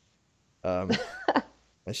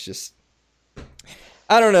 It's just,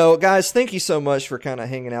 I don't know, guys. Thank you so much for kind of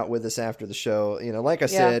hanging out with us after the show. You know, like I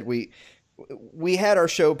said, we we had our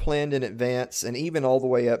show planned in advance, and even all the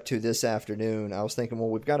way up to this afternoon, I was thinking, well,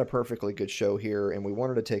 we've got a perfectly good show here, and we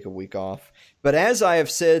wanted to take a week off. But as I have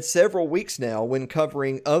said several weeks now, when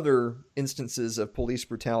covering other instances of police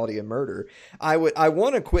brutality and murder, I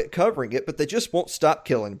want to quit covering it, but they just won't stop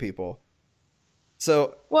killing people.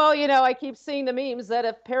 So, well, I keep seeing the memes that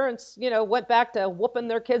if parents, went back to whooping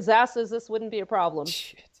their kids' asses, this wouldn't be a problem.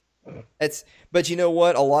 Shit. But you know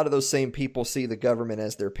what? A lot of those same people see the government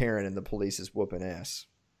as their parent and the police is whooping ass.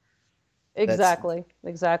 Exactly.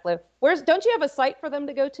 Don't you have a site for them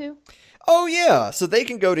to go to? Oh, yeah. So they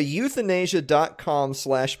can go to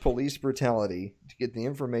euthanasia.com/police brutality to get the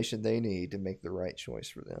information they need to make the right choice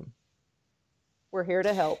for them. We're here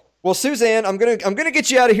to help. Well, Suzanne, I'm gonna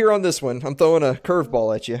get you out of here on this one. I'm throwing a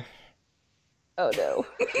curveball at you. Oh no!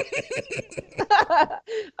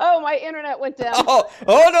 Oh, my internet went down. Oh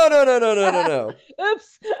no!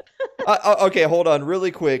 Oops. Okay, hold on,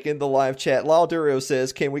 really quick. In the live chat, Lal Durio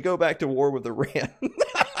says, "Can we go back to war with Iran?"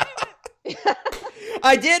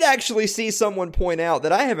 I did actually see someone point out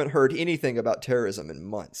that I haven't heard anything about terrorism in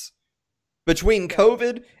months. Between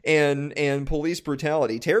COVID and police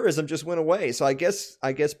brutality, terrorism just went away. So I guess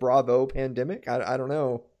bravo pandemic. I don't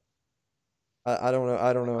know. I don't know.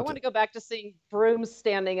 I want to go back to seeing brooms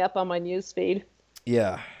standing up on my news feed.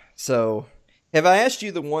 Yeah. So, have I asked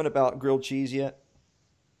you the one about grilled cheese yet?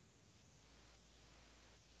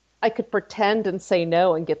 I could pretend and say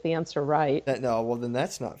no and get the answer right. No, well then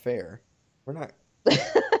that's not fair. We're not.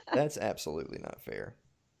 That's absolutely not fair.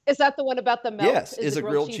 Is that the one about the melt? Yes. Is a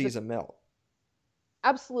grilled cheese a melt?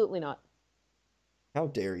 Absolutely not. How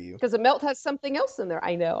dare you? Because a melt has something else in there.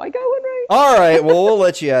 I know. I got one right. All right. Well, we'll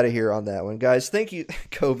let you out of here on that one, guys. Thank you,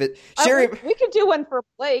 COVID. Sherry, we could do one for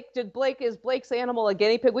Blake. Is Blake's animal a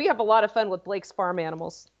guinea pig? We have a lot of fun with Blake's farm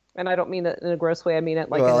animals. And I don't mean it in a gross way. I mean it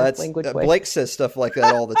like in a language way. Blake says stuff like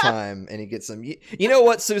that all the time, and he gets them. You know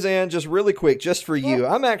what, Suzanne? Just really quick, just for you,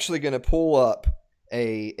 I'm actually going to pull up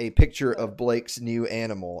a picture of Blake's new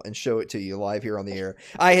animal and show it to you live here on the air.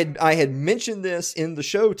 I had mentioned this in the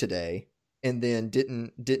show today, and then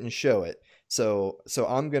didn't show it. So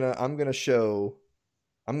I'm gonna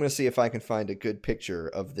see if I can find a good picture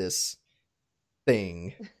of this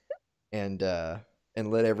thing, and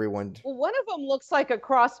let everyone. Well, one of them looks like a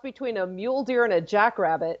cross between a mule deer and a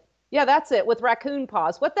jackrabbit. Yeah, that's it, with raccoon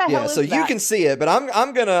paws. What the hell is that? Yeah, so you can see it, but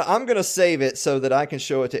I'm gonna save it so that I can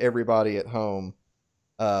show it to everybody at home.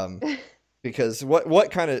 Because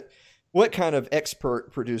what kind of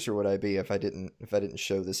expert producer would I be if I didn't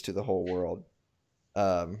show this to the whole world?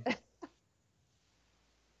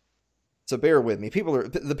 So bear with me.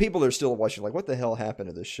 The people that are still watching, like, what the hell happened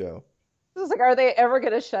to this show? This is like, are they ever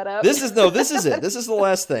going to shut up? This is it. This is the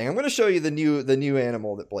last thing. I'm going to show you the new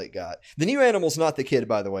animal that Blake got. The new animal's not the kid,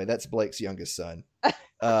 by the way. That's Blake's youngest son.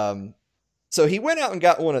 So he went out and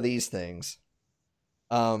got one of these things.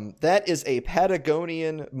 That is a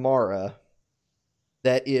Patagonian Mara.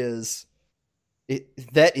 That's all.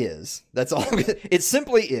 It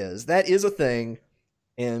simply is. That is a thing.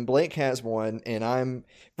 And Blake has one, and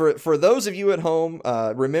for those of you at home,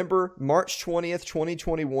 remember March 20th,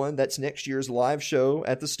 2021. That's next year's live show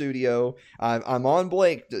at the studio. I'm on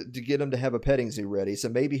Blake to get him to have a petting zoo ready, so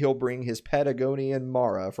maybe he'll bring his Patagonian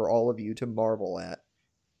Mara for all of you to marvel at.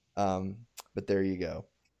 But there you go.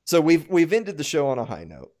 So we've ended the show on a high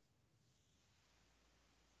note.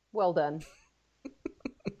 Well done.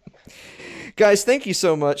 Guys, thank you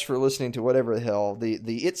so much for listening to whatever the hell,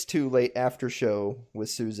 the It's Too Late after show with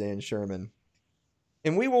Suzanne Sherman.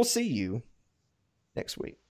 And we will see you next week.